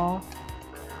or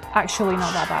actually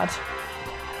not that bad.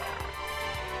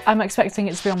 I'm expecting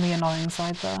it to be on the annoying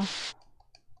side though.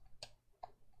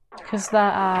 Because there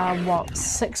are, what,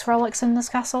 6 relics in this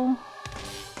castle?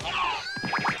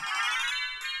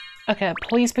 Okay,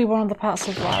 please be one of the parts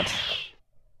of Vlad.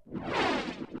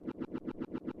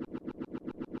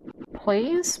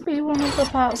 Please be one of the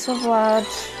parts of Vlad.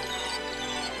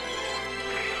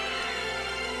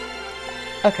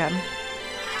 Okay.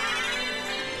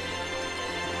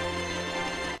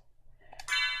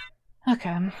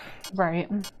 Okay, right.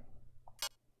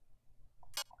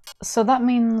 So that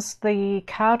means the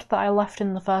card that I left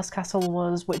in the first castle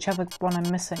was whichever one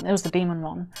I'm missing. It was the demon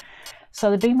one.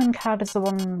 So the demon card is the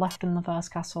one left in the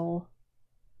first castle.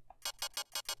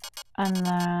 And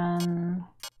then...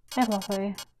 hey,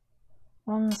 Fluffy.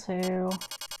 1, 2,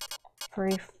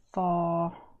 3,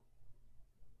 4...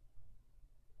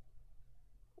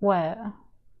 Wait.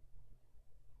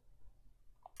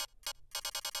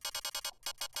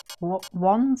 What?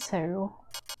 1, 2,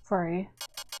 3,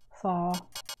 4,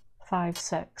 5,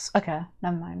 6. Okay,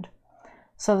 never mind.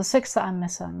 So the 6 that I'm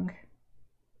missing.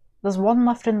 There's 1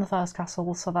 left in the first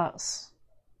castle, so that's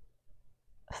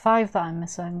 5 that I'm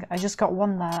missing. I just got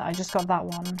 1 there, I just got that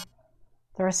one.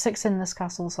 There are 6 in this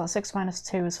castle, so 6 minus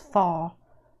 2 is 4.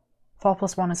 4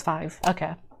 plus 1 is 5.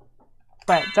 Okay.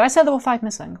 Wait, did I say there were 5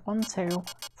 missing? 1, 2,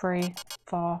 3,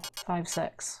 4, 5,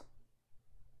 6.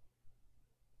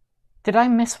 Did I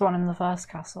miss one in the first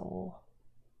castle?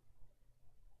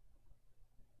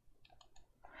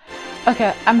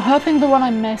 Okay, I'm hoping the one I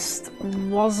missed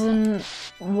wasn't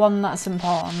one that's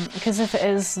important, because if it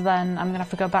is, then I'm gonna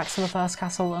have to go back to the first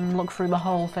castle and look through the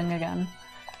whole thing again.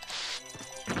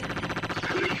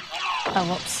 Oh,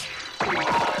 whoops.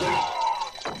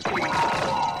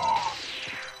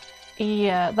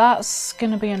 Yeah, that's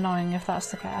gonna be annoying if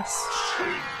that's the case.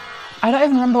 I don't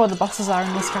even remember where the bosses are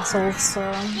in this castle,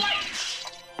 so...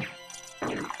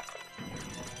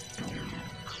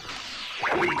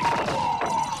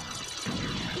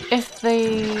 If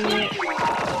the...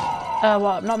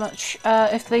 well, not much.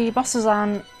 If the bosses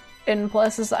aren't in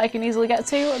places that I can easily get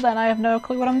to, then I have no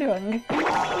clue what I'm doing.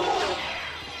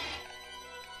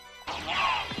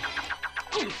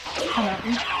 Oh no.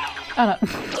 Oh no.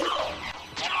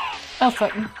 Oh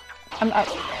fuck.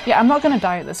 Yeah, I'm not gonna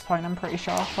die at this point, I'm pretty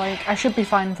sure. Like, I should be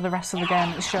fine for the rest of the game,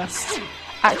 it's just...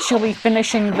 Actually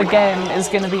finishing the game is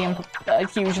gonna be a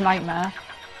huge nightmare.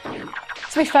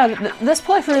 To be fair, this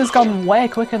playthrough has gone way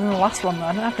quicker than the last one though.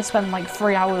 I don't have to spend like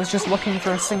 3 hours just looking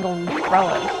for a single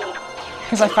relic.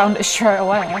 Because I found it straight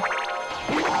away.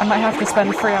 I might have to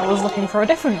spend 3 hours looking for a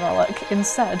different relic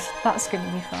instead. That's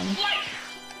gonna be fun.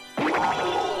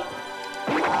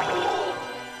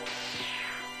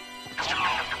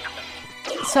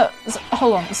 So,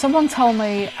 hold on, someone tell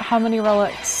me how many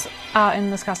relics are in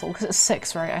this castle, because it's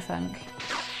 6, right, I think.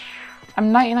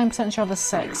 I'm 99% sure there's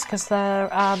 6, because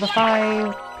there are the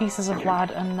 5 pieces of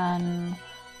blood and then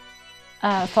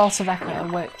Force of Echo,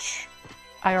 which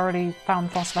I already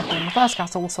found Force of Echo in the first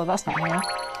castle, so that's not here.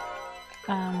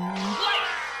 Come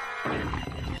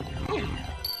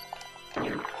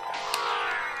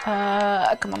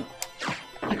on.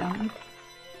 Okay.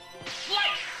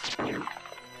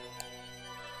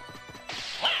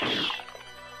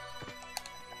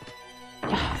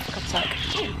 For God's sake.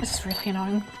 This is really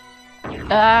annoying.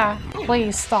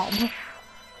 Please stop.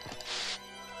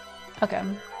 Okay.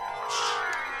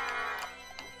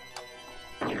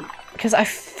 Because I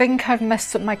think I've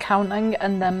messed up my counting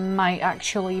and there might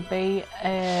actually be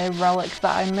a relic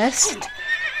that I missed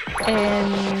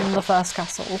in the first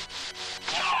castle.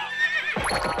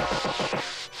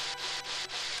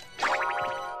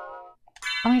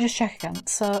 Let me just check again.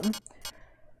 So,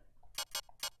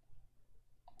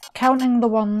 counting the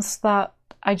ones that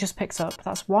I just picked up,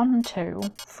 that's 1, 2,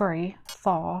 3,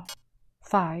 4,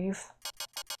 5,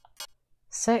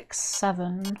 6,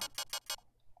 7,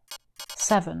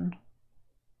 7.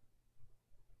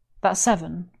 That's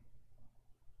 7.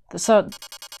 So,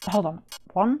 hold on.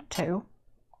 1, 2,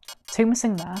 2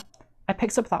 missing there. I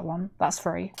picked up that one, that's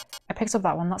 3. I picked up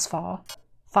that one, that's 4.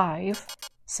 5,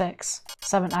 6,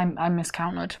 7. I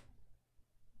miscounted.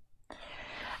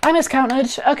 I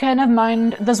miscounted. Okay, never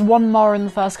mind. There's one more in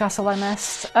the first castle I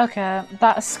missed. Okay,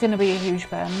 that's gonna be a huge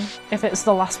pain if it's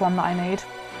the last one that I need.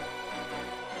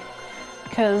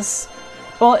 Because,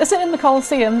 well, is it in the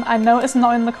Colosseum? I know it's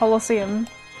not in the Colosseum.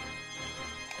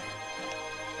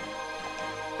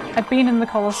 I've been in the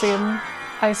Colosseum.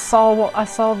 I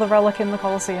saw the relic in the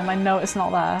Colosseum. I know it's not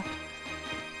there.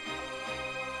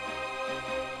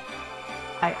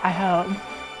 I hope.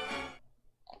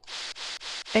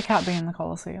 It can't be in the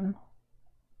Colosseum.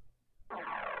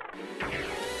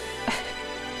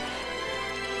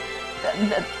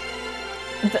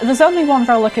 There's only one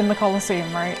relic in the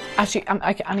Colosseum, right? Actually,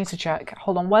 I need to check.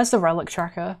 Hold on, where's the relic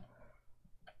tracker?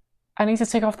 I need to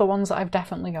tick off the ones that I've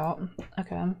definitely got.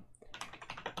 Okay.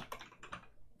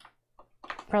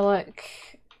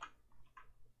 Relic...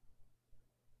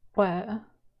 Where?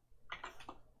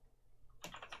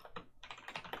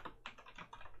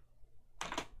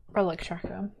 Relic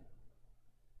tracker.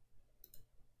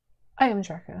 Item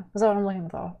tracker. Is that what I'm looking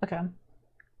for? Okay.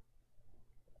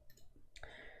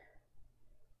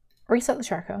 Reset the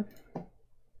tracker.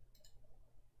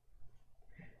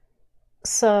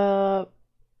 So...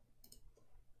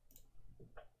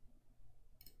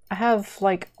 I have,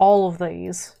 like, all of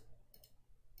these.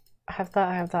 I have that,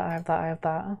 I have that, I have that, I have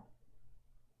that.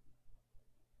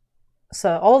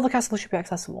 So, all of the castles should be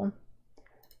accessible.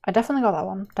 I definitely got that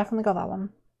one. Definitely got that one.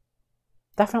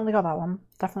 Definitely got that one.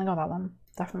 Definitely got that one.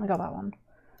 Definitely got that one.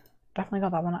 Definitely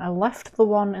got that one. I left the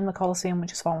one in the Colosseum,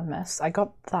 which is Fallen Mist. I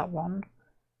got that one.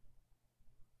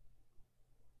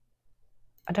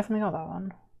 I definitely got that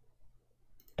one.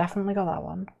 Definitely got that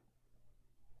one.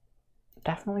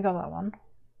 Definitely got that one.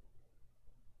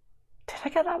 Did I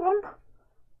get that one?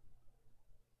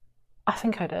 I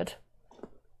think I did.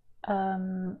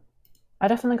 I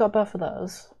definitely got both of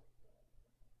those.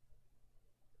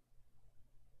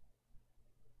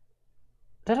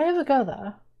 Did I ever go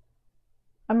there?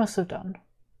 I must have done.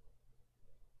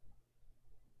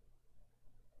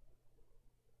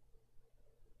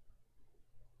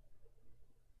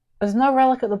 There's no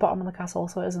relic at the bottom of the castle,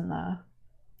 so it isn't there.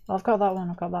 Well, I've got that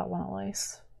one at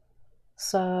least.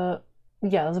 So,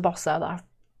 yeah, there's a boss there that I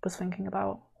was thinking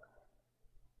about.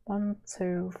 1,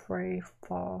 2, 3,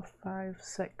 4, 5,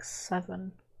 6,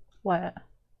 7. Wait.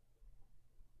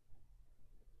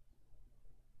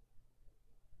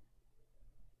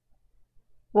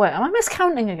 Wait, am I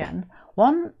miscounting again?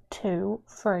 1, 2,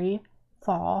 3,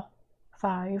 4,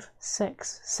 5,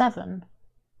 6, 7.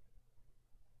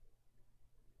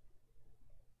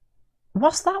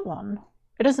 What's that one?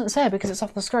 It doesn't say because it's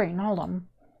off the screen. Hold on.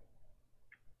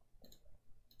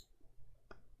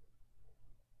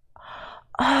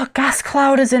 Oh, gas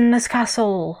cloud is in this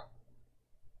castle.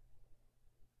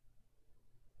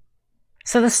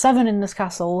 So there's 7 in this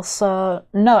castle, so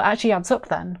no, it actually adds up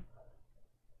then.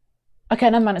 Okay,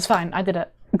 never mind, it's fine. I did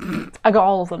it. I got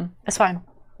all of them. It's fine.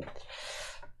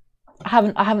 I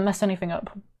haven't messed anything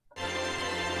up.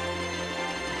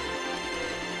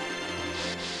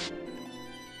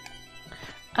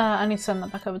 I need to send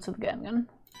that back over to the game again.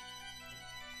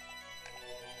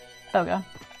 There we go.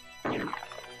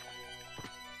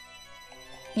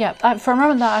 Yeah, for a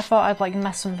moment there I thought I'd like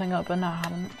mess something up, but no, I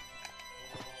haven't.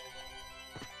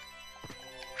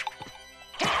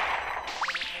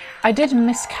 I did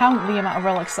miscount the amount of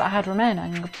relics that I had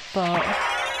remaining, but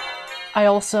I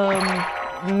also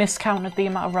miscounted the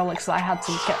amount of relics that I had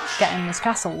to get in this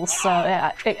castle, so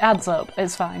it adds up,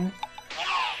 it's fine.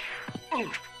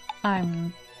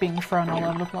 I'm being thrown all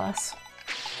over the place.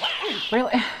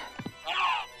 Really?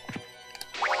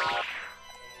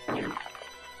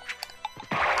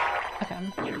 Okay.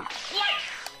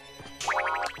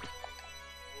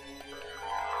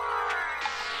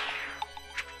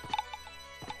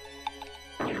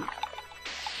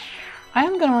 I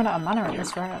am gonna run out of mana at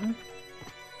this rate.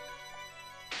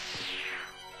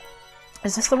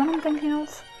 Is this the one I'm thinking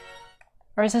of?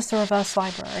 Or is this the reverse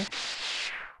library?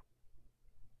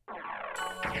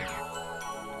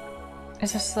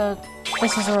 Is this the...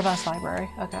 This is the reverse library,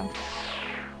 okay.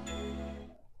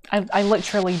 I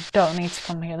literally don't need to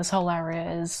come here, this whole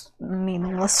area is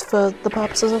meaningless for the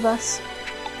purposes of this.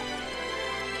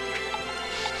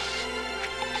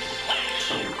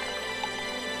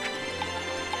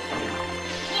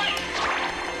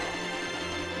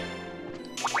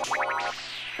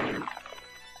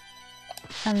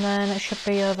 And then it should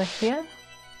be over here?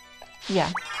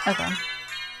 Yeah, okay.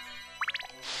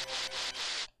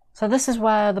 So this is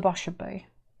where the boss should be.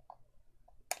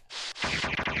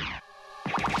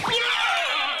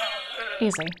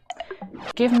 Easy.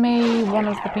 Give me one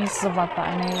of the pieces of lead that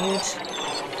I need.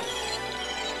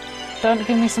 Don't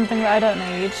give me something that I don't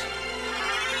need.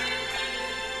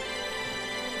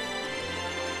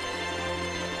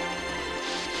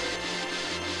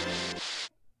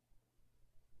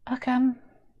 Okay.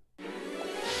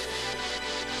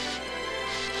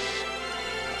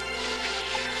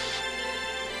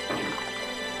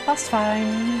 That's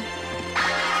fine.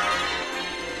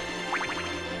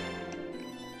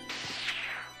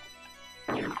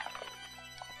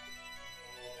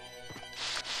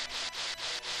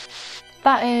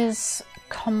 That is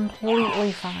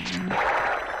completely fine.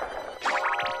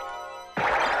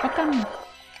 Fucking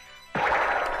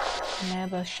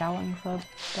neighbour shouting for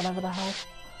whatever the hell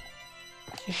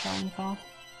she's shouting for.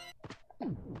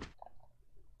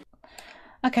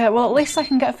 Okay, well at least I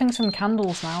can get things from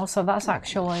candles now, so that's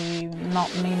actually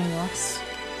not meaningless.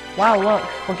 Wow,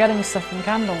 look, we're getting stuff from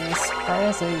candles.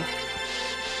 Crazy.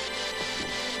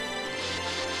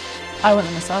 I went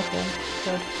in a circle.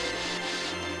 Good.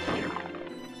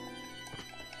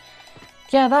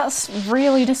 Yeah, that's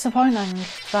really disappointing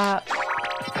that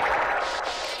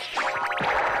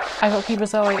I got Keeper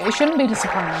Zoe. It shouldn't be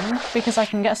disappointing because I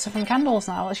can get stuff from candles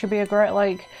now. It should be a great,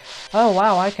 like, oh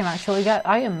wow, I can actually get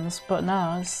items, but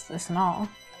no, it's not.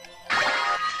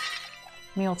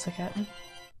 Meal ticket.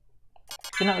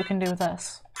 You know what we can do with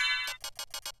this?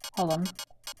 Hold on.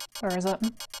 Where is it?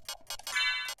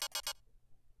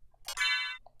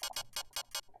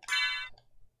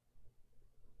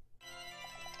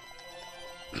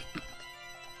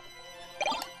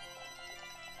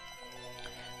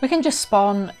 We can just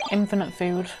spawn infinite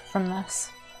food from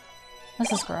this.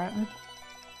 This is great.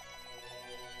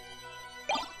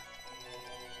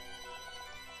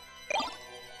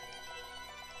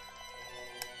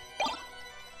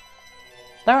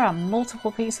 There are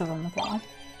multiple pieces on the floor.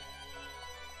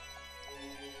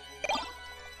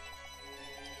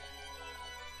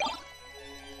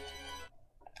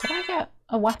 Did I get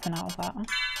a weapon out of that?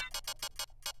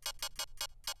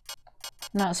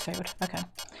 No, it's food. Okay.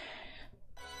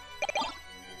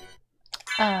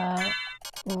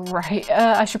 Right.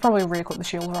 I should probably re-equip the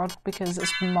shield rod because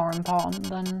it's more important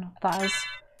than that is.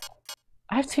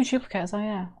 I have 2 duplicates, oh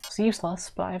yeah. It's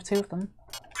useless, but I have 2 of them.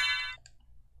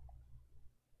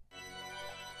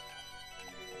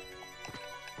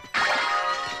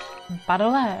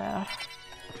 Battler.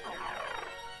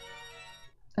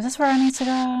 Is this where I need to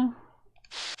go?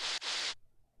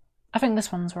 I think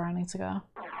this one's where I need to go.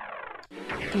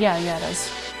 Yeah, it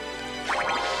is.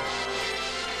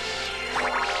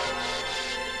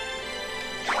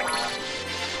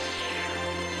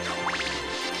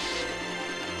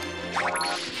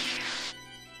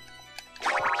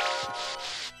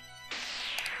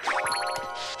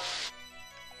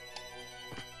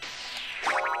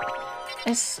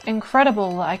 It's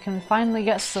incredible that I can finally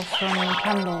get stuff from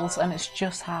candles and it's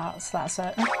just hearts, that's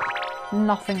it.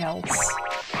 Nothing else.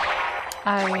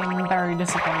 I am very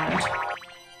disappointed.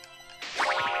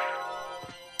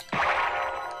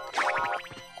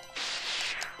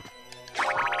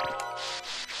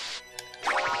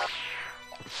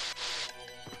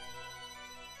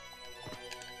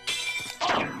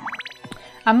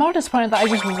 I'm more disappointed that I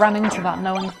just ran into that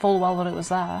knowing full well that it was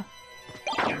there.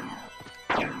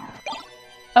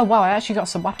 Oh wow, I actually got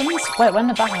some weapons? Wait, when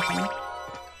did that happen?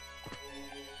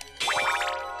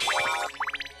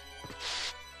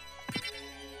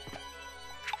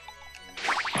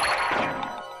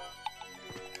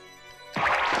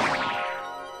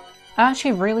 I'm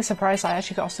actually really surprised I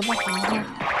actually got a sub-weapon.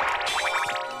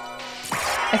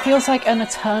 It feels like an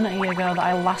eternity ago that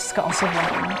I last got a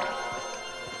sub-weapon.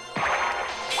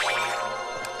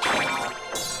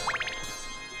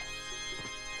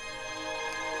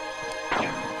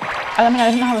 I mean,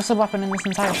 I didn't have a sub-weapon in this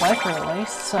entire playthrough at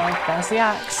least, so there's the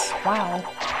axe. Wow.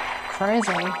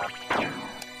 Crazy.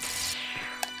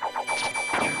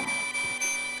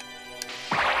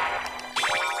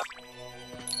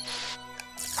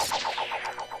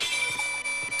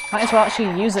 Might as well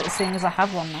actually use it seeing as I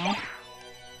have one now.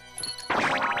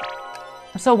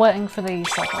 I'm still waiting for the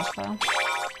stopwatch though.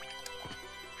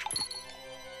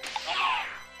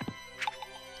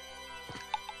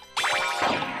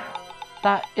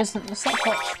 That isn't the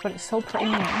stopwatch, but it's still pretty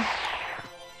new.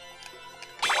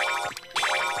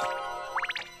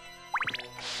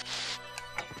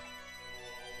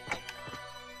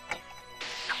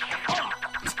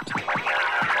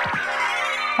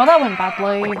 Well, that went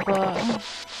badly, but...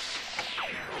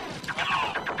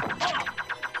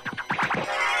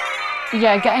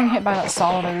 yeah, getting hit by that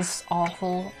sword is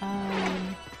awful.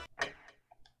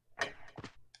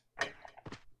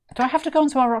 Do I have to go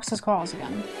into Aurochs's quarters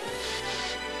again?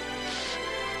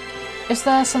 Is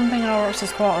there something in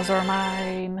Aurochs's quarters, or am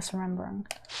I misremembering?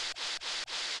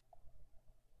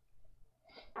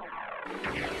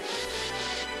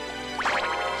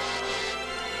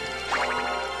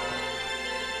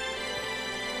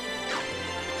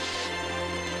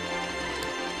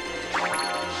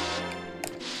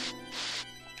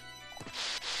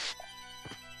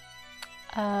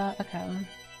 Okay.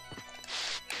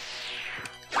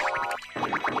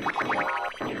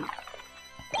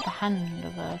 The hand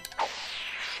of a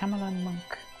Shyamalan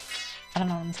monk. I don't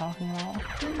know what I'm talking about.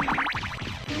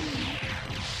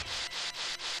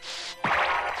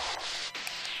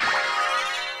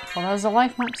 Well, there's a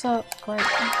life max up. Great.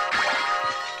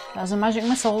 There's a magic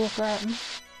missile. Great.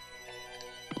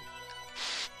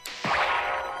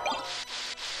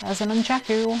 There's an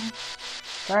Unchaku.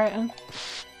 Great.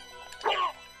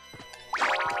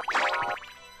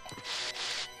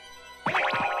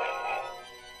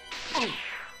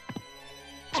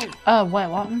 Wait,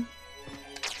 what?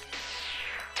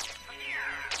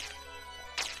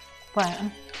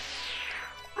 Wait.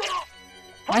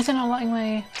 Why is it not letting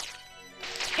me...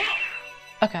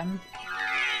 okay.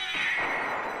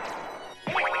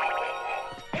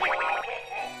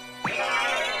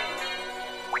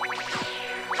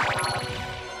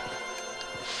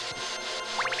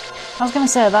 I was gonna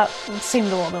say that seemed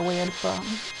a little bit weird, but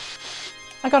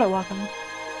I got it working.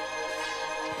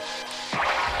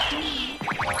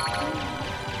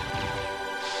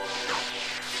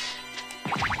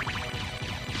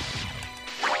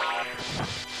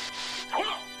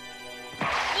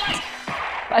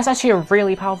 That's actually a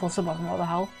really powerful sub-weapon, what the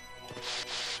hell?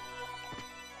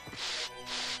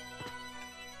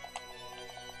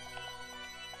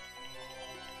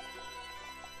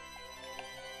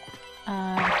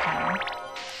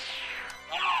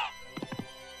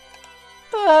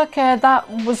 Okay, that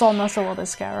was almost a little bit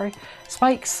scary.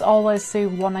 Spikes always do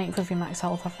 1/8 of your max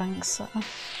health, I think, so...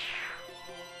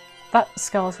 That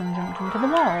skeleton jumped into the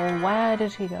wall. Where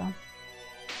did he go?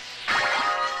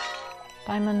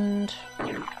 Diamond...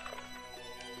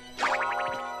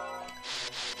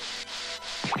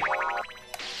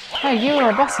 Hey, you were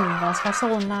a boss in this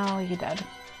castle and now you're dead.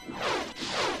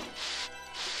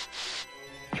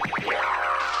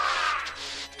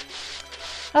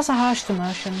 That's a harsh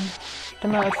demotion.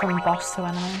 Demoted from boss to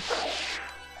enemy.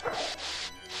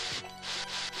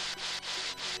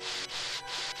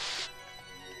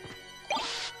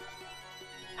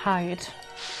 Hide.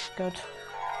 Good.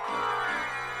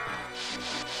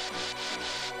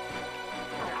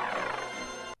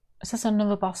 Is this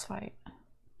another boss fight?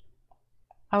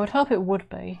 I would hope it would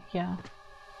be, yeah.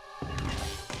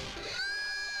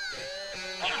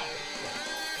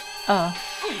 Oh.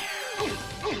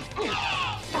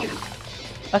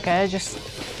 Okay, just...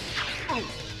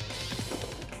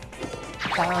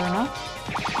 Fair enough.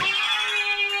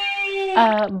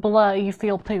 Blur, you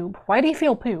feel poop. Why do you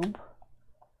feel poop?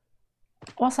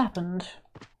 What's happened?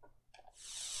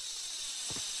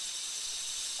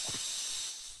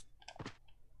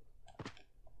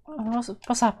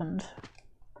 What's happened?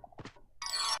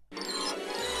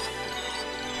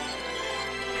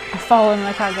 I've fallen and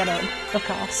I can't get up, of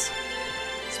course.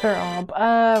 Spirit Orb.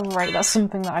 Right, that's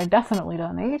something that I definitely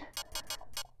don't need.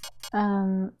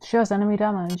 Shows enemy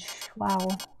damage. Wow,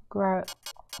 great.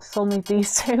 Still need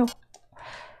these two.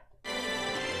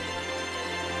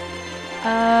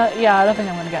 Yeah, I don't think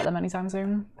I'm gonna get them anytime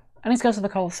soon. I need to go to the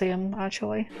Colosseum,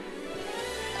 actually.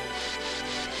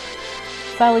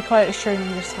 Fairly quiet stream,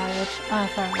 I'm just tired. Ah,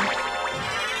 fair enough.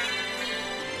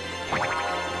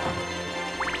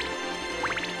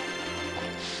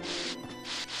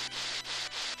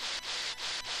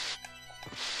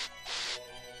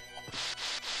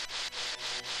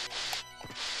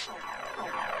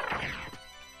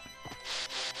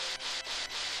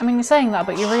 I mean, you're saying that,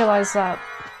 but you realise that,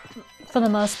 for the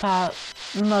most part,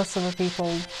 most of the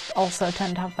people also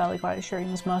tend to have fairly quiet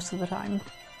streams most of the time.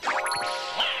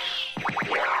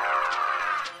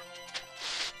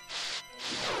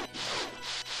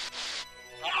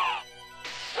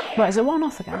 Wait, is it one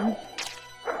off again?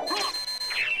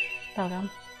 There we go.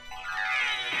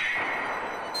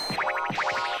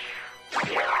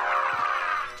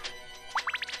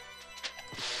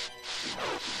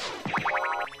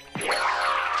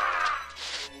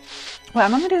 Wait,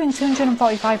 I'm only doing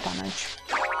 245 damage.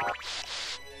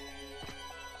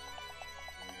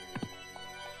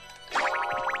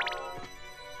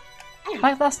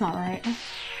 Like, that's not right.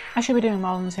 I should be doing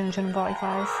more than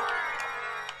 245.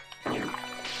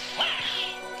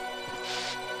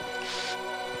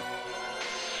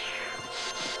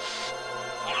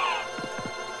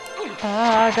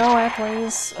 Go away,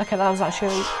 please. Okay, that was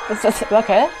actually...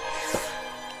 okay.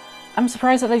 I'm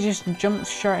surprised that they just jumped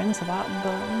straight into that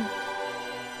building.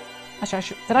 Actually, I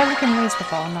should... Did I look in these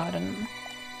before? No, I didn't.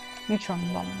 Neutron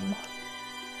bomb.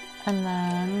 And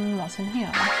then... what's in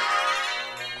here?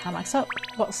 Can't max up.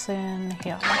 What's in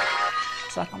here?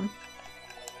 Second.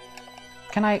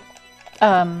 Can I...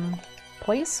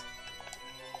 please?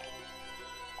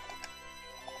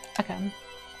 Okay.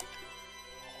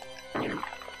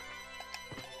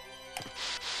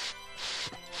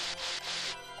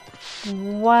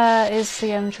 Where is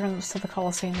the entrance to the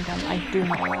Colosseum again? I do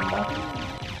not remember.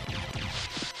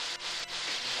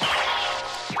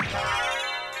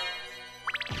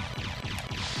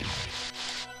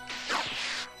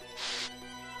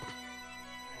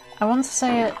 I want to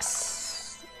say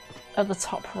it's at the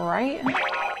top right,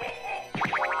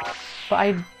 but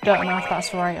I don't know if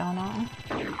that's right or not.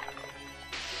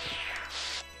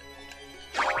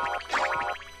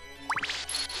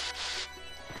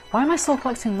 Why am I still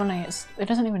collecting money? It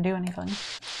doesn't even do anything.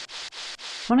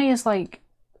 Money is, like,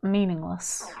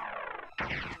 meaningless.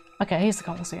 Okay, here's the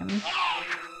Colosseum.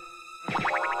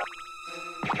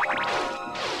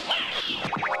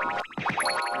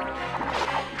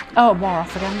 Oh, more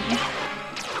off again.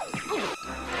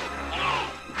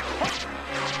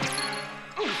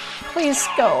 Please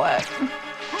go away.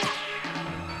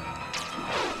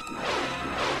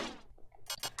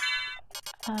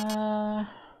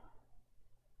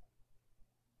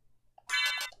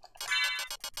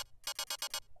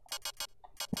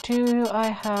 Do I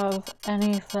have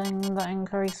anything that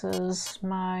increases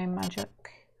my magic?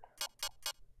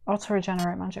 Or to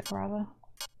regenerate magic, rather.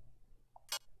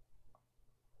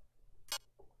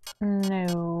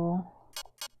 No.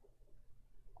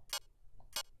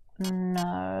 No,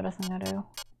 I don't think I do.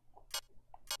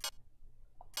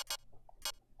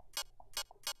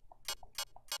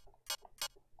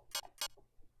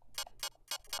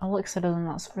 Elixir doesn't,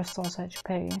 that's restores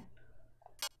HP.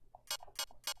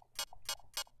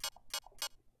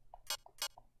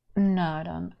 No, I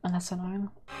don't, and that's annoying.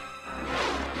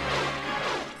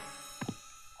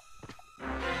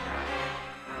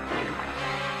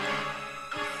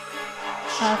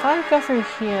 If I go through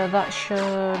here, that should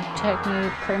take me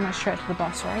pretty much straight to the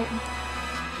boss, right?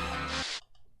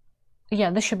 Yeah,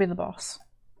 this should be the boss.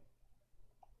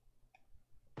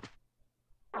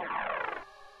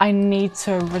 I need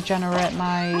to regenerate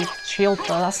my shield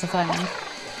though, that's the thing.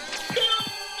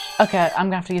 Okay, I'm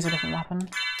gonna have to use a different weapon.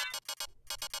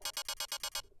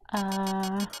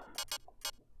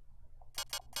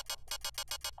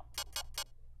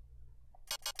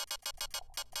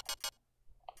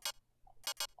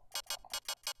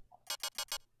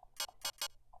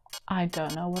 I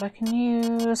don't know what I can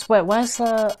use. Wait, where's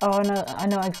the... Oh, I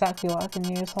know exactly what I can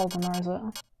use. Hold on, where is it?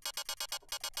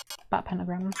 Bat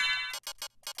pentagram.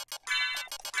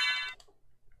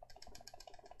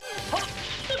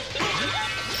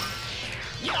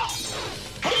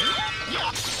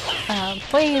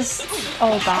 Please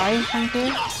all die, thank you.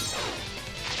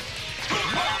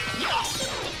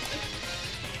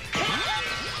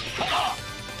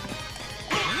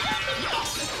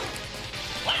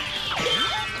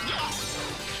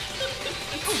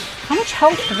 How much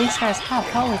health do these guys have?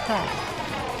 Holy crap.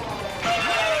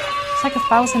 It's like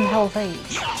 1,000 health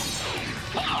each.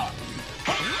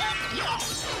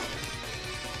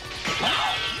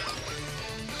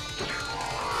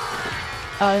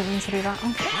 Oh, I didn't mean to do that.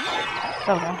 Oh.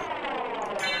 There we go.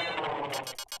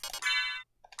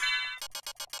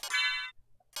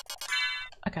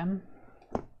 Okay.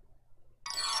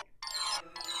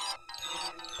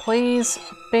 Please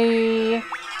be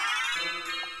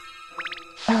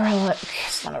a relic.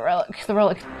 It's not a relic.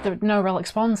 No relic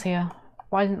spawns here.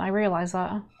 Why didn't I realise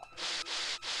that?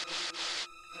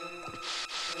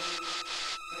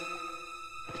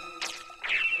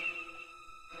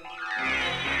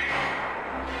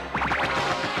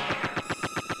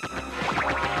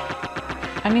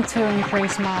 I need to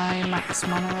increase my max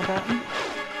mana a bit.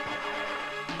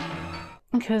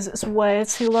 Because it's way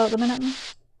too low at the minute.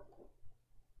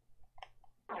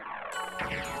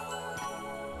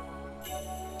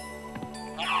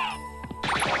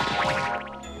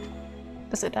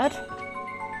 Is it dead?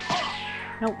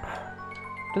 Nope.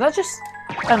 Did that just...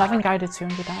 Oh no, I think I did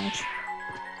 200 damage.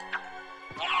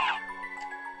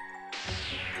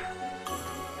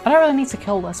 I don't really need to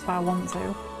kill this, but I want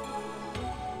to.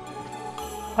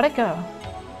 Where'd it go?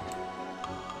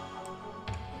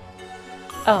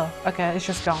 Oh, okay, it's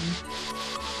just gone.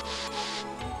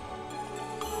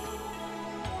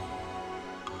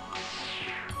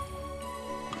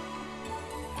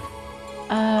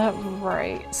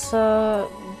 Right, so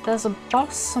there's a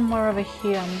boss somewhere over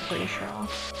here, I'm pretty sure.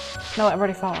 No, I've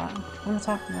already fought that. What am I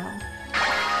talking about?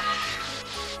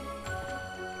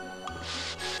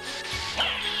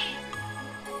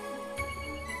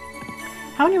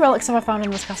 How many relics have I found in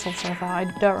this castle so far? I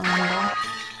don't remember.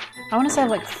 I want to say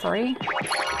like 3.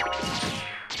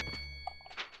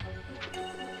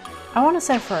 I want to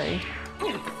say 3.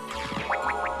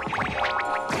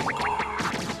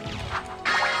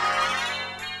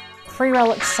 Three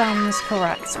relics sounds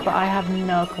correct, but I have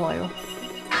no clue.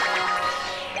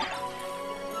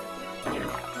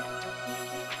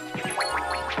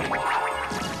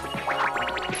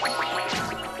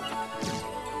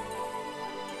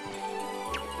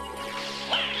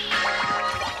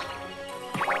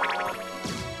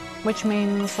 Which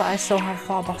means that I still have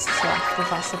 4 bosses left, if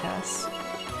that's the case.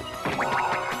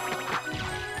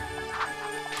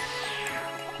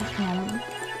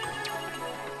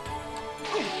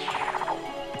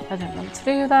 I didn't want to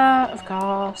do that, of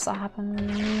course, that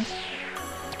happened.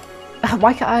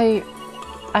 Why can't I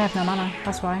have no mana,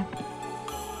 that's why.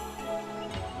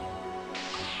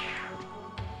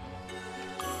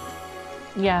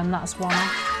 Yeah, and that's one.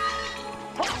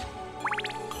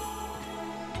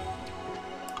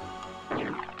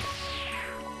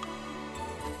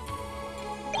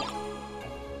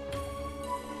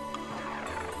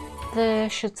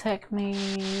 This should take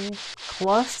me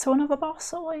close to another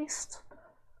boss at least.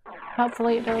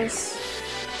 Hopefully it does.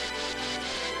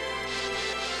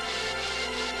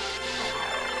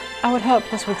 I would hope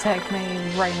this would take me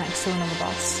right next to another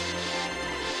boss.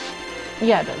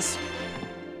 Yeah, it does.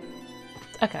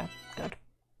 Okay, good.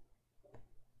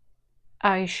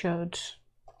 I should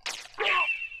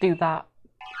do that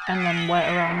and then wait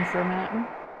around for a minute.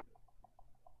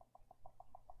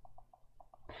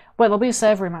 Wait, there'll be a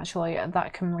save room actually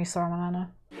that can restore my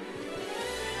mana.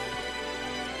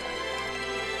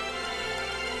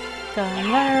 Go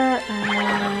in there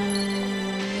and...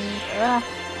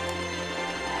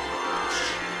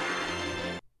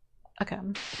 Okay.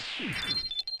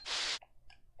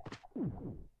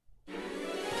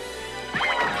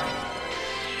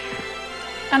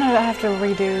 And I don't have to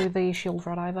redo the shield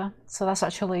rod either, so that's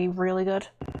actually really good.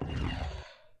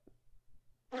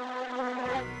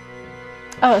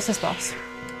 Oh, it's this boss.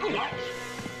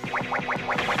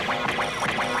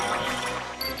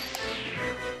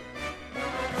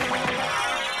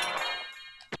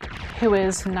 Who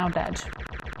is now dead.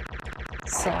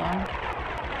 So...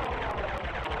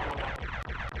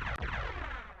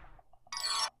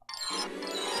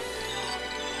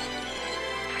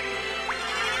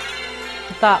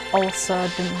 that also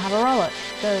didn't have a relic.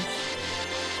 Good.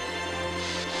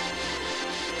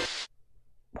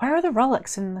 Where are the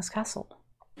relics in this castle?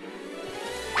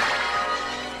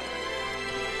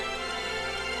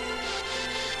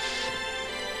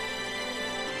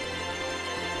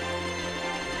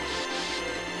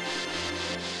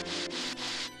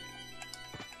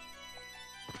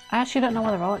 I actually don't know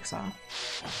where the relics are.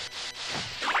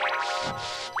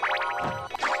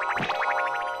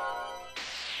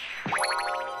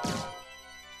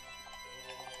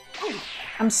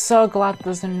 I'm so glad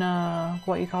there's no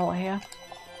what you call it here.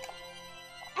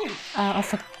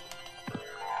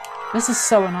 This is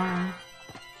so annoying.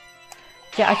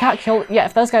 Yeah, I can't kill. Yeah,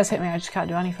 if those guys hit me, I just can't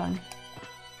do anything.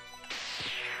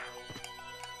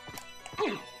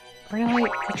 Really?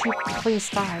 Could you please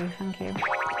die? Thank you.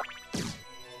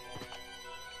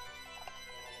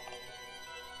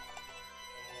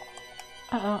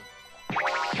 Uh-oh.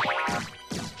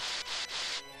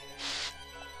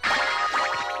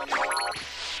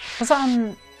 Was that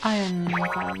an iron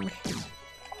thing?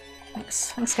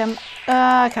 Thanks. Thanks, Kim.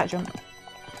 I can't jump.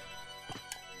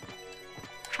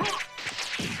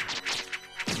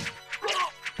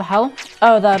 The hell?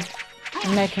 Oh, they're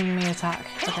making me attack.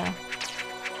 Okay.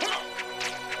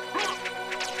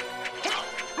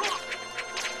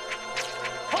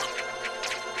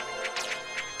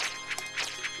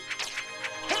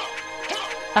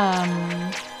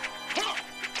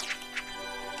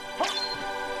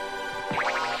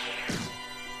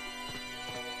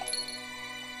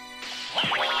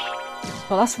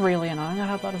 Well, that's really annoying. I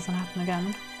hope that doesn't happen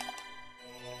again.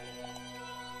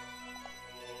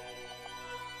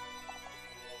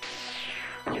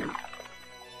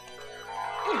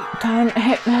 Don't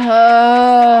hit me.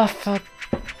 Fuck.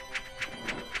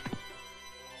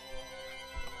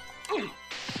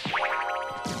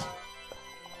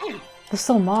 There's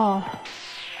still more.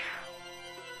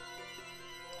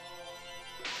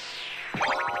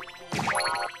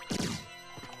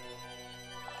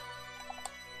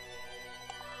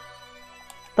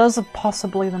 Those are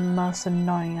possibly the most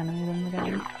annoying enemies in the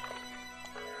game.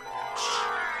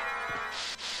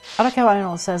 I don't care what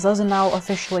anyone says, those are now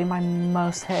officially my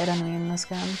most hated enemy in this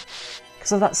game.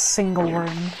 Because of that single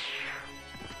room.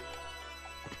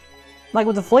 Like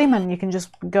with the fleamen, you can just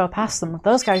go past them. With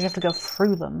those guys, you have to go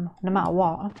through them, no matter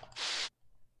what.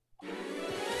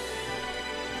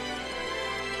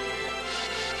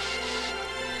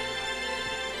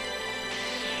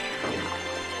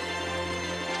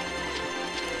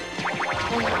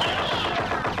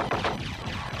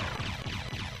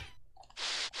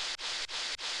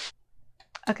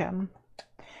 Okay,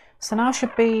 so now I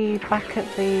should be back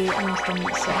at the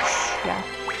entrance-ish, yeah.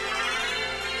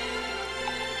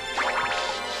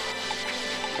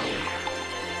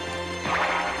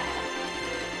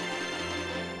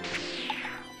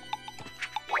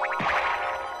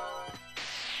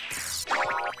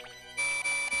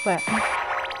 Wait,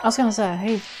 I was gonna say,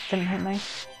 he didn't hit me.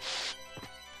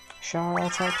 Sure, I'll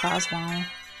take that as well.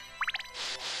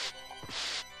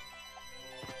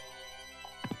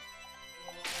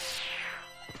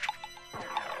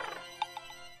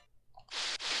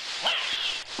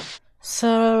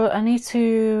 So, I need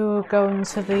to go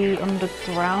into the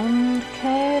underground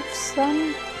caves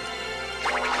then?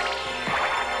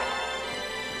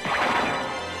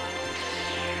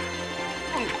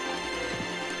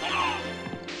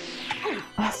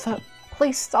 I thought,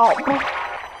 please stop.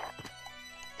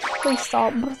 Please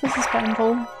stop, this is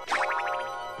painful.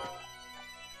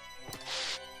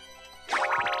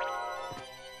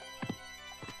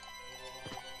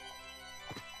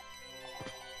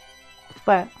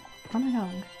 Wait. Where am I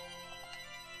going?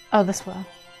 Oh, this way.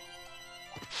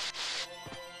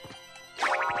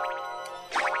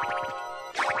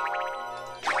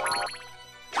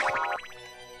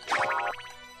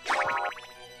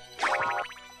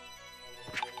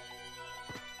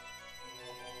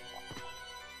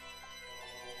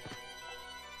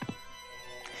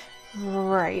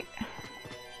 Right.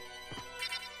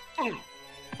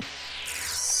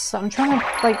 So I'm trying to,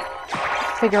 like,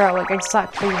 figure out, like,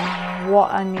 exactly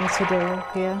what I need to do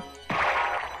here.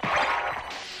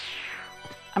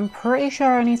 I'm pretty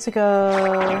sure I need to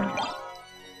go...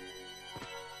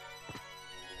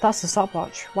 That's the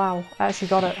stopwatch. Wow, I actually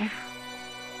got it.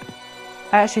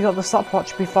 I actually got the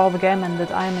stopwatch before the game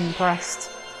ended. I am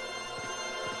impressed.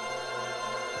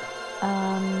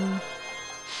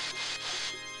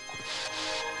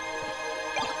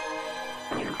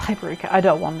 Hyperika. I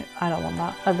don't want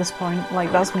that at this point.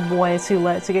 Like, that's way too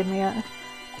late to give me it.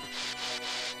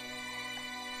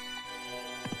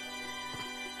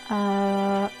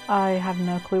 I have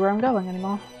no clue where I'm going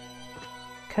anymore.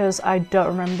 Because I don't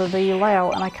remember the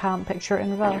layout and I can't picture it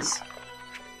in reverse.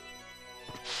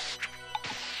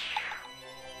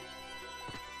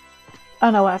 Oh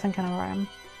no, wait, I think I know where I am.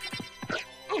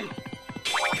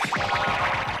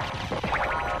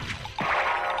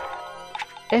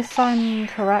 If I'm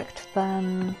correct,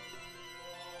 then...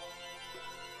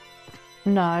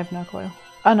 No, I have no clue.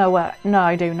 Oh no, wait. No,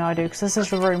 I do, because this is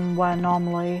the room where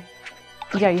normally...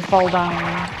 Yeah, you fall down,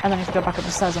 and then you have to go back up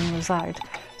the stairs on the other side.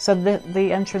 So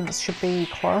the entrance should be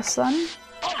close then?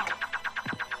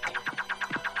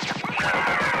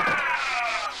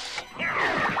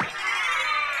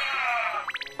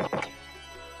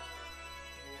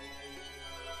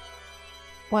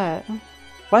 Wait,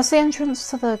 where's the entrance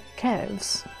to the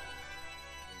caves?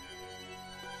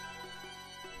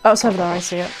 Oh, it's over there, I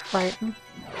see it. Right.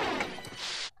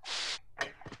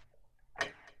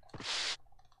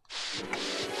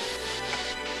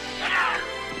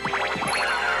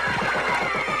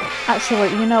 Actually,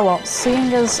 you know what?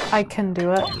 Seeing as I can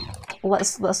do it,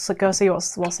 let's go see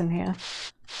what's in here.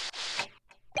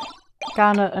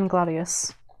 Garnet and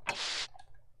Gladius.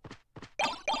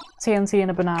 TNT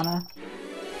and a banana.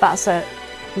 That's it.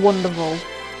 Wonderful.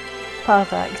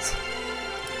 Perfect.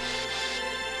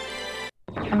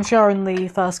 I'm sure in the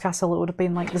first castle it would have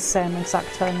been like the same exact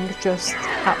thing, just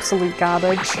absolute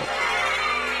garbage.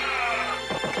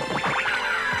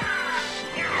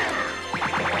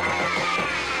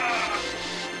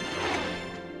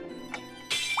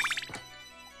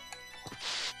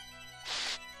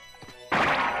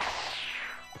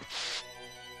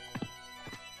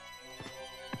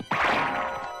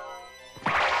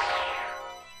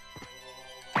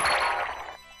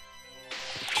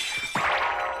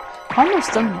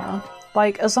 Almost done though.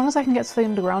 Like, as long as I can get to the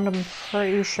underground, I'm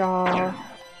pretty sure...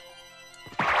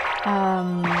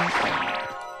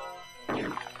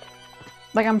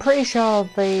 Like, I'm pretty sure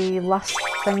the last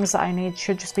things that I need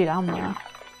should just be down there.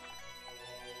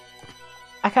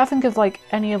 I can't think of, like,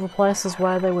 any other places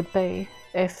where they would be,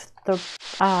 if there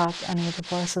are any other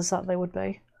places that they would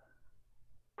be.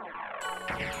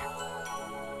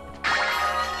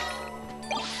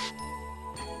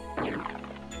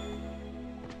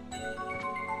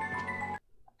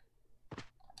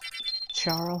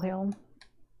 Sure, I'll heal.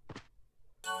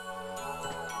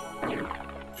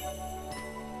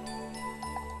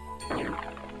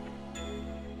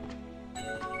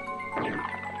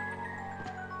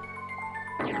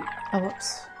 Oh,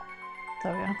 whoops.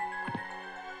 There we go.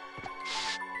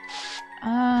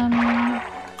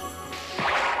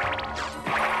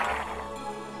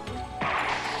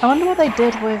 I wonder what they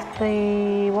did with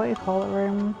the, what do you call it,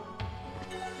 room?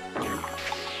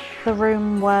 The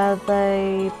room where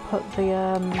they put the,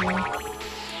 I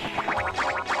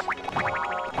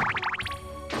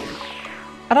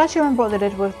don't actually remember what they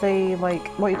did with the, like,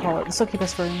 what do you call it, the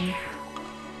succubus room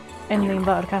in the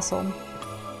inverted castle.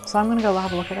 So I'm gonna go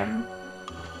have a look at it.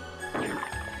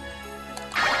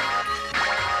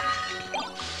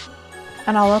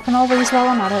 And I'll open all these while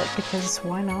I'm at it, because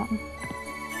why not?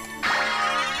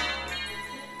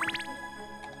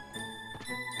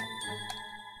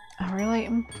 Oh, really?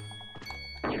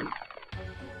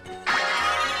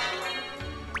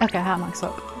 Okay, hat marks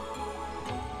up.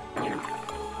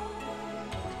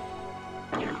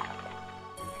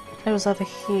 It was over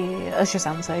here. It's just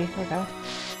empty. Okay.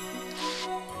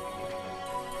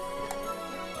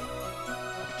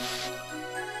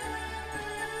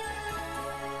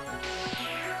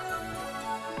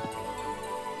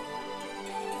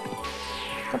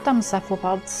 Goddamn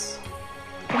cephalopods.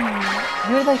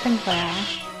 Who do they think they are?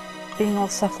 Being all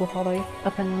cephalopody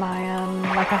up in my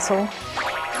my castle.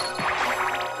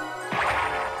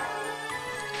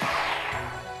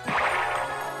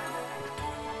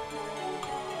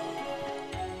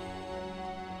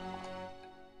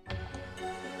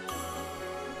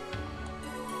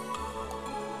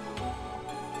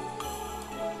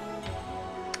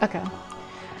 Okay.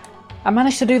 I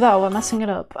managed to do that while messing it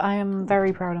up. I am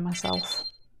very proud of myself.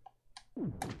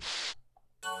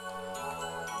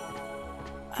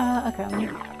 Okay.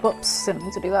 Whoops, didn't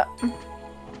mean to do that.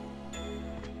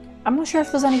 I'm not sure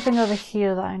if there's anything over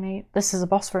here that I need. This is a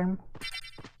boss room.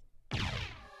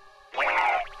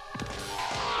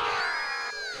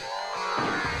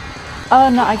 Oh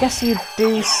no, I guess you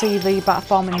do see the bat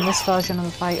form in this version of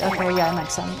the fight. Okay, yeah, it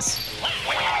makes sense.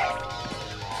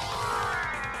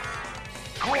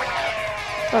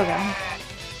 Okay.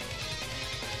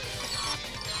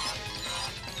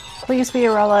 Please be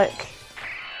a relic.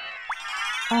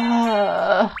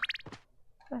 I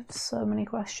have so many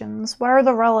questions. Where are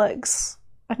the relics?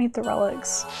 I need the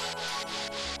relics.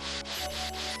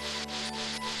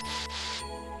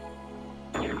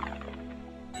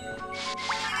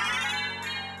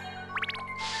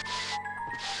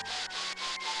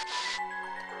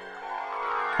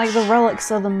 Like, the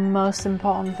relics are the most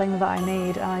important thing that I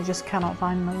need, and I just cannot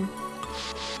find them.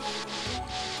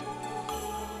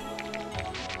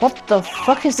 What the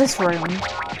fuck is this room?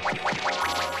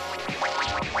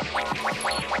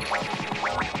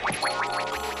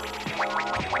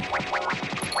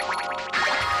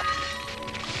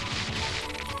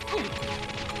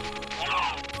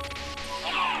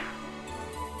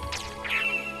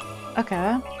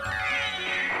 Okay.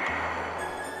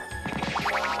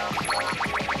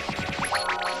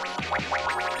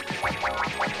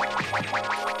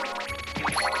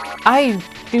 I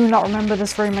do not remember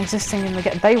this room existing in the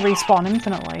game. They respawn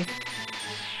infinitely.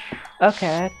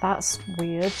 Okay, that's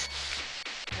weird.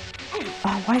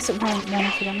 Oh, why is it one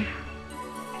off again?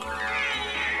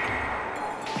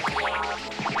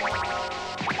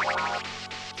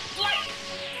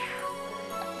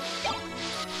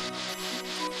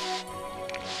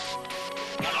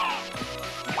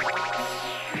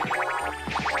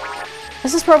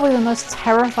 This is probably the most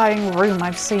terrifying room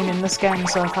I've seen in this game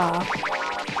so far.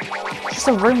 Just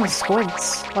a room of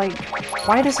squids. Like,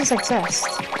 why does this exist?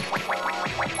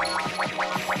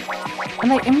 And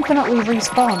they infinitely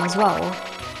respawn as well.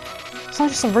 It's not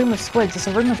just a room of squids, it's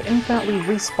a room of infinitely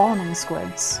respawning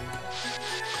squids.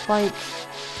 Like...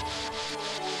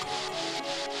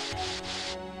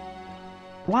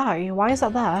 why? Why is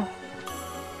that there?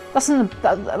 That's in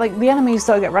the... like, the enemies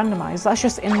don't get randomized, that's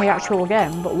just in the actual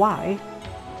game, but why?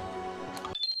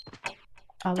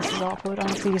 Oh, this is awkward. I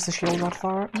have to use the shield rod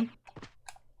for it.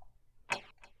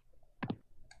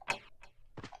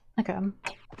 Okay.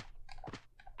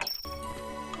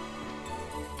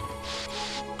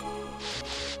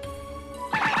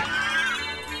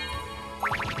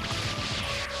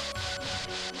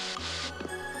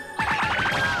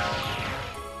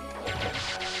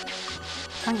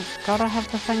 Thank God I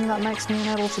have the thing that makes me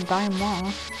unable to die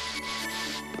more.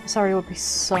 Sorry, it would be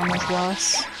so much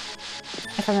worse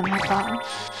if I didn't have that.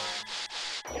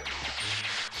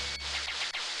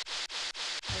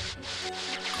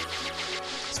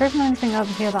 Is there even anything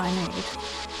over here that I need?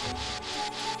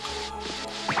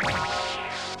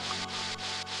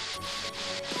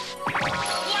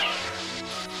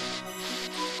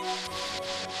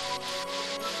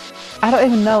 I don't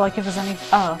even know, like, if there's any-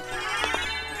 oh.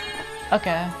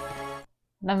 Okay.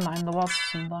 Never mind, there was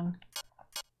something.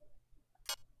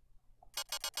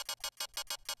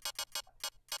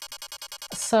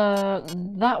 So,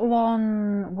 that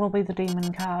one will be the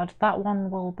demon card, that one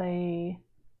will be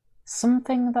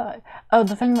something that... oh,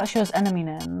 the thing that shows enemy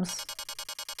names.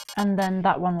 And then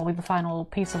that one will be the final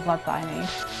piece of lead that I need.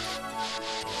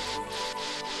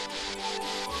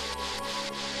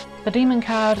 The demon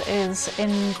card is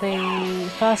in the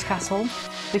first castle,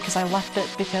 because I left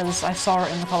it because I saw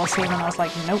it in the Colosseum and I was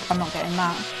like, nope, I'm not getting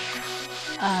that.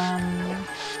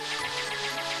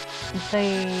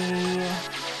 The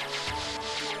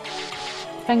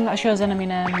thing that shows enemy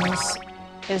names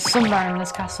is somewhere in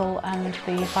this castle, and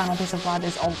the final piece of lead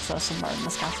is also somewhere in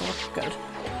this castle. Good.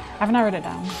 I've narrowed it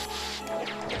down.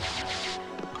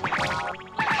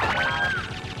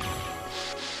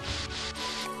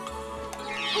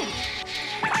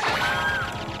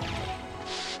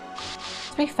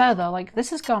 To be fair though, like,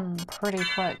 this has gone pretty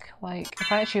quick. Like,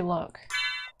 if I actually look,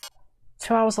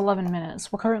 2 hours 11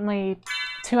 minutes. We're currently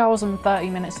 2 hours and 30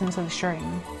 minutes into the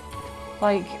stream.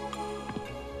 Like,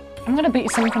 I'm gonna beat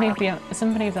Symphony of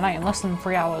the Night in less than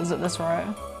 3 hours at this rate.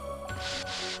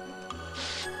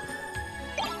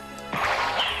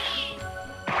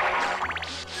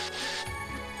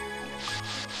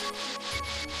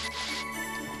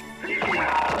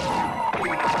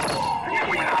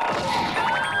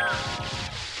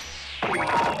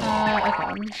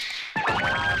 Okay.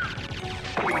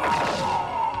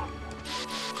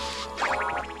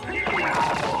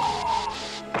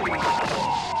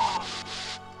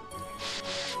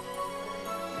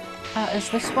 Is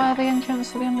this where the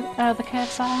entrance to the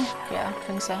caves are? Yeah, I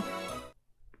think so.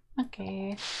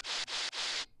 Okay.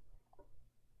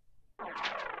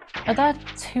 Are there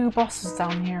 2 bosses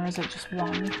down here, or is it just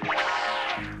one?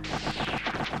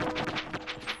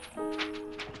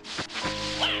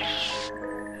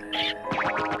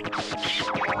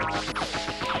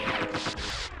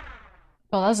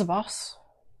 Well, there's a boss.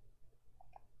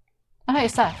 Oh, hey,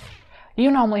 Seth.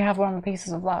 You normally have one of the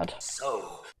pieces of lead.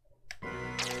 So,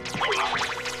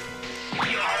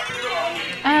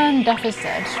 And Death is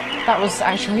dead. That was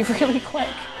actually really quick.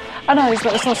 Oh no, he's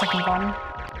got the slow second bomb.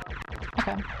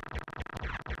 Okay.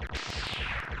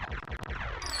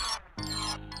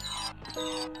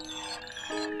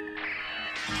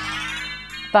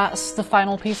 That's the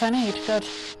final piece I need. Good.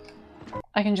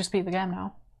 I can just beat the game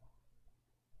now.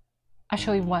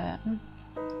 Actually, wait.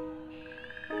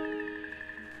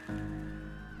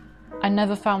 I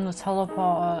never found the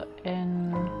teleporter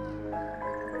in...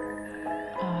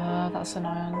 that's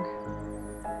annoying.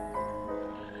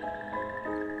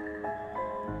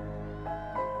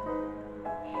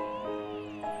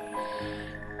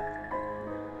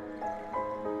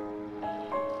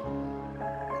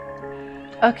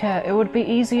 Okay, it would be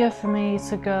easier for me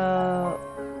to go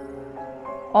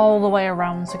all the way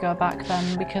around to go back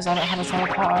then because I don't have a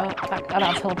teleporter. I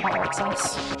don't have teleporter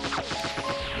access.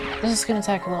 This is going to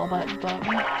take a little bit, but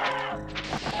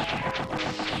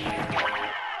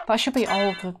that should be all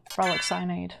of the relics I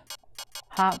need.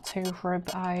 Heart, tooth, rib,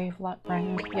 eye,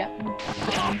 ring. Yep.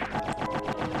 Okay.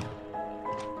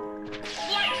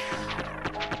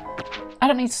 I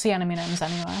don't need to see enemy names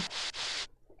anyway.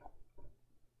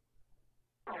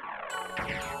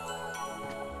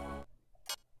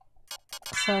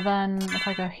 So then, if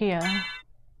I go here,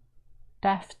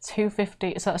 death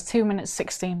 250, so that's 2 minutes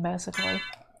 16 basically.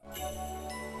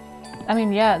 I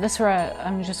mean, yeah, at this rate,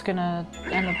 I'm just gonna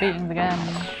end up beating the game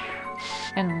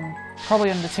in probably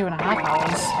under 2.5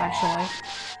 hours, actually.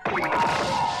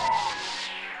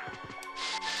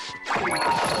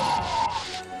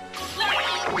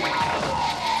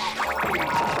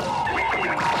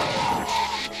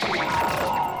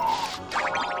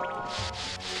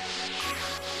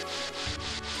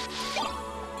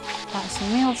 That's a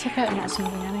meal ticket, and that's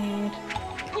something I need.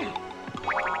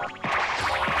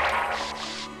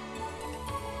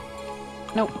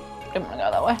 Nope, didn't want to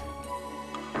go that way.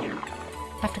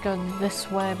 I have to go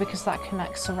this way because that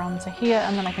connects around to here,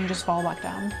 and then I can just fall back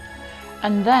down.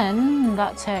 And then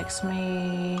that takes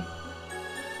me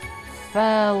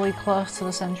fairly close to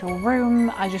the central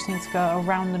room. I just need to go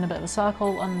around in a bit of a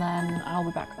circle, and then I'll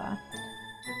be back there.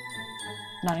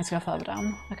 No, I need to go further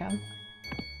down. Okay.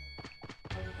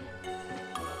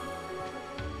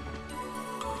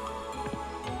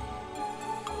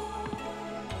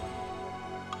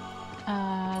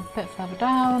 A bit further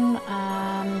down,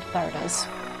 and there it is.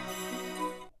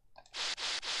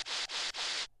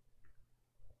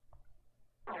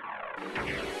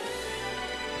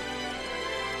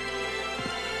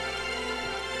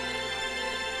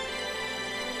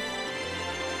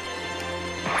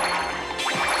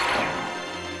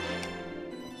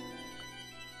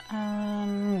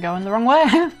 Going the wrong way.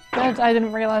 Good, I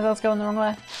didn't realise I was going the wrong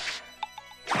way.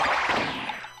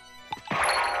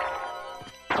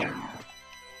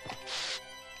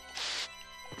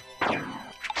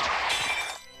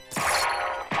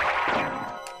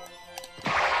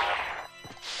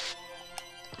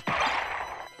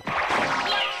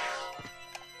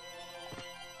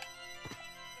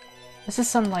 This is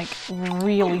some like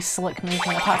really slick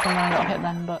movement, apart from when I got hit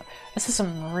then, but this is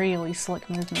some really slick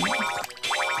movement.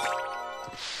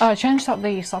 Oh, I changed up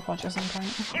the stopwatch at some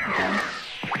point. Okay.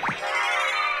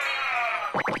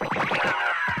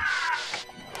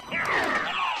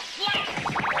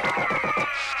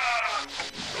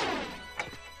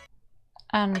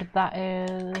 And that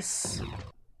is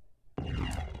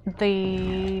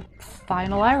the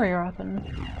final area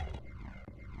open.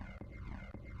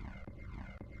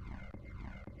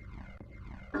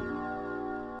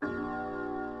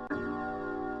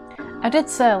 I did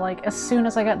say, like, as soon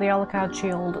as I get the Alucard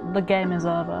shield, the game is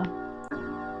over.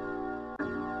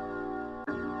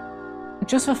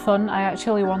 Just for fun, I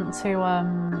actually want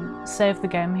to save the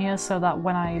game here so that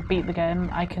when I beat the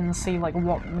game, I can see, like,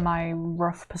 what my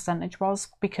rough percentage was,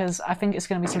 because I think it's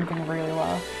going to be something really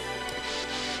low.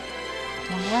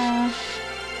 One there.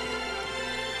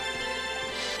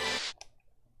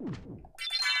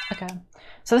 Okay.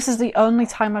 So this is the only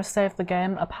time I've saved the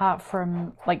game, apart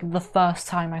from, like, the first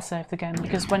time I saved the game,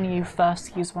 because when you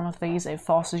first use one of these, it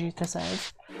forces you to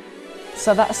save.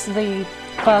 So that's the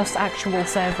first actual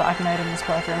save that I've made in this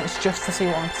playthrough, and it's just to see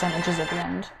what my percentage is at the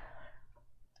end.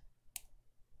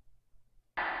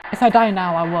 If I die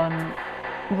now, I won't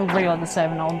reload the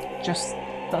save, and I'll just...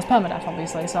 That's permadeath,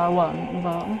 obviously, so I won't,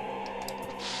 but...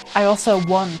 I also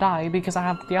won't die because I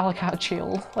have the Alucard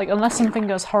shield. Like, unless something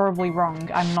goes horribly wrong,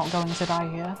 I'm not going to die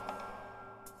here.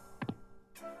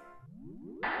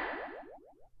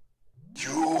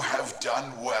 You have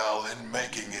done well in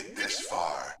making it this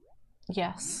far.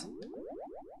 Yes.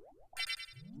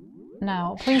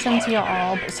 Now, please enter your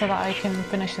orb so that I can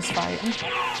finish this fight.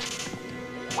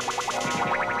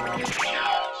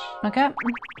 Okay,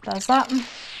 there's that.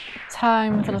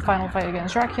 Time for the final fight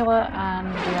against Dracula,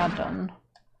 and we are done.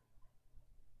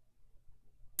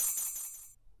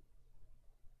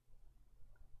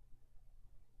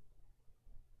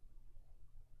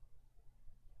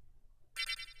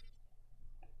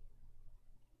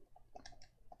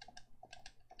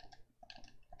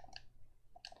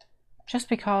 Just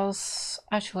because...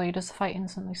 Actually, does the fight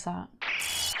instantly start?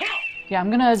 Yeah, I'm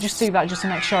gonna just do that just to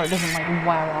make sure it doesn't, like,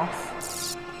 wear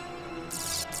off.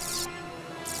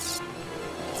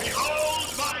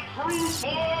 Behold my true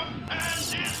form and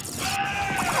despair!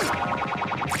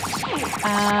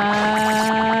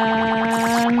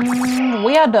 And...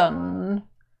 we are done.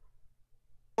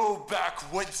 Go back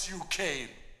whence you came.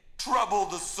 trouble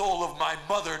the soul of my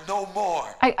mother no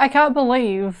more. I can't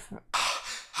believe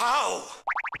How?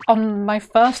 on my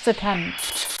first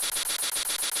attempt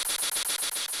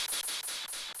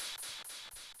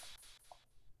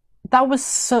that was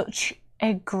such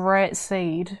a great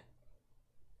seed.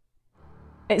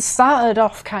 It started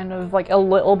off kind of like a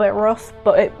little bit rough,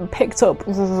 but it picked up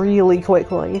really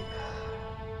quickly.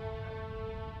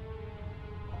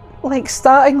 Like,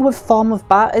 starting with Form of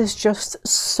Bat is just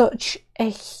such a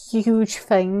huge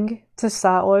thing to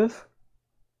start with.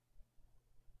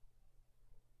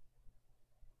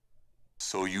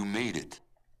 So you made it.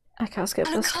 I can't skip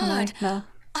this, can I? No.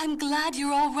 I'm glad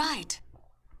you're all right.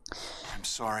 I'm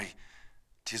sorry.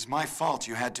 'Tis my fault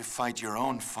you had to fight your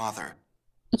own father.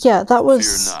 Yeah, that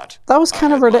was Fear not. kind of I had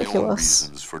my own ridiculous.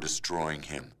 reasons for destroying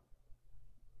him.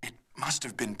 It must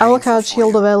have been painful Alucard for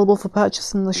shield you. available for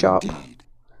purchase in the shop Indeed.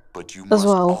 But you as must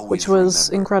well, always which was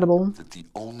remember incredible. that the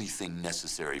only thing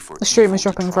necessary for The stream evil is to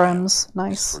dropping triumph frames. is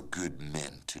Nice. for good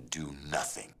men to do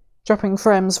nothing. Dropping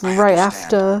frames I right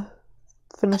understand. after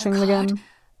finishing the Alucard, game.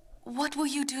 what will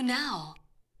you do now?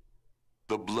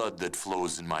 The blood that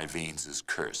flows in my veins is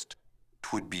cursed.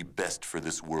 'Twould be best for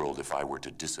this world if I were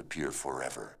to disappear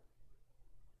forever.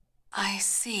 I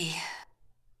see.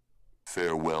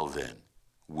 Farewell then.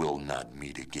 We'll not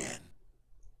meet again.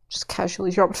 Just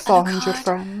casually dropped 400 Alucard?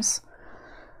 frames.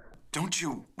 Don't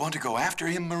you want to go after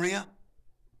him, Maria?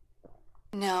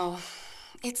 No,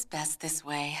 it's best this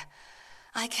way.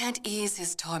 I can't ease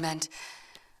his torment.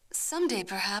 Someday,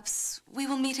 perhaps, we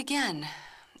will meet again.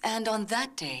 And on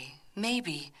that day,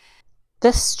 maybe.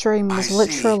 This stream was I see.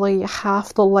 literally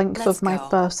half the length Let's of my go.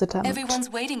 first attempt. Everyone's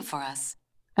waiting for us.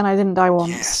 And I didn't die once.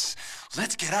 Yes.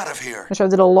 Let's get out of here. Which I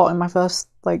did a lot in my first,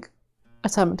 like,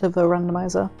 attempt of a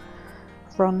randomizer.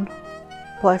 Run.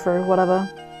 Playthrough, whatever.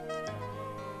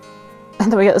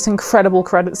 And then we get this incredible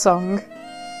credit song.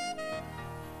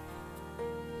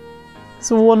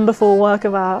 It's a wonderful work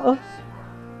of art.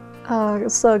 Oh,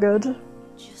 it's so good.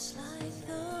 Just like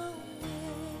the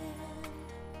wind,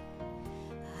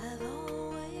 I've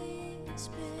always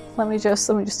been Let me just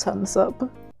turn this up.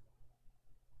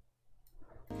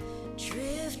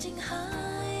 drifting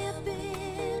high up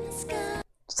in the sky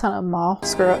Just turn it up more.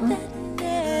 Screw it.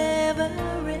 that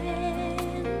never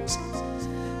ends.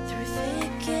 Through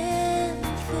thick and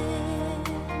thin,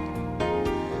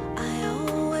 I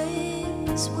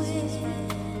always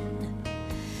win.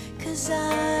 'Cause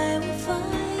I will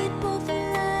fight both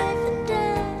life and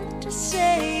death to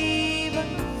save a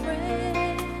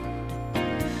friend.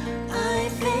 I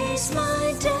face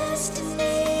my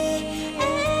destiny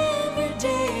every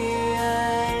day I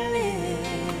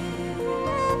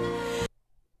live.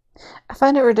 I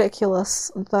find it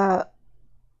ridiculous that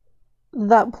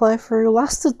that playthrough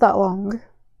lasted that long.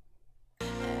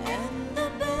 And the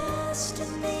best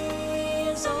of me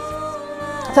is all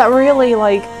I That really,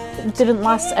 like, didn't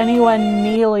last anywhere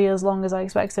nearly as long as I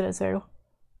expected it to.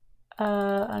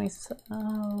 I need to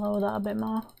lower that a bit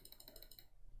more.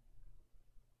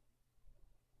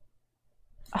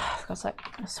 Oh, for God's sake,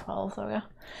 it's 12, there we go.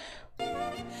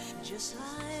 just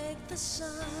like the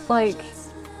sun. Like, Like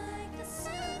the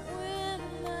sun when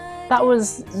my that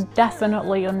was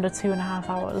definitely under 2.5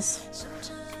 hours.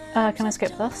 Can I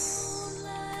skip this?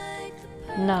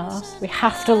 No, we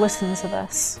have to listen to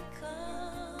this.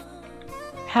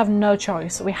 We have no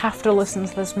choice. We have to listen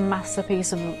to this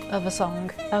masterpiece of a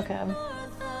song. Okay.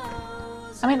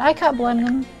 I mean, I can't blame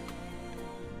them.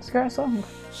 It's a great song.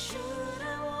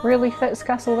 Really fits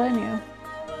Castlevania.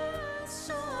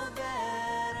 so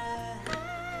bad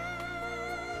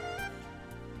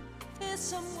there's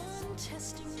someone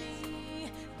testing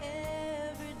me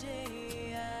every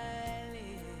day I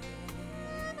live.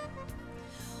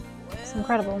 It's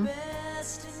incredible.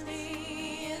 Best in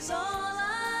me is all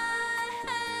I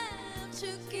have to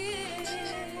give.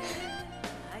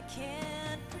 I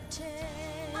can't pretend.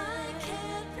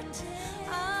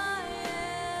 I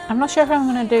am, I'm not sure if I'm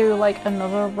gonna do like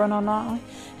another run or not,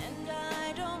 and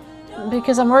I don't know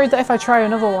because I'm worried that if I try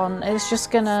another one, it's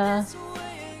just gonna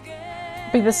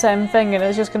be the same thing and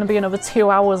it's just gonna be another 2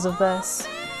 hours of this.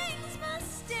 what's my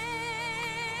stand.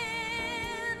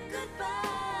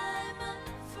 Goodbye, my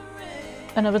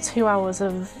friend. Another 2 hours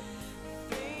of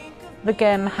the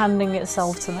game handing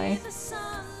itself to me The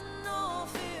sun or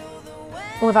feel the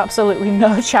wind. with absolutely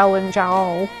no challenge at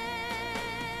all.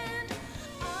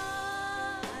 I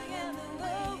am the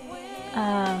wind.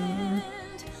 Um,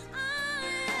 I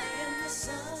am the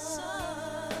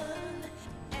sun,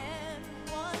 and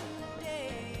one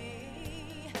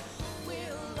day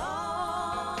we'll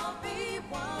all be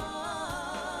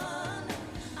one.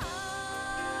 I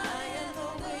am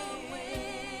the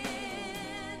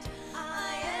wind.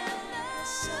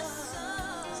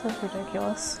 So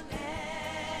ridiculous.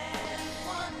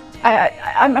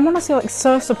 I'm honestly like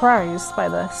so surprised by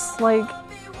this. Like,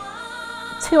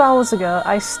 2 hours ago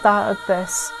I started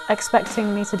this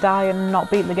expecting me to die and not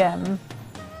beat the game.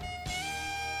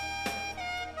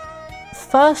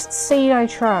 First seed I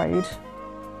tried.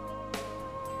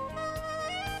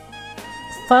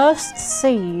 First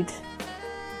seed.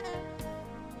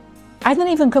 I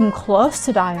didn't even come close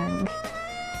to dying.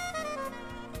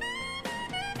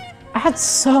 I had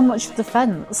so much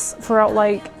defense throughout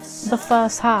like the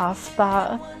first half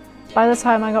that by the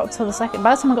time I got to the second,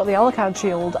 by the time I got the Alucard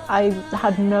shield, I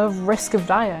had no risk of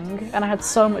dying, and I had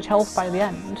so much health by the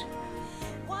end.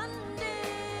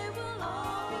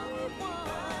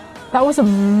 That was a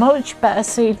much better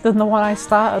seed than the one I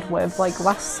started with, like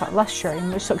last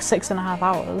stream, which took 6.5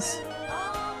 hours.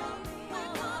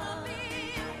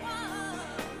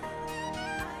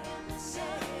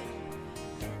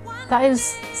 That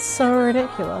is so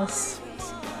ridiculous.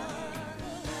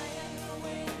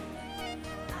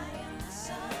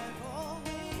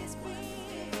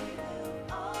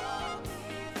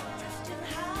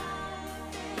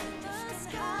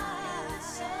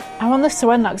 I want this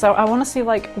to end now because I want to see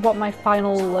like what my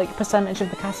final like percentage of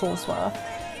the castles were,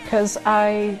 because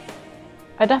I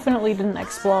definitely didn't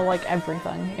explore like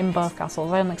everything in both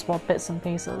castles. I only explored bits and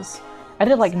pieces. I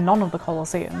did like none of the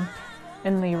Colosseum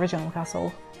in the original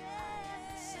castle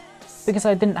because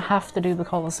I didn't have to do the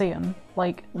Colosseum.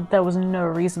 Like, there was no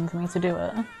reason for me to do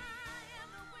it.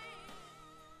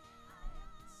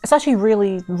 It's actually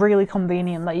really, really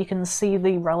convenient that you can see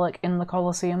the relic in the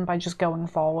Colosseum by just going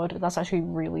forward. That's actually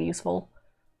really useful.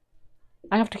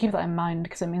 I have to keep that in mind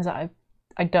because it means that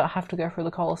I don't have to go through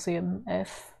the Colosseum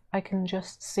if I can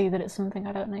just see that it's something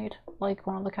I don't need, like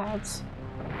one of the cards.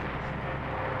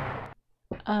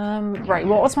 Right,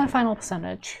 what was my final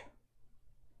percentage?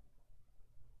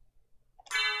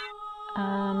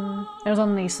 It was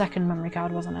on the second memory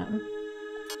card, wasn't it?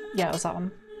 Yeah, it was that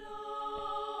one.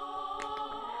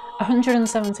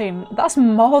 117. That's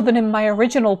more than in my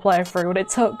original playthrough, and it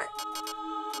took,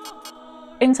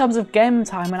 in terms of game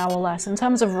time, an hour less. In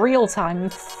terms of real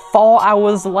time, 4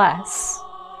 hours less.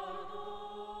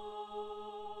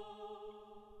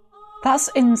 That's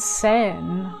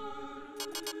insane.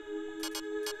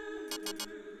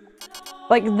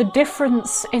 Like, the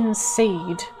difference in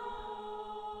seed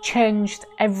changed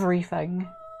everything.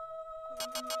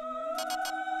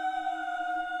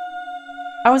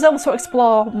 I was able to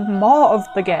explore more of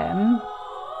the game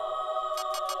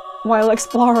while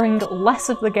exploring less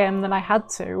of the game than I had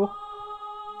to.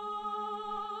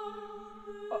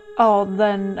 Or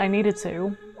than I needed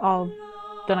to. Or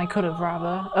than I could have,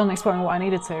 rather. Only exploring what I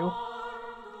needed to.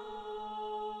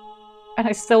 And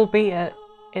I still beat it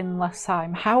in less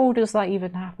time. How does that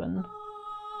even happen?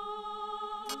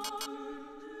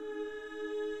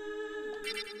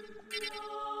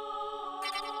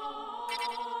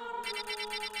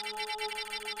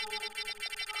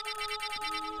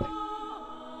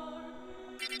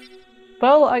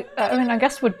 Well, I mean, I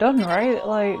guess we're done, right?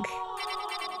 Like,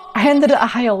 I ended at a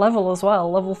higher level as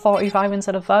well, level 45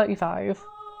 instead of 35.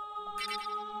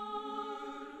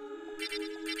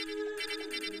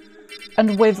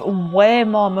 And with way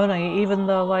more money, even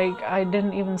though, like, I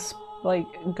didn't even, like,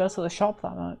 go to the shop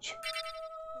that much.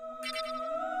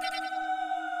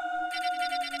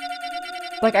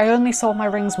 Like, I only sold my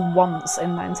rings once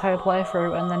in my entire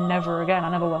playthrough, and then never again. I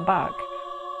never went back.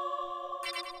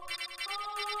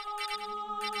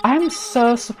 I'm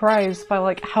so surprised by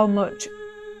like how much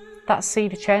that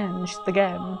seed changed the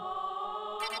game.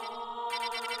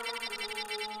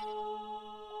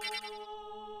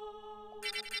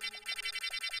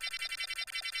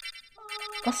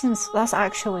 That's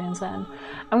actually insane.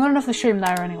 I'm gonna have to stream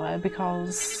there anyway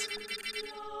because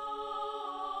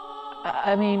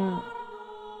I mean,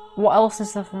 what else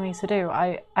is there for me to do?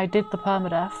 I did the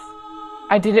permadeath.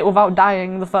 I did it without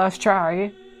dying the first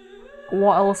try.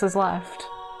 What else is left?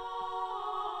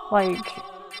 Like,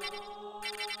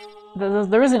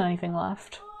 there isn't anything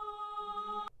left.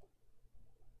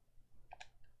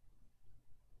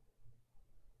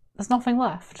 There's nothing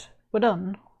left. We're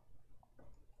done.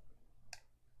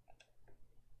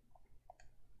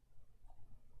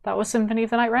 That was Symphony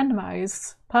of the Night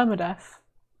randomized. Permadeath.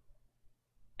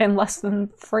 In less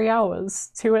than 3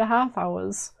 hours. 2.5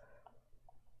 hours.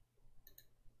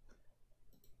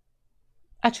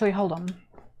 Actually, hold on.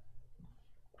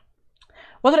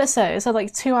 What did it say? It said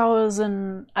like 2 hours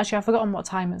and... Actually, I've forgotten what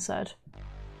time it said.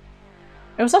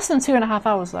 It was less than 2.5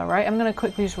 hours though, right? I'm gonna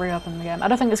quickly just reopen the game. I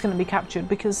don't think it's gonna be captured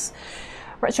because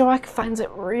RetroArch finds it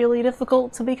really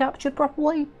difficult to be captured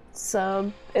properly.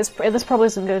 So this probably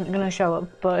isn't going to show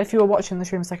up, but if you were watching the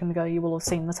stream a second ago, you will have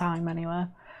seen the time anyway.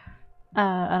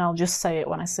 And I'll just say it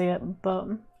when I see it, but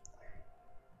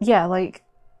yeah, like,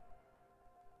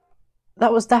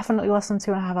 that was definitely less than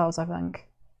 2.5 hours, I think.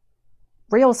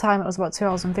 Real time, it was about 2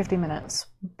 hours and 50 minutes,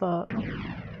 but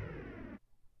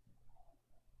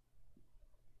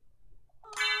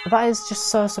that is just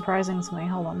so surprising to me.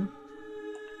 Hold on.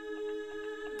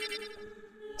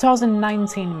 2 hours and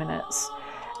 19 minutes.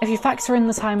 If you factor in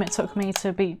the time it took me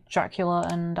to beat Dracula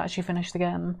and actually finish the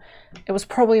game, it was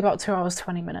probably about 2 hours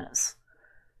 20 minutes.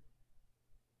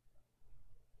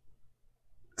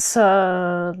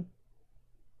 So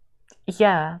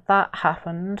yeah, that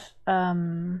happened.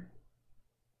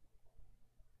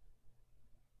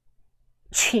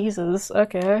 Jesus,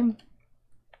 okay.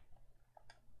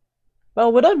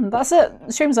 Well, we're done. That's it.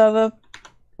 Stream's over.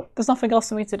 There's nothing else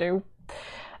for me to do.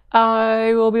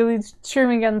 I will be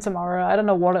streaming again tomorrow. I don't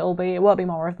know what it'll be. It won't be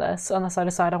more of this, unless I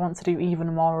decide I want to do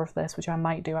even more of this, which I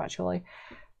might do actually.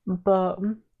 But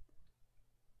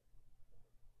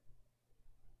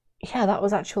yeah, that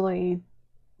was actually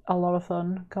a lot of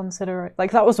fun, considering,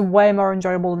 like, that was way more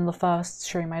enjoyable than the first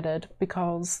stream I did,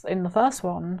 because in the first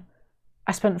one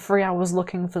I spent 3 hours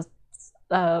looking for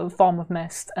Form of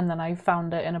Mist, and then I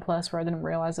found it in a place where I didn't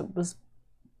realise it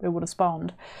would have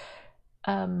spawned.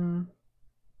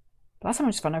 Last time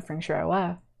I just found everything straight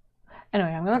away.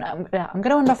 Anyway, I'm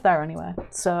gonna end off there anyway.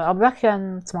 So I'll be back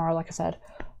again tomorrow, like I said.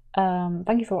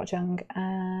 Thank you for watching,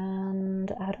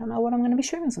 and I don't know what I'm gonna be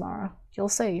streaming tomorrow. You'll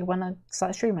see when I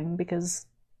start streaming, because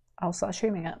I'll start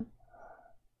streaming it.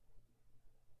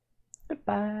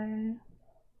 Goodbye.